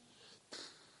shameless.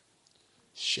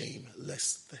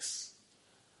 Shamelessness.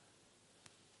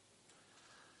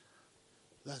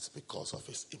 That's because of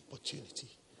his importunity.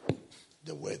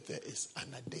 The word there is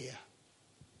anadeia.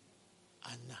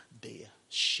 Anadeia.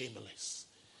 Shameless.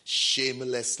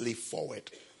 Shamelessly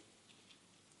forward.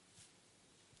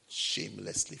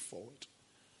 Shamelessly forward.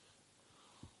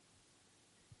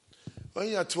 When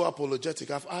you are too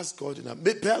apologetic, I've asked God,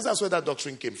 perhaps that's where that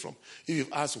doctrine came from. If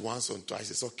you've asked once or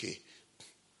twice, it's okay.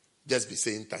 Just be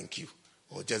saying thank you.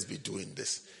 Or just be doing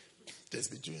this.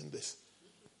 Just be doing this.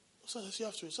 Sometimes you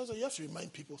have to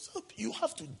remind people. You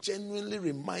have to genuinely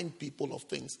remind people of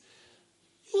things.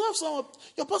 You have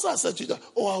your pastor has said to you that,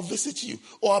 I'll visit you,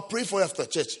 or I'll pray for you after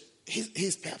church.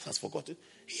 He perhaps has forgotten.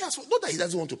 Not that he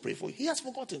doesn't want to pray for you. He has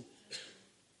forgotten.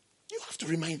 You have to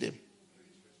remind him.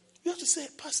 You have to say,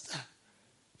 Pastor,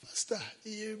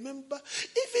 you remember?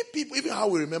 Even how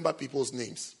we remember people's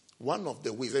names. One of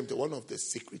the ways, one of the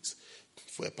secrets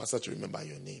for a pastor to remember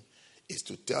your name is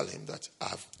to tell him that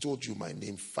I've told you my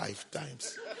name 5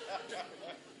 times.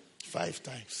 5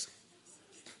 times.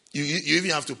 You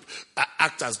even have to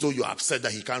act as though you're upset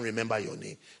that he can't remember your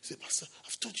name. Say, Pastor,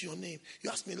 I've told you your name. You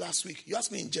asked me last week. You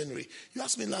asked me in January. You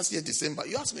asked me last year, December.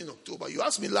 You asked me in October. You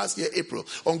asked me last year, April.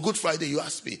 On Good Friday, you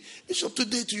asked me. Bishop,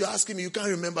 today you're asking me, you can't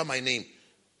remember my name.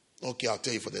 Okay, I'll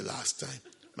tell you for the last time.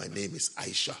 My name is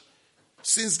Aisha.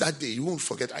 Since that day, you won't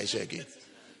forget Aisha again.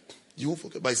 You won't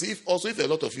forget. But see, if a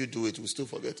lot of you do it, we'll still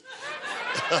forget.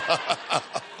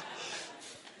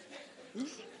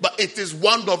 But it is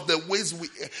one of the ways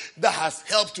that has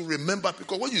helped to remember.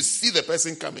 Because when you see the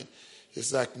person coming,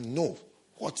 it's like, no,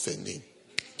 what's her name?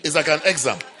 It's like an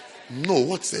exam. No,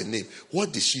 what's her name?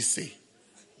 What did she say?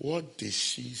 What did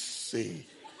she say?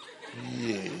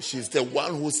 Yeah, she's the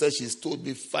one who said she's told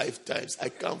me 5 times. I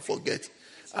can't forget.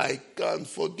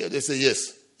 They say,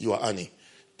 yes, you are Annie.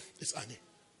 It's Annie.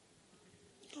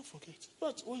 You can't forget.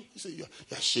 But when you say you're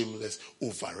shameless,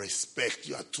 over respect,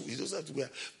 you don't have to be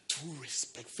too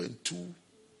respectful and too.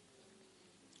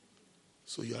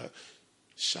 So you are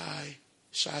shy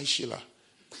Sheila.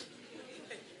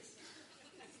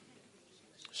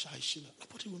 Shy Sheila.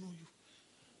 Nobody will know you.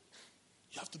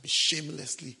 You have to be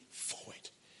shamelessly forward.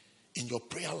 In your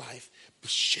prayer life, be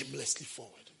shamelessly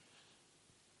forward.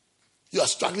 You are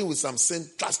struggling with some sin,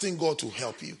 trusting God to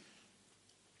help you.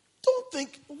 Don't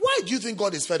think, why do you think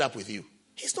God is fed up with you?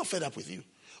 He's not fed up with you.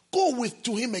 Go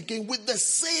to him again with the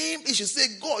same issue.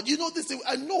 Say, God, you know this thing.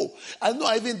 I know.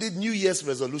 I even did New Year's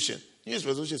resolution. New Year's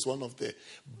resolution is one of the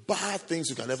bad things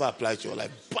you can ever apply to your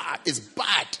life. Bad. It's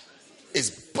bad. It's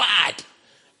bad.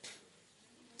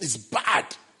 It's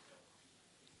bad.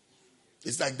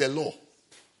 It's like the law.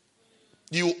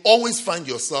 You always find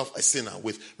yourself a sinner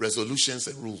with resolutions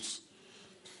and rules.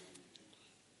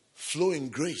 Flow in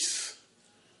grace.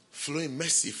 Flow in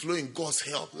mercy. Flow in God's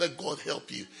help. Let God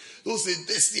help you. Don't say,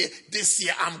 this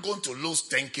year I'm going to lose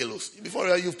 10 kilos.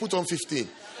 Before you've put on 15.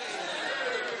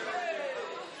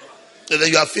 And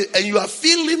then you are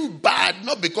feeling bad,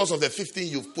 not because of the 15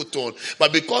 you've put on,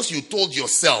 but because you told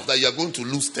yourself that you are going to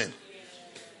lose 10.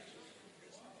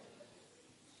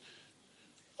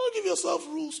 Don't give yourself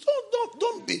rules.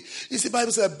 Don't be. You see, the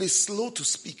Bible says, be slow to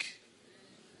speak.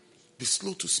 Be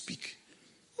slow to speak.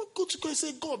 Don't go to God and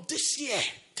say, God, this year,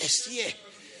 God,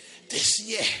 this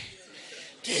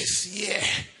year,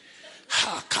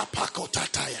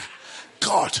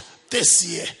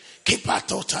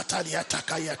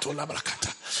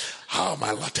 oh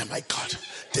my Lord and my God,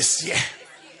 this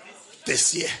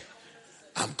year,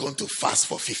 I'm going to fast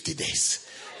for 50 days.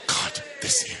 God,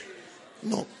 this year.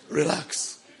 No,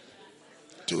 relax.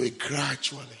 Do it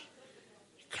gradually.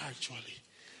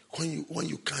 When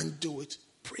you can't do it,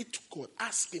 pray to God.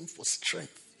 Ask him for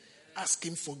strength. Ask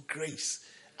him for grace.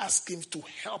 Ask him to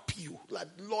help you. Like,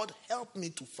 Lord, help me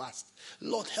to fast.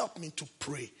 Lord, help me to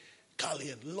pray.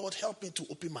 Carlian, Lord, help me to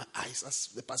open my eyes as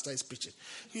the pastor is preaching.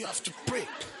 You have to pray.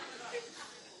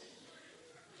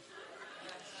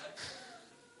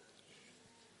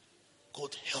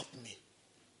 God, help me.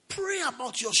 Pray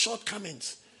about your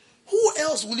shortcomings. Who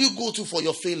else will you go to for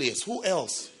your failures? Who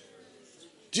else?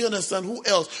 Do you understand? Who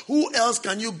else? Who else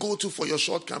can you go to for your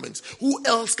shortcomings? Who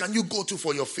else can you go to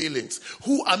for your failings?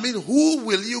 Who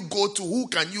will you go to? Who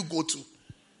can you go to?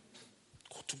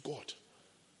 Go to God.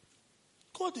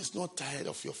 God is not tired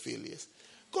of your failures.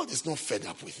 God is not fed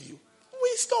up with you.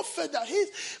 He's not fed up.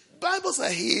 Bible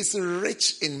says he is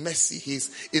rich in mercy.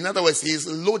 In other words, he is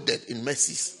loaded in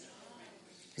mercies.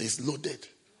 He is loaded.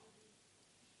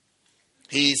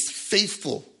 He is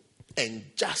faithful and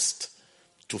just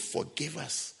to forgive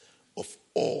us of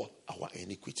all our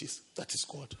iniquities. That is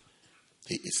God.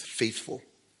 He is faithful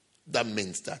that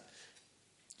means that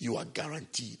you are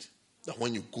guaranteed that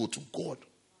when you go to God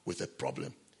with a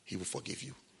problem, He will forgive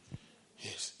you.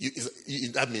 Yes.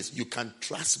 That means you can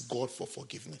trust God for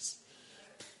forgiveness.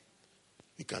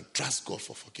 You can trust God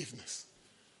for forgiveness.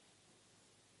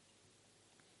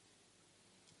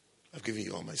 I've given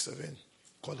you all my 7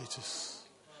 qualities.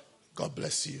 God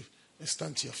bless you. And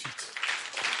stand to your feet.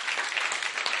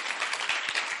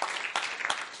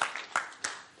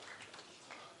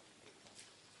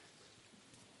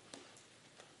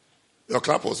 Your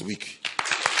clap was weak.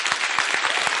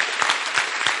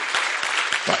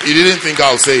 But you didn't think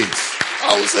I'll say it.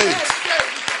 I will say it.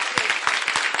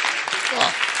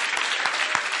 Ah.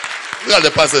 Look at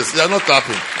the pastors. They are not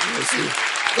clapping. You see?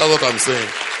 That's what I'm saying.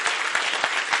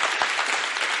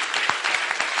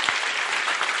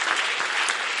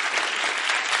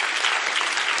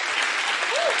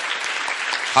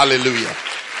 Hallelujah.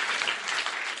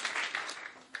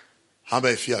 How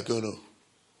many of you are going to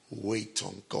wait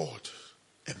on God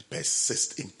and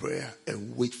persist in prayer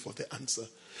and wait for the answer?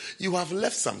 You have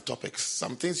left some topics,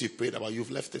 some things you prayed about,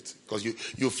 you've left it because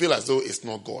you feel as though it's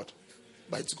not God,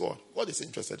 but it's God. God is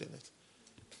interested in it.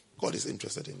 God is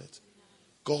interested in it.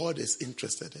 God is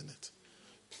interested in it.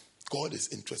 God is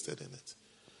interested in it.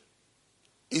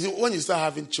 Is it when you start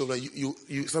having children,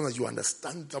 you sometimes you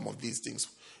understand some of these things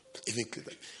even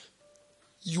clearly.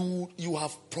 You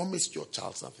have promised your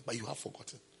child something, but you have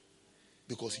forgotten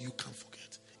because you can't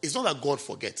forget. It's not that God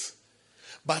forgets,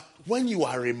 but when you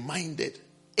are reminded,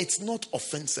 it's not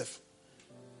offensive.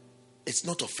 It's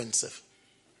not offensive.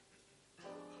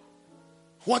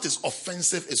 What is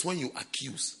offensive is when you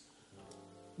accuse,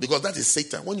 because that is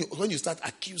Satan. When you start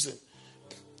accusing,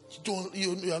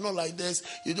 you are not like this.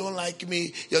 You don't like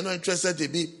me. You're not interested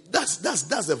in me. That's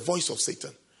the voice of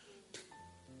Satan.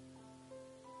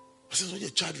 So when your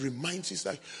child reminds you, it's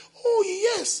like, oh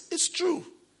yes, it's true.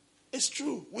 It's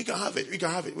true. We can have it. We can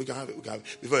have it. We can have it. We can have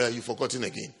it. Before you've forgotten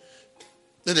again.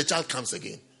 Then the child comes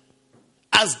again.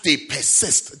 As they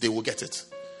persist, they will get it.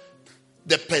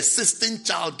 The persisting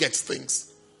child gets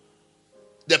things.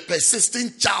 The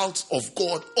persisting child of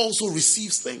God also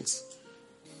receives things.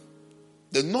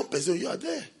 The non-persistent, you are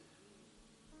there.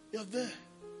 You are there.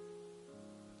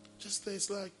 Just there. It's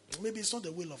like, maybe it's not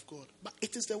the will of God, but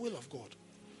it is the will of God.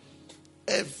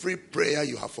 Every prayer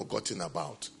you have forgotten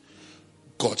about,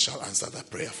 God shall answer that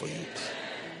prayer for you.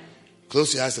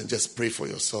 Close your eyes and just pray for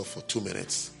yourself for 2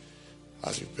 minutes.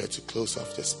 As we prepare to close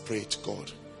off, just pray to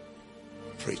God.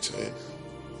 Pray to Him.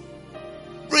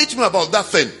 Pray to Him about that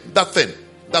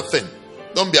thing.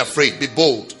 Don't be afraid. Be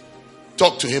bold.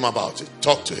 Talk to Him about it.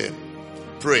 Talk to Him.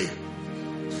 Pray.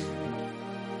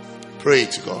 Pray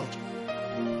to God.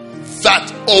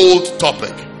 That old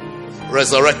topic,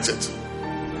 resurrect it.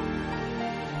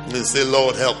 And say,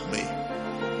 Lord, help me.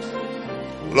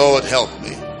 Lord, help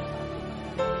me.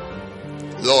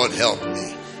 Lord, help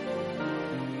me.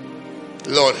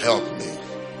 Lord, help me.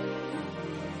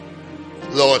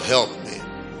 Lord, help me.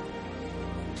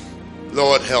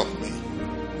 Lord, help me.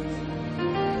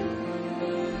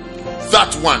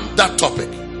 That one, that topic,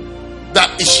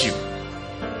 that issue.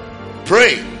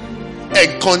 Pray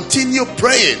and continue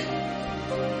praying.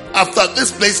 After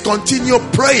this place, continue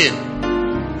praying.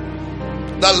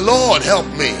 The Lord, help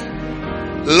me.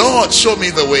 Lord, show me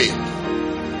the way.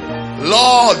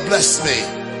 Lord, bless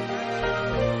me.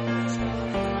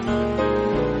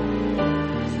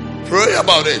 Pray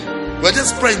about it. We're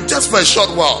just praying just for a short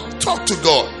while. Talk to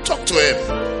God. Talk to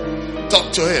Him.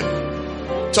 Talk to Him.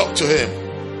 Talk to Him.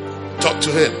 Talk to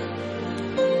Him.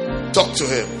 Talk to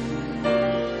Him.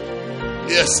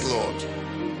 Yes, Lord.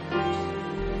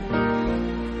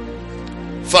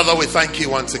 Father, we thank you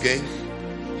once again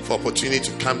for opportunity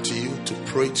to come to you, to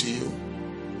pray to you.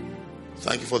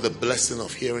 Thank you for the blessing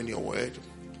of hearing your word.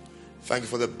 Thank you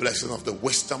for the blessing of the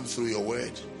wisdom through your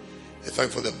word. And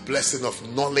thank you for the blessing of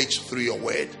knowledge through your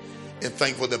word. And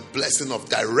thank you for the blessing of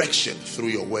direction through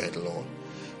your word, Lord.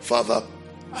 Father,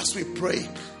 as we pray,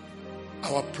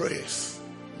 our prayers,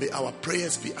 may our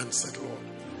prayers be answered, Lord.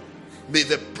 May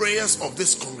the prayers of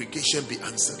this congregation be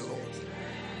answered, Lord.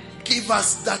 Give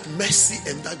us that mercy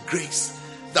and that grace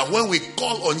that when we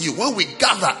call on you, when we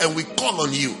gather and we call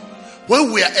on you,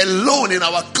 when we are alone in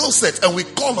our closet and we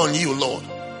call on you, Lord,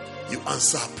 you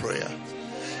answer our prayer.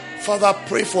 Father, I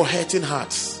pray for hurting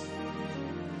hearts,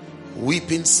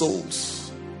 weeping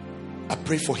souls. I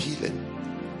pray for healing.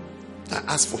 I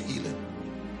ask for healing.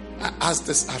 I ask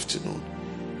this afternoon,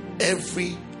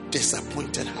 every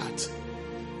disappointed heart,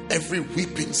 every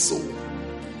weeping soul,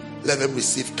 let them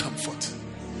receive comfort.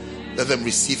 Let them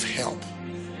receive help.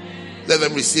 Let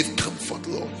them receive comfort,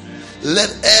 Lord. Let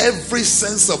every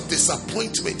sense of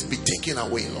disappointment be taken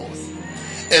away, Lord.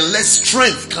 And let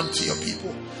strength come to your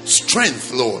people.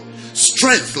 Strength, Lord.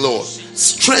 Strength, Lord.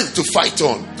 Strength to fight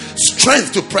on.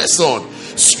 Strength to press on.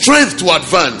 Strength to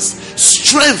advance.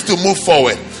 Strength to move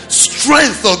forward.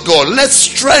 Strength, oh God. Let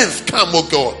strength come, oh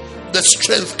God. Let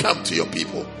strength come to your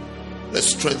people. Let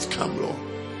strength come, Lord.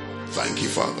 Thank you,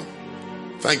 Father.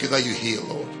 Thank you that you heal,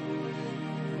 Lord.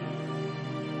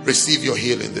 Receive your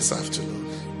healing this afternoon.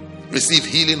 Receive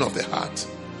healing of the heart.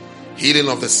 Healing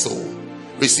of the soul.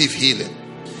 Receive healing.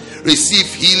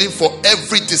 Receive healing for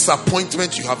every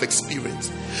disappointment you have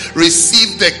experienced.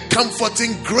 Receive the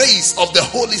comforting grace of the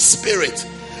Holy Spirit.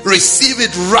 Receive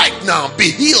it right now.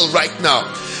 Be healed right now.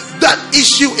 That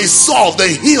issue is solved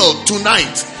and healed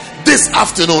tonight. This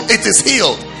afternoon, it is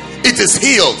healed. It is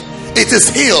healed. It is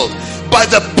healed. By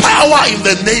the power in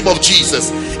the name of Jesus.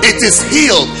 It is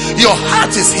healed. Your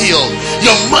heart is healed.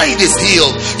 Your mind is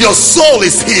healed. Your soul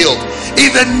is healed.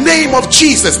 In the name of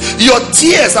Jesus, your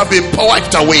tears have been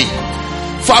wiped away.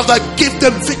 Father, give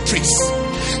them victories.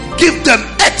 Give them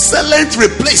excellent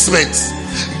replacements.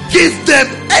 Give them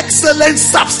excellent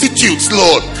substitutes,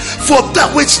 Lord, for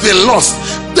that which they lost,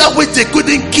 that which they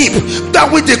couldn't keep, that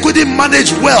which they couldn't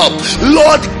manage well.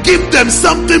 Lord, give them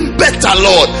something better,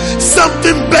 Lord.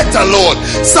 Something better, Lord.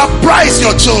 Surprise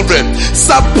your children.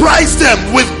 Surprise them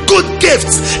with good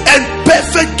gifts and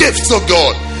perfect gifts, oh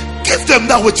God. Give them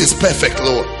that which is perfect,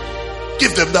 Lord.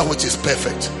 Give them that which is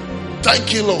perfect.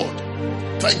 Thank you, Lord.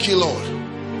 Thank you, Lord,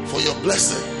 for your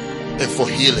blessing and for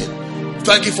healing.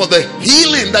 Thank you for the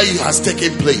healing that has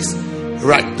taken place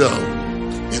right now.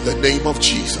 In the name of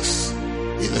Jesus.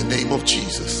 In the name of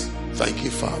Jesus. Thank you,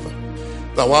 Father.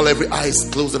 That while every eye is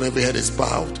closed and every head is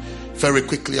bowed, very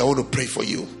quickly I want to pray for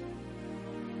you.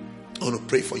 I want to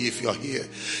pray for you if you are here.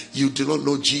 You do not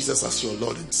know Jesus as your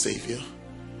Lord and Savior.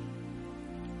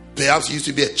 Perhaps you used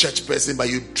to be a church person, but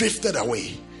you drifted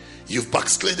away. You've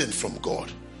backslidden from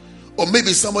God. Or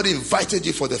maybe somebody invited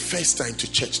you for the first time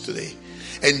to church today.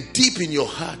 And deep in your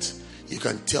heart, you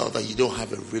can tell that you don't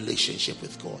have a relationship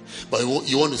with God. But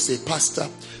you want to say, Pastor,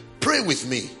 pray with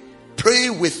me. Pray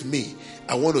with me.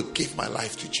 I want to give my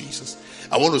life to Jesus.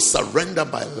 I want to surrender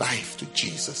my life to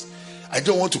Jesus. I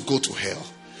don't want to go to hell.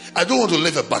 I don't want to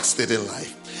live a backslidden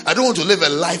life. I don't want to live a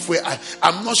life where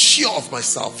I'm not sure of my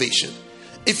salvation.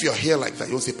 If you're here like that,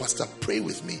 you want to say, Pastor, pray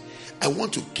with me. I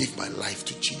want to give my life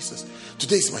to Jesus.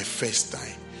 Today is my first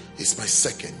time. It's my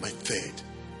second, my third.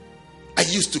 I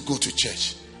used to go to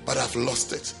church, but I've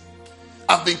lost it.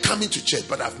 I've been coming to church,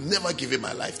 but I've never given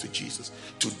my life to Jesus.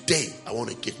 Today, I want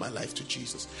to give my life to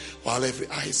Jesus. While every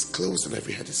eye is closed and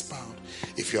every head is bowed.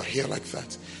 If you're here like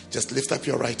that, just lift up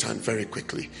your right hand very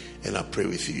quickly and I'll pray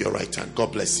with you. Your right hand.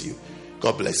 God bless you.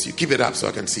 God bless you. Keep it up so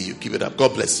I can see you. Keep it up.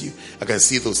 God bless you. I can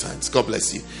see those hands. God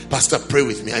bless you. Pastor, pray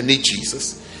with me. I need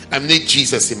Jesus. I need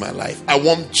Jesus in my life. I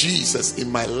want Jesus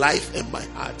in my life and my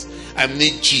heart. I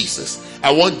need Jesus.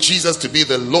 I want Jesus to be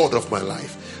the Lord of my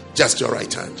life. Just your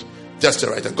right hand. Just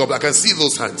your right hand. God bless. I can see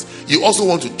those hands. You also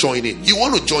want to join in. You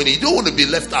want to join in. You don't want to be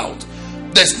left out.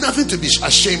 There's nothing to be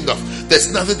ashamed of.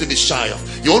 There's nothing to be shy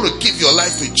of. You want to give your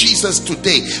life to Jesus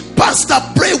today. Pastor,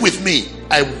 pray with me.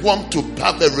 I want to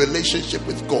have a relationship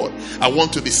with God. I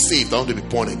want to be saved. I want to be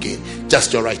born again.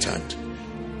 Just your right hand.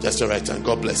 Just your right hand.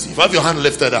 God bless you. If you have your hand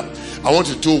lifted up, I want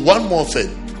you to do one more thing.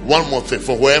 One more thing.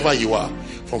 For wherever you are.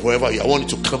 From wherever you are. I want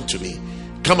you to come to me.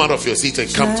 Come out of your seat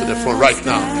and come to the front right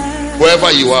now.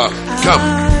 Wherever you are. Come.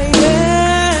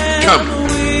 Come.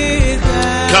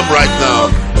 Come right now.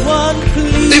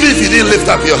 Even if you didn't lift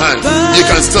up your hand, you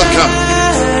can still come.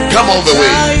 Come all the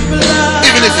way.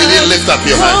 Even if you didn't lift up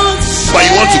your hand, but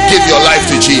you want to give your life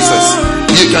to Jesus,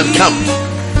 you can come.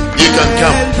 You can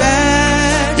come.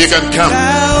 You can come.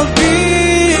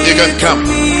 You can come.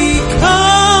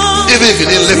 Even if you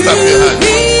didn't lift up your hand,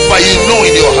 but you know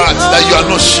in your heart that you are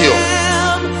not sure.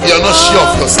 You are not sure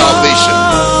of your salvation.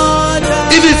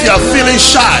 Even if you are feeling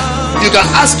shy, you can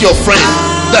ask your friend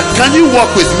that, can you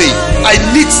walk with me? I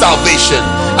need salvation.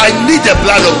 I need the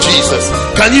blood of Jesus.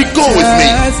 Can you go with me?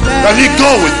 Can you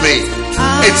go with me?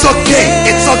 It's okay.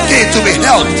 It's okay to be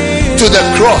helped to the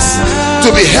cross, to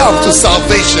be helped to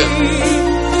salvation.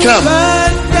 Come.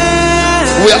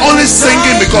 We are only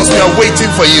singing because we are waiting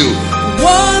for you.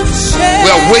 We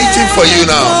are waiting for you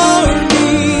now.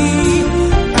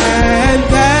 And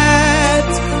that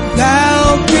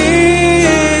thou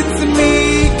bids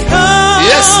me come.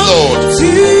 Yes, Lord. To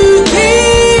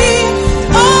thee,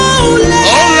 O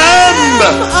Lamb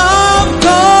of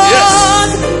God. Yes.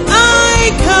 I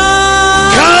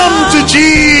come. Come to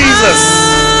Jesus.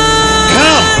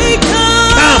 Come. I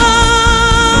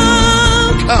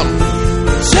come. Come.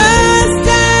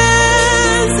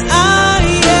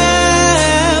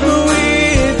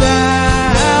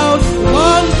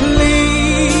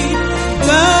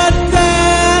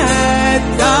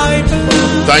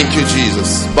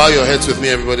 Jesus. Bow your heads with me,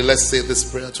 everybody. Let's say this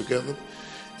prayer together.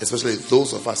 Especially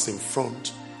those of us in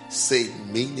front. Say it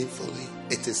meaningfully.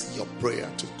 It is your prayer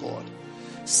to God.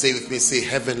 Say with me, say,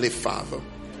 Heavenly Father,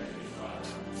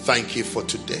 thank you for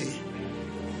today.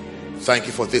 Thank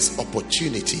you for this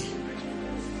opportunity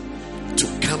to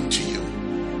come to you.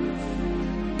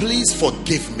 Please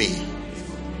forgive me.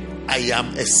 I am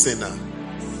a sinner.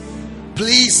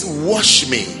 Please wash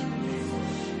me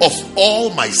of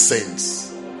all my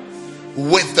sins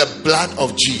with the blood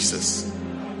of Jesus.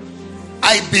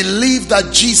 I believe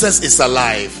that Jesus is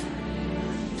alive.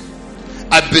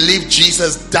 I believe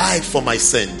Jesus died for my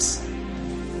sins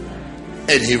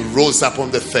and he rose up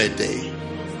on the third day.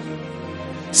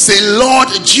 Say, Lord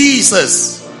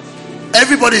Jesus.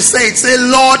 Everybody say it. Say,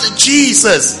 Lord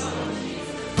Jesus,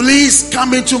 please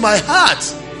come into my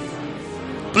heart.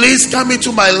 Please come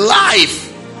into my life.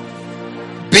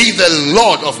 Be the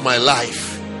Lord of my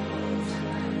life.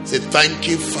 Say, thank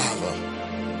you, Father,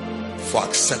 for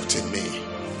accepting me.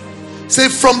 Say,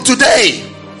 from today,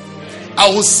 I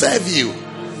will serve you.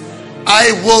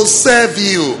 I will serve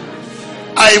you.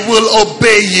 I will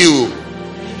obey you.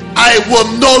 I will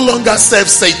no longer serve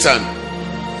Satan.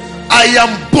 I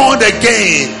am born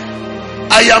again.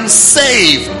 I am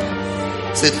saved.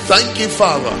 Say, thank you,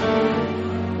 Father.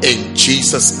 In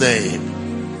Jesus' name.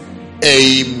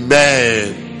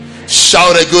 Amen.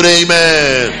 Shout a good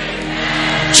amen.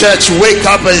 Church, wake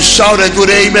up and shout a good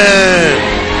amen.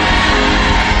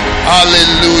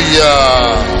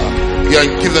 Hallelujah. You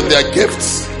can give them their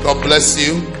gifts. God bless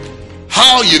you.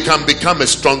 How you can become a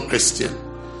strong Christian.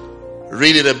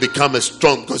 Read it and become a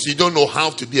strong, because you don't know how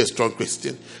to be a strong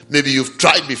Christian. Maybe you've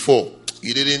tried before.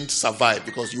 You didn't survive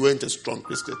because you weren't a strong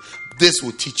Christian. This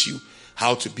will teach you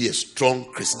how to be a strong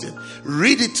Christian.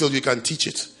 Read it till you can teach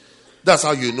it. That's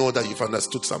how you know that you've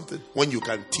understood something. When you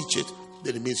can teach it,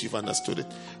 then it means you've understood it.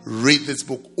 Read this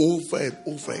book over and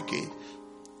over again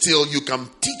till you can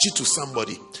teach it to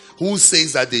somebody who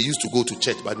says that they used to go to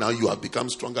church, but now you have become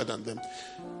stronger than them.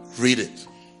 Read it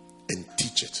and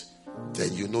teach it.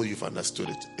 Then you know you've understood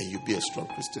it and you'll be a strong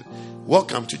Christian.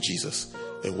 Welcome to Jesus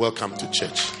and welcome to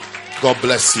church. God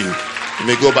bless you. You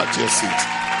may go back to your seat.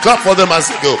 Clap for them as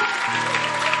they go.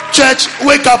 Church,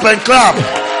 wake up and clap.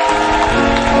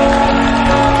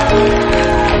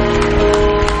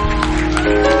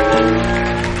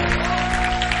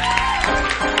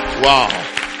 Wow.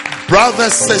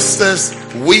 Brothers, sisters,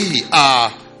 we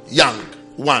are young.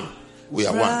 One. We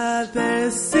are one.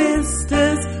 Brothers,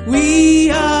 sisters, we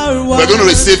are one. We're going to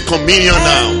receive communion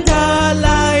now. And our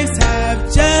lives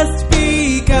have just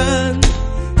begun.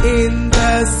 In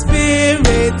the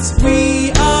Spirit,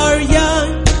 we are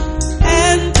young.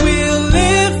 And we'll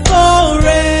live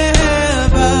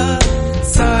forever.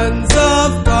 Sons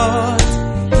of God,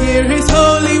 hear His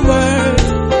holy word.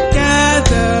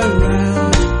 Gather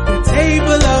round the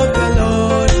table of the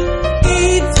Lord.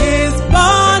 Eat His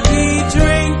body,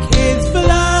 drink His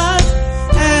blood,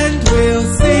 and we'll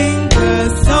sing the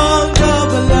song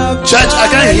of love. Church, I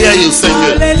can't hear you sing it.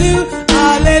 Hallelujah,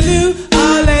 hallelujah,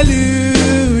 hallelujah.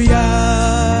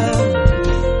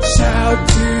 Shout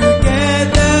to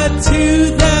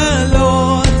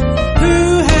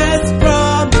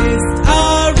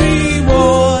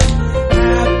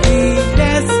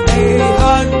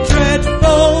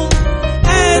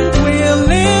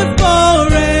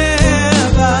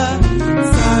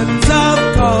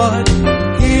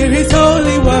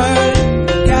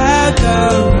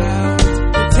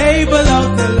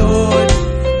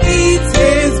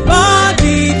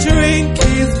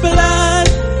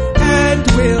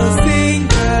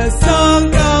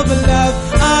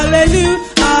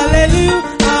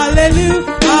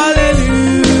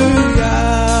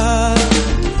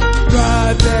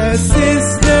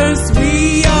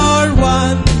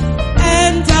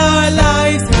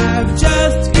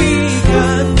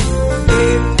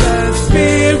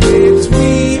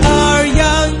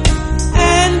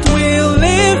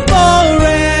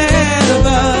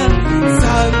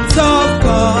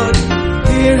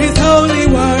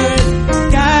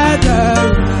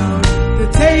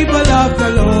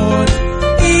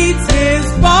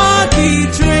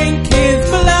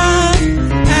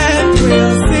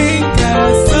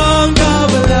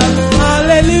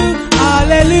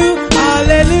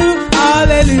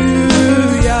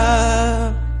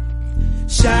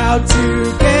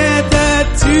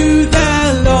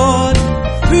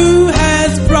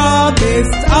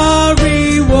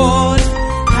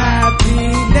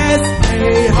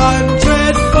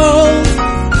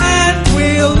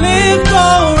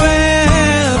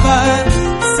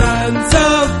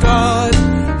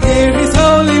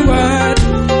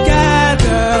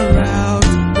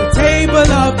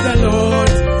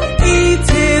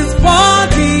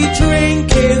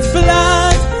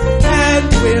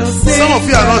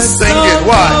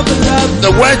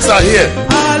The words are here.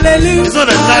 Hallelujah. It's not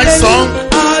a nice song.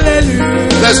 Hallelujah.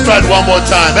 Let's try it one more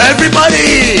time.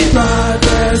 Everybody.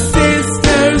 Brothers,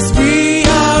 sisters, we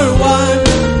are one,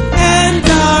 and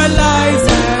our lives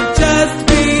have just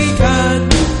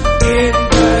begun. In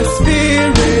the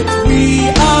Spirit we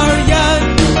are young,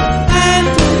 and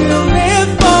we'll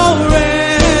live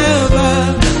forever.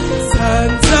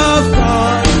 Sons of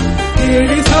God, hear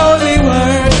His holy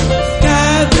word.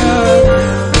 Gather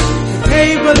round the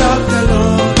table of the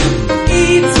Lord.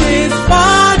 Eat His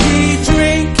body,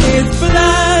 drink His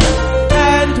blood,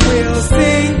 and we'll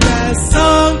sing the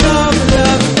song of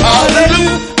love.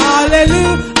 Hallelujah,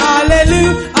 hallelujah,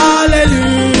 hallelujah,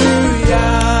 hallelujah.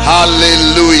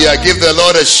 Hallelujah. Give the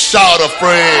Lord a shout of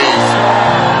praise.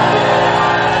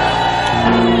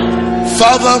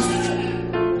 Father,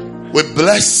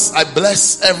 I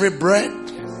bless every bread,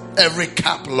 every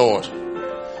cup, Lord.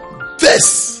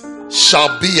 This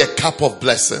shall be a cup of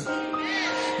blessing.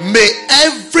 May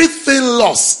everything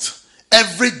lost,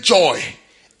 every joy,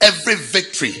 every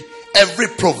victory, every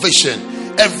provision,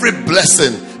 every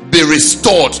blessing be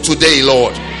restored today,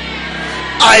 Lord.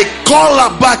 I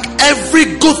call back every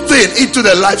good thing into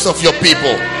the lives of your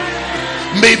people.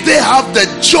 May they have the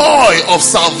joy of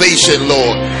salvation,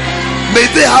 Lord. May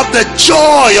they have the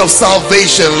joy of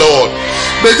salvation, Lord.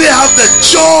 May they have the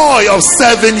joy of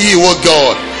serving you, oh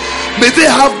God. May they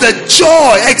have the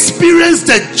joy, experience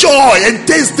the joy, and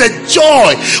taste the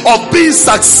joy of being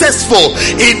successful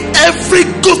in every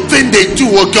good thing they do,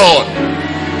 oh God.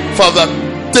 Father,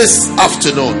 this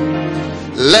afternoon,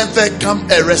 let there come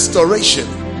a restoration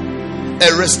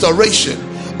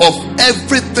of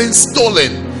everything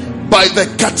stolen by the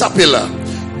caterpillar,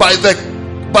 by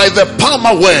the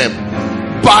palmer worm,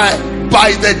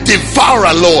 by the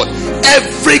devourer, Lord.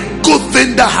 Every good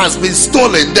thing that has been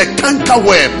stolen, the canker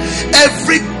worm,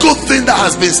 every good thing that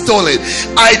has been stolen,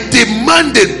 I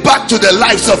demand it back to the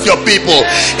lives of your people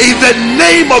in the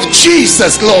name of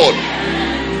Jesus, Lord.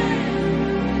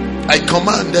 I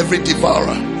command every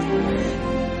devourer,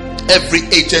 every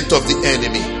agent of the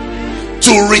enemy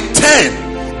to return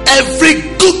every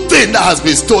good thing that has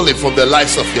been stolen from the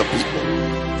lives of your people.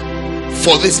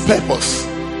 For this purpose,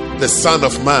 the Son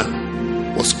of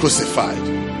Man was crucified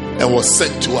and was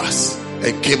sent to us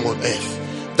and came on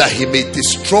earth, that he may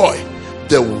destroy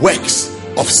the works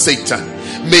of Satan.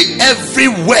 May every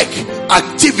work,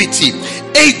 activity,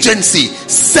 agency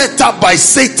set up by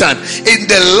Satan in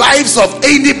the lives of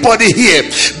anybody here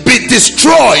be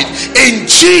destroyed in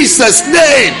Jesus'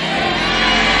 name.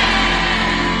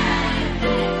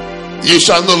 You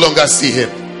shall no longer see him.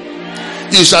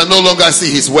 You shall no longer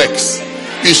see his works.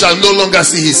 You shall no longer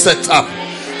see his setup.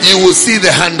 You will see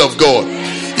the hand of God.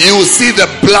 You will see the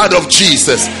blood of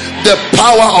Jesus, the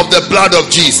power of the blood of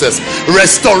Jesus,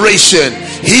 restoration,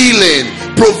 healing,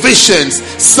 provisions,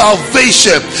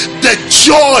 salvation, the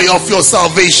joy of your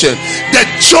salvation, the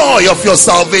joy of your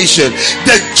salvation,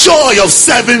 the joy of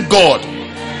serving God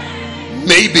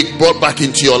may be brought back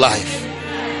into your life.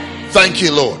 Thank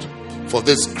you, Lord, for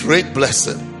this great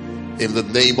blessing in the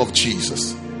name of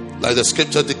Jesus. Like the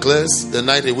scripture declares, the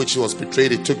night in which he was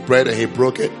betrayed, he took bread and he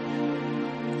broke it.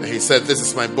 And he said, "This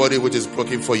is my body which is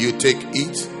broken for you. Take,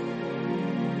 eat.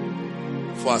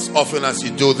 For as often as you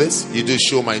do this, you do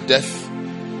show my death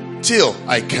till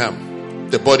I come."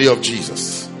 The body of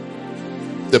Jesus.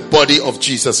 The body of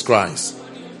Jesus Christ.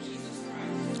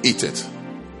 Eat it.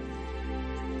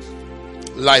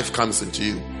 Life comes into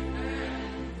you.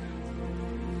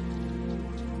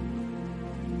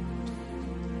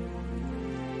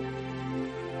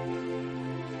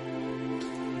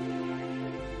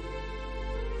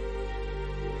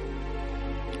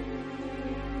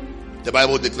 The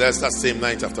Bible declares that same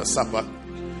night after supper,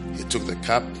 he took the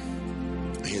cup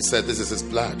and he said, "This is his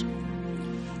blood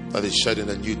that is shed in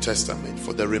the New Testament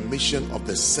for the remission of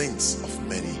the sins of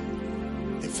many.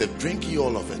 If they drink ye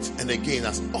all of it, and again,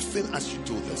 as often as you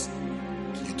do this,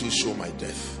 you do show my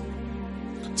death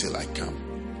till I come."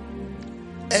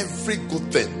 Every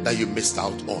good thing that you missed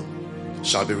out on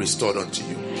shall be restored unto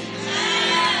you.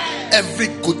 Every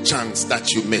good chance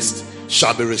that you missed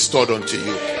shall be restored unto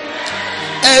you.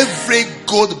 Every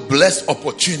good blessed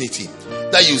opportunity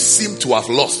that you seem to have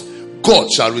lost, God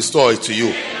shall restore it to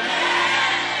you.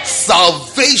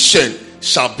 Salvation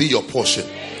shall be your portion.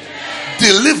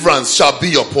 Deliverance shall be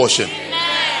your portion.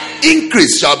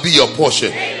 Increase shall be your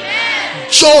portion.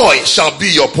 Joy shall be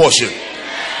your portion.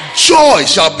 Joy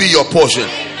shall be your portion.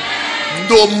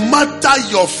 No matter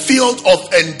your field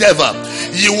of endeavor,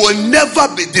 you will never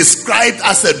be described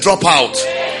as a dropout.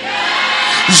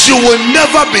 You will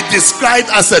never be described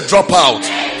as a dropout.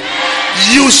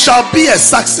 You shall be a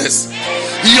success.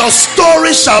 Your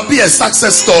story shall be a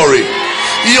success story.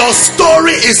 Your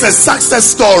story is a success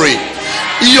story.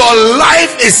 Your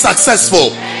life is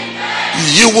successful.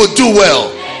 You will do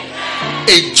well.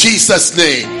 In Jesus'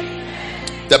 name.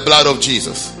 The blood of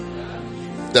Jesus.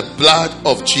 The blood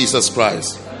of Jesus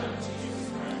Christ.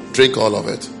 Drink all of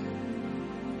it.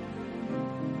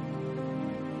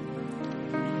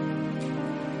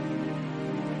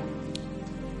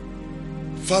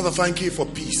 Father, thank you for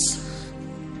peace.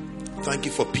 Thank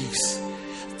you for peace.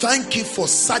 Thank you for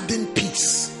sudden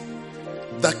peace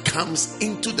that comes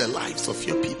into the lives of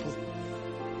your people.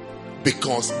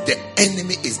 Because the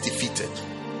enemy is defeated.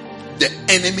 The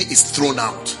enemy is thrown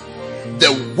out.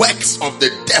 The works of the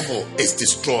devil is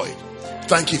destroyed.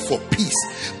 Thank you for peace.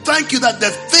 Thank you that the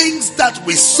things that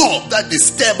we saw that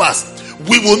disturb us,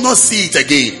 we will not see it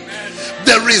again.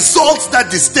 The results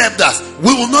that disturbed us,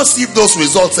 we will not see those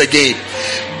results again.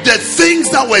 The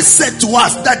things that were said to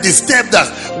us that disturbed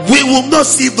us, we will not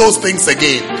see those things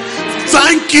again.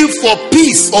 Thank you for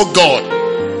peace, oh God.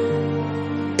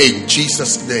 In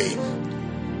Jesus' name,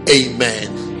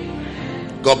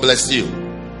 amen. God bless you.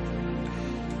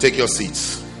 Take your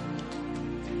seats.